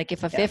it. Like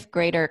if a Yeah, fifth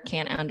grader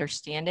can't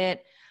understand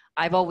it,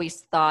 I've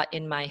always thought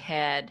in my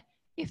head,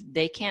 if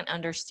they can't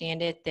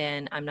understand it,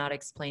 then I'm not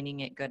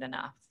explaining it good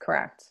enough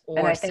correct. And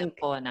or I think,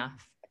 simple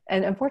enough.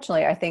 and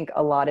unfortunately, I think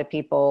a lot of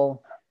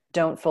people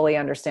don't fully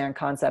understand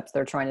concepts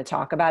they're trying to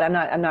talk about.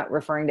 I'm not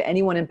referring to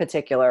anyone in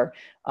particular.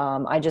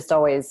 I just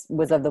always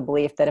was of the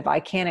belief that if I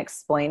can't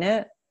explain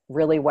it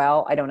really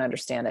well, I don't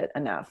understand it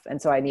enough.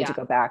 And so I need to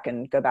Yeah, go back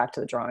to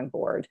the drawing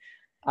board.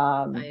 I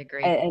Um,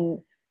 agree. and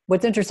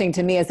what's interesting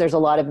to me is there's a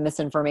lot of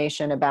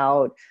misinformation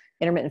about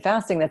intermittent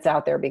fasting that's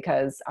out there,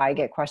 because I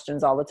get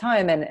questions all the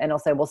time, and I'll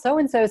say, well,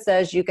 so-and-so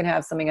says you can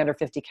have something under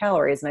 50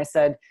 calories. And I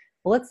said,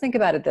 well, let's think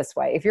about it this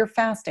way. If you're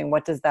fasting,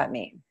 what does that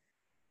mean?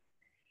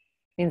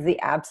 It means the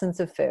absence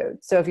of food.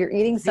 So if you're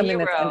eating something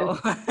that's under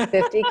Zero.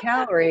 50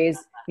 calories,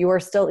 you are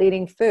still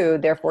eating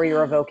food. Therefore,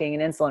 you're evoking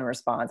an insulin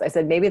response. I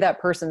said, maybe that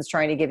person's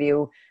trying to give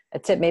you a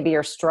tip. Maybe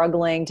you're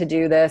struggling to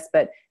do this,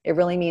 but it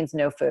really means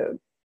no food.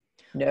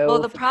 Well, No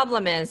the food.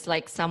 problem is,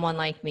 like, someone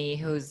like me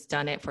who's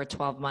done it for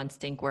 12 months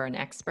think we're an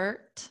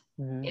expert.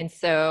 Mhm. And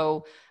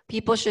so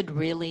people should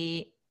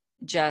really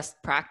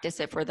just practice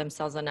it for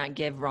themselves and not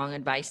give wrong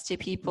advice to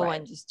people, Right.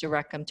 and just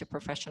direct them to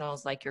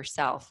professionals like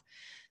yourself.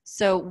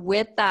 So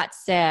with that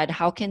said,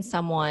 how can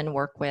someone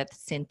work with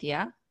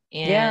Cynthia?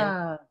 And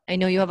Yeah. I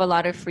know you have a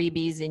lot of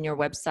freebies in your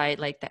website,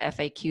 like the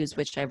FAQs,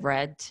 which I've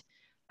read.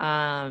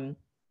 Um,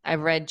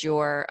 I've read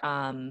your,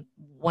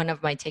 one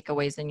of my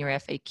takeaways in your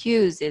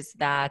FAQs is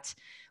that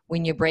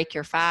when you break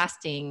your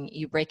fasting,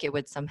 you break it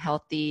with some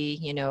healthy,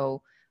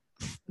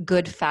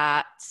 good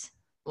fats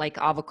like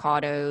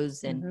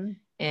avocados Hmm.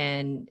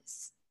 and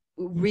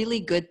really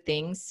good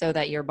things so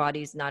that your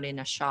body's not in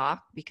a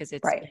shock because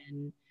it's Right.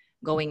 been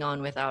going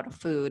on without a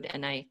food.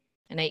 And I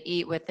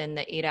eat within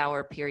the 8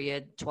 hour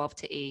period, 12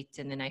 to 8,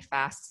 and then I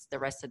fast the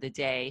rest of the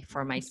day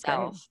for That's great.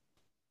 myself.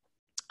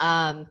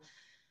 Um,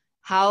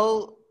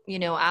 how,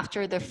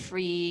 after the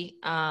free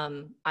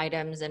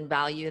items and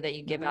value that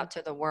you give Hmm. out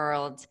to the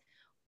world,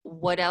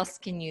 what else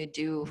can you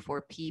do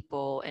for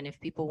people? And if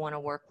people want to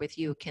work with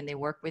you, can they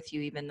work with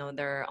you even though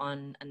they're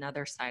on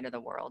another side of the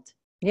world?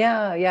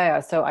 Yeah, yeah, yeah.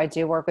 So I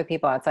do work with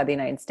people outside the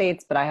United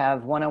States, but I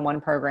have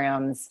one-on-one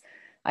programs.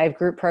 I have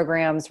group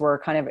programs. We're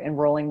kind of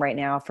enrolling right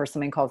now for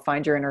something called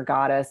Find Your Inner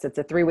Goddess. It's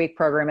a 3-week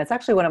program. It's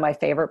actually one of my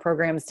favorite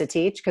programs to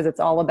teach because it's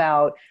all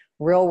about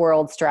real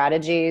world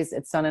strategies.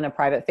 It's done in a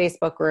private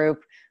Facebook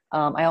group.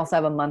 I also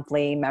have a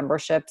monthly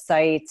membership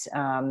site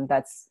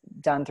that's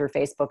done through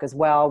Facebook as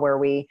well, where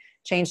we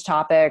change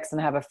topics and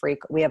have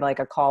we have like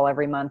a call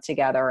every month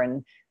together,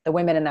 and the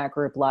women in that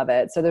group love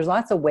it. So there's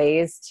lots of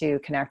ways to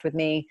connect with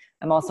me.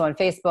 I'm also on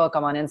Facebook,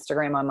 I'm on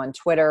Instagram, I'm on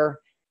Twitter.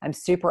 I'm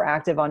super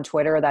active on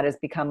Twitter. That has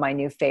become my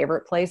new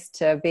favorite place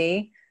to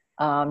be,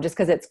 just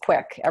because it's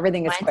quick.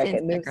 Everything is Mine's quick.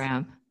 It moves.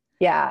 Instagram.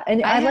 Yeah.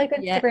 And I I have like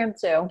yet Instagram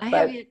too, I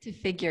have but yet to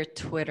figure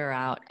Twitter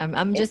out.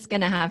 I'm it, just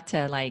gonna have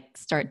to like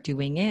start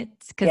doing it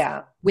because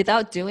yeah,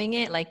 without doing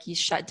it, like you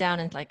shut down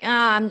and it's like,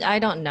 I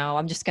don't know.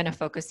 I'm just gonna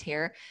focus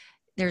here.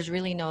 There's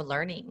really no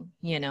learning.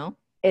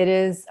 it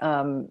is.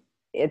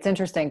 It's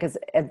interesting because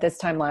at this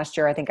time last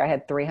year, I think I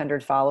had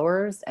 300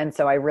 followers. And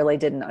so I really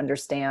didn't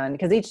understand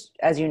because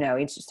as you know,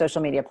 each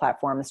social media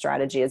platform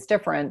strategy is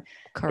different. It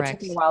took me a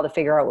Correct. while to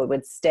figure out what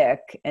would stick.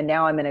 And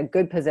now I'm in a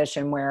good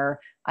position where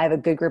I have a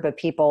good group of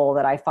people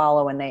that I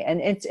follow, and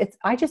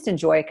I just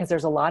enjoy it because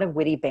there's a lot of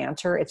witty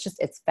banter. It's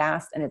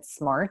fast and it's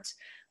smart.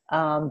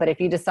 But if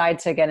you decide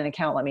to get an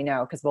account, let me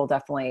know because I'll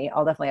definitely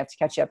have to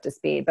catch you up to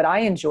speed. But I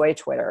enjoy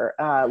Twitter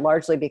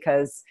largely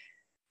because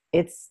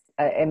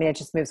I mean, it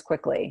just moves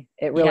quickly.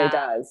 It really Yeah.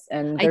 does.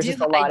 And I there's do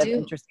just a I lot of do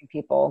interesting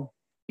people.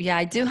 Yeah,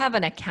 I do have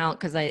an account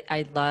because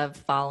I love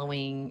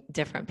following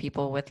different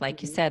people with,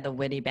 like you Hmm. said, the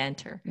witty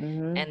banter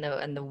Hmm.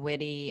 and the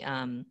witty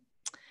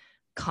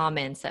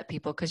comments that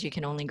people, because you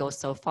can only go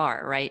so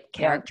far, right? Yep.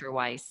 Character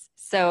wise.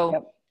 So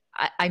Yep.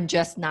 I'm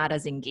just not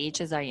as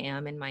engaged as I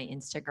am in my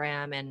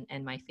Instagram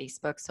and my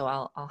Facebook. So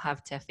I'll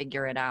have to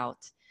figure it out.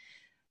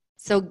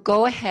 So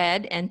go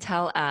ahead and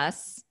tell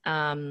us.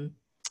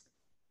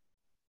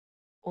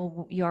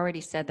 Well, you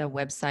already said the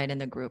website and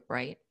the group,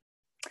 right?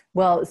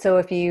 Well,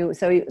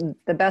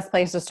 the best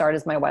place to start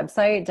is my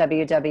website,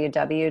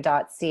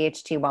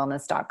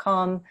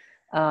 www.chtwellness.com.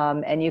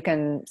 And you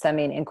can send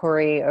me an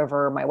inquiry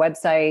over my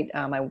website.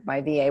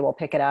 My VA will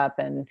pick it up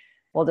and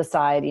we'll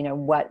decide,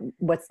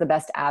 what's the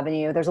best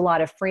avenue. There's a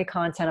lot of free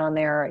content on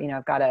there.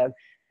 I've got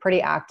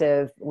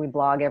we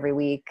blog every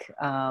week,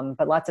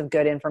 but lots of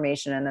good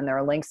information. And then there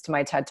are links to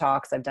my TED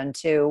Talks. I've done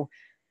 2.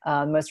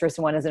 Most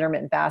recent one is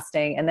intermittent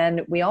fasting. And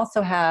then we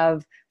also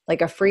have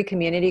like a free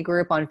community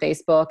group on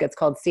Facebook. It's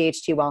called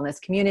CHT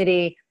Wellness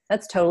Community.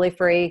 That's totally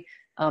free.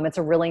 It's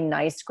a really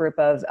nice group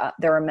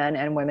there are men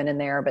and women in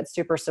there, but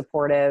super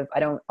supportive. I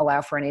don't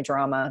allow for any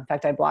drama. In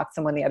fact, I blocked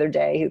someone the other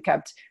day who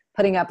kept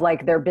putting up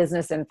like their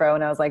business info.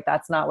 And I was like,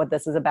 that's not what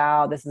this is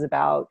about. This is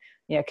about,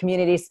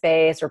 community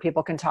space where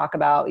people can talk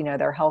about,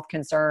 their health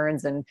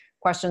concerns and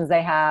questions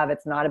they have.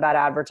 It's not about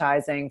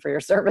advertising for your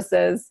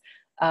services.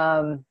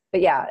 But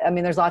yeah, I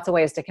mean, there's lots of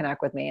ways to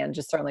connect with me, and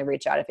just certainly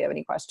reach out if you have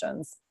any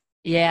questions.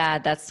 Yeah,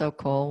 that's so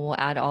cool. We'll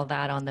add all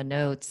that on the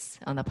notes,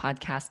 on the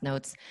podcast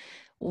notes.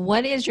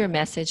 What is your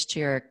message to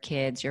your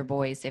kids, your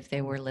boys, if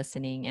they were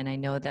listening? And I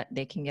know that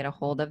they can get a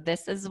hold of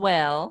this as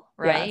well,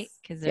 right? Yes.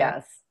 Because they're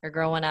Yes. they're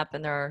growing up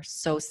and they're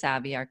so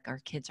savvy. Our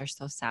kids are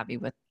so savvy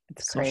with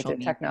It's social crazy media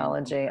and so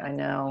technology. I forth.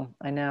 know.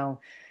 I know.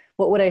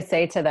 What would I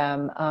say to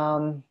them?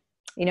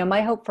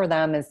 My hope for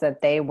them is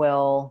that they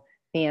will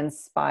be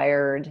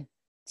inspired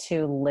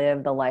to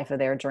live the life of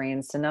their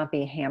dreams, to not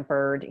be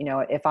hampered.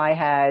 If I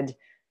had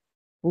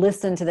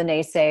listened to the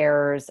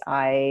naysayers,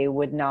 I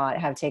would not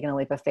have taken a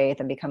leap of faith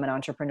and become an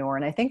entrepreneur.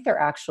 And I think they're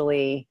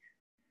actually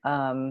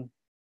um,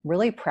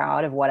 really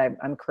proud of what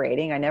I'm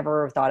creating. I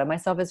never thought of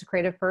myself as a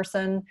creative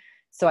person.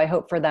 So I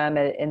hope for them,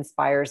 it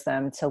inspires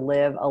them to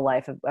live a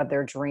life of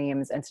their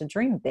dreams and to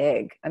dream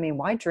big. I mean,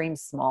 why dream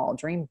small?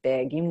 Dream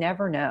big. You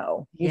never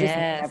know. You just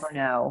Yes. never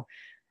know.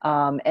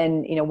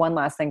 And one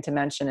last thing to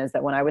mention is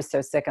that when I was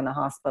so sick in the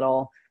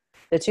hospital,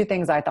 the 2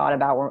 things I thought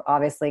about were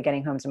obviously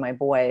getting home to my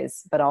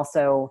boys, but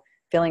also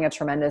feeling a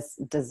tremendous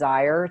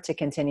desire to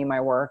continue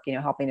my work,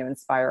 helping to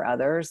inspire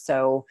others.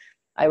 So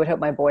I would hope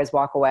my boys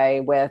walk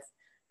away with,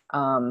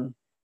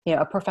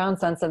 a profound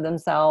sense of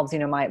themselves.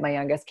 My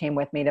youngest came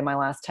with me to my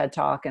last TED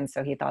Talk, and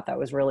so he thought that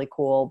was really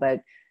cool.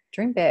 But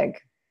dream big.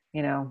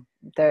 You know,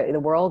 the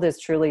world is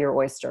truly your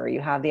oyster. You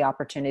have the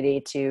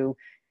opportunity to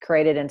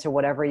create it into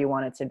whatever you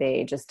want it to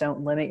be. Just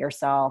don't limit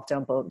yourself.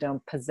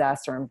 Don't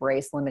possess or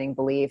embrace limiting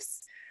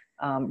beliefs.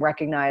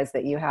 Recognize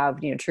that you have,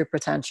 true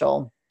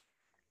potential.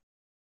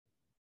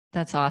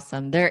 That's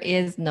awesome. There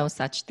is no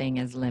such thing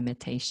as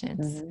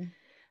limitations. Mm-hmm.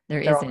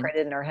 There They're all isn't.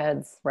 created in our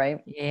heads, right?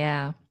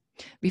 Yeah.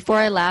 Before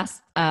I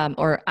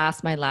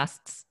ask my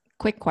last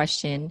quick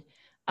question,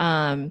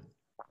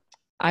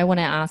 I want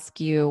to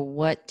ask you,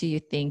 what do you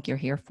think you're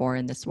here for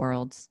in this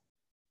world?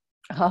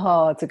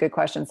 Oh, it's a good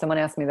question. Someone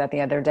asked me that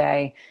the other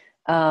day.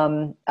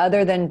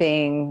 Other than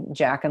being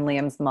Jack and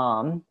Liam's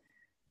mom,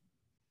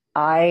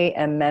 I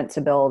am meant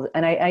to build,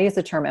 and I use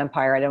the term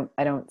empire.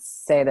 I don't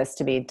say this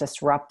to be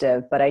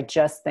disruptive, but I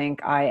just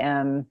think I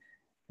am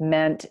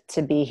meant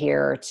to be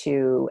here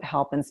to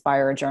help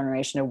inspire a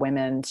generation of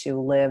women to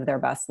live their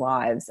best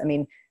lives. I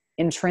mean,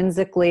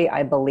 intrinsically,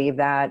 I believe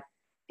that.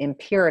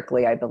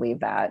 Empirically, I believe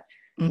that,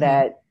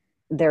 that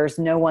there's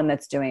no one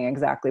that's doing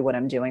exactly what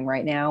I'm doing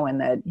right now,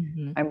 and that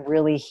I'm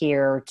really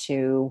here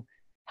to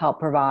help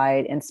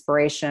provide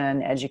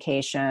inspiration,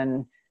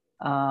 education,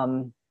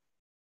 and,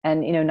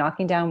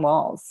 knocking down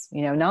walls,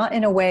 not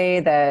in a way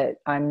that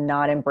I'm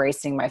not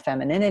embracing my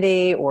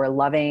femininity or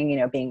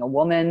loving, being a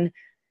woman,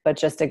 but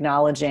just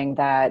acknowledging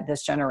that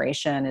this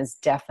generation is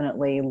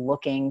definitely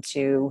looking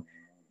to,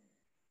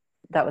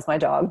 that was my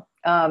dog,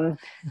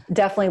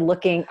 definitely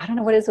looking, I don't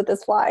know what it is with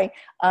this fly,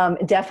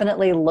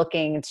 definitely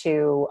looking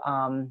to,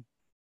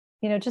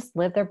 just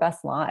live their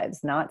best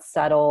lives, not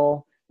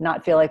settle,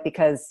 not feel like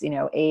because,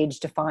 age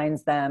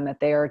defines them, that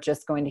they are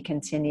just going to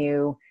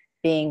continue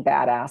being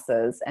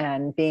badasses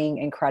and being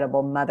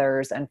incredible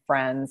mothers and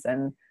friends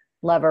and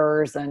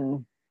lovers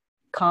and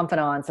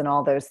confidants and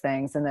all those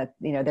things. And that,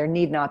 there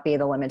need not be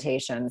the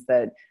limitations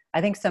that I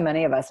think so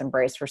many of us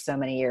embraced for so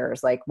many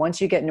years. Like, once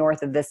you get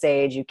north of this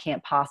age, you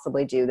can't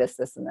possibly do this,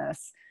 this, and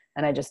this.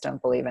 And I just don't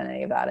believe in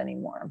any of that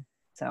anymore.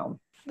 So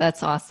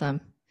that's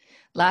awesome.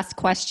 Last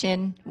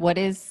question. What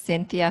is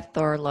Cynthia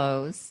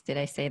Thurlow's, did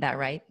I say that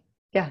right?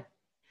 Yeah.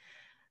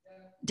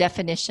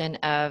 Definition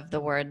of the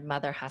word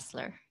mother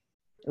hustler?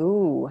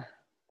 Ooh,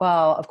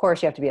 well, of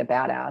course you have to be a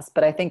badass,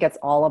 but I think it's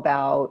all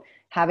about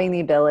having the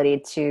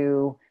ability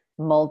to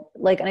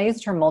and I use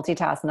the term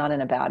multitask, not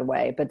in a bad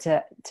way, but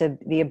to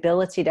the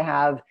ability to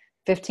have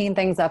 15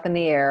 things up in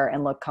the air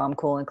and look calm,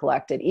 cool, and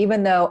collected,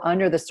 even though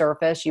under the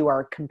surface you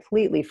are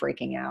completely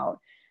freaking out.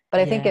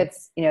 But I think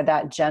it's,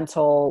 that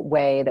gentle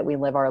way that we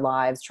live our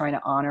lives, trying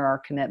to honor our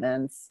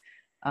commitments,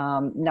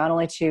 not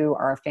only to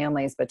our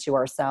families, but to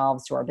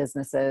ourselves, to our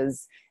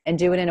businesses, and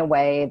do it in a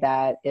way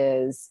that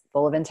is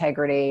full of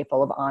integrity,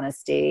 full of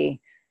honesty,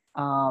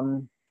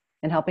 and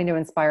helping to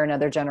inspire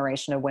another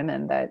generation of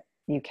women that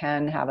you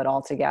can have it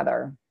all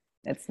together.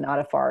 It's not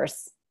a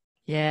farce.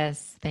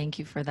 Yes. Thank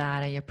you for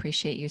that. I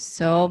appreciate you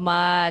so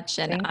much.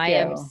 And I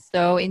am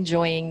so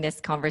enjoying this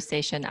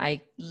conversation.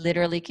 I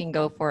literally can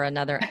go for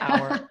another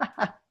hour.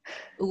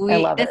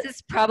 This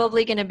is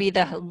probably going to be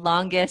the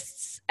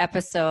longest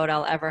episode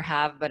I'll ever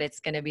have, but it's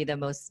going to be the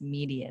most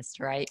meatiest,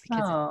 right?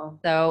 Because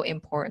it's so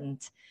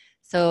important.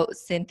 So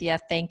Cynthia,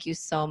 thank you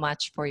so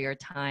much for your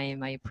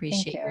time. I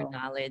appreciate your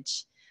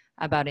knowledge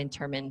about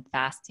intermittent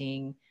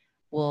fasting.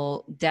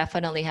 We'll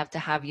definitely have to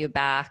have you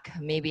back,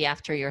 maybe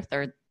after your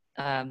third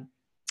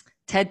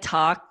TED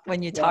Talk,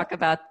 when you talk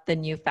about the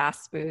new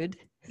fast food.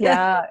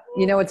 Yeah.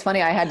 It's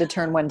funny. I had to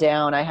turn one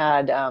down.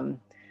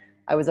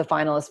 I was a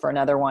finalist for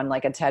another one,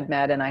 like a TED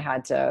Med, and I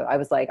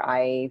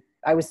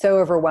was so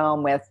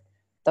overwhelmed with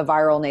the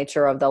viral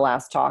nature of the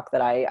last talk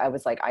that I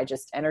was like, I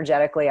just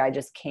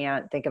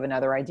can't think of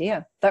another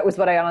idea. That was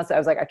what I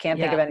was like, I can't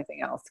think of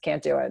anything else.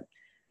 Can't do it.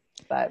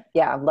 But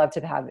yeah, I'd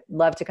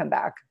love to come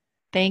back.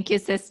 Thank you,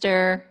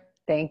 sister.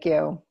 Thank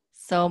you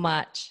so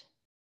much.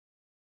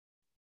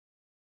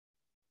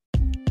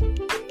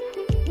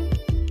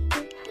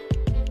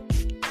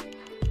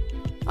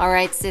 All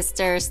right,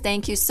 sisters,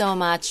 thank you so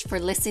much for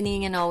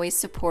listening and always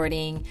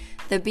supporting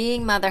the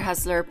Being Mother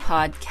Hustler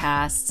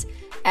podcast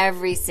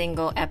every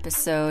single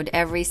episode,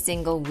 every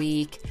single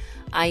week.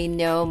 I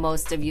know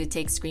most of you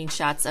take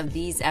screenshots of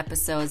these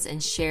episodes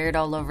and share it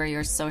all over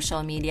your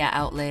social media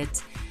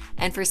outlet.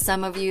 And for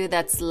some of you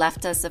that's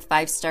left us a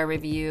 5-star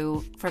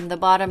review, from the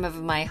bottom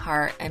of my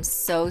heart, I'm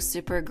so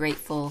super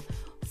grateful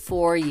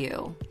for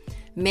you.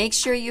 Make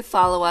sure you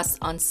follow us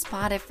on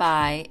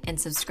Spotify and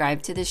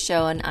subscribe to the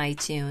show on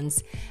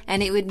iTunes.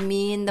 And it would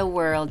mean the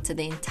world to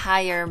the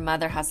entire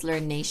Mother Hustler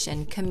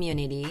Nation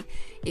community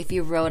if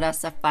you wrote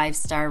us a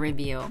 5-star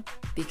review.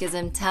 Because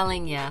I'm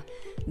telling you,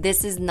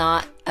 this is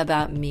not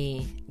about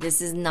me.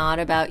 This is not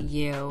about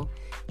you.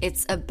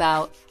 It's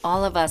about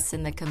all of us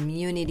in the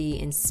community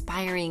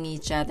inspiring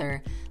each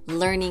other,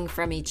 learning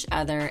from each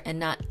other, and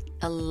not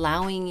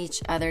allowing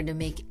each other to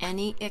make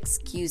any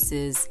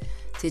excuses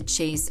to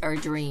chase our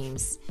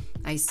dreams.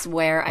 I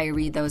swear I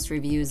read those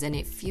reviews and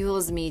it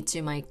fuels me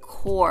to my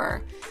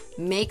core,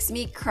 makes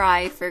me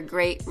cry for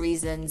great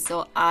reasons,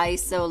 so I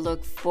so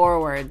look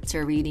forward to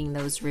reading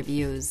those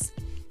reviews.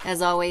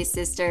 As always,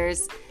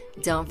 sisters,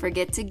 don't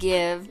forget to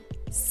give,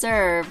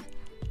 serve,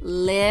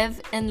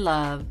 live and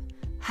love.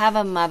 Have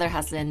a Mother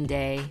Hustlin'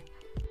 day.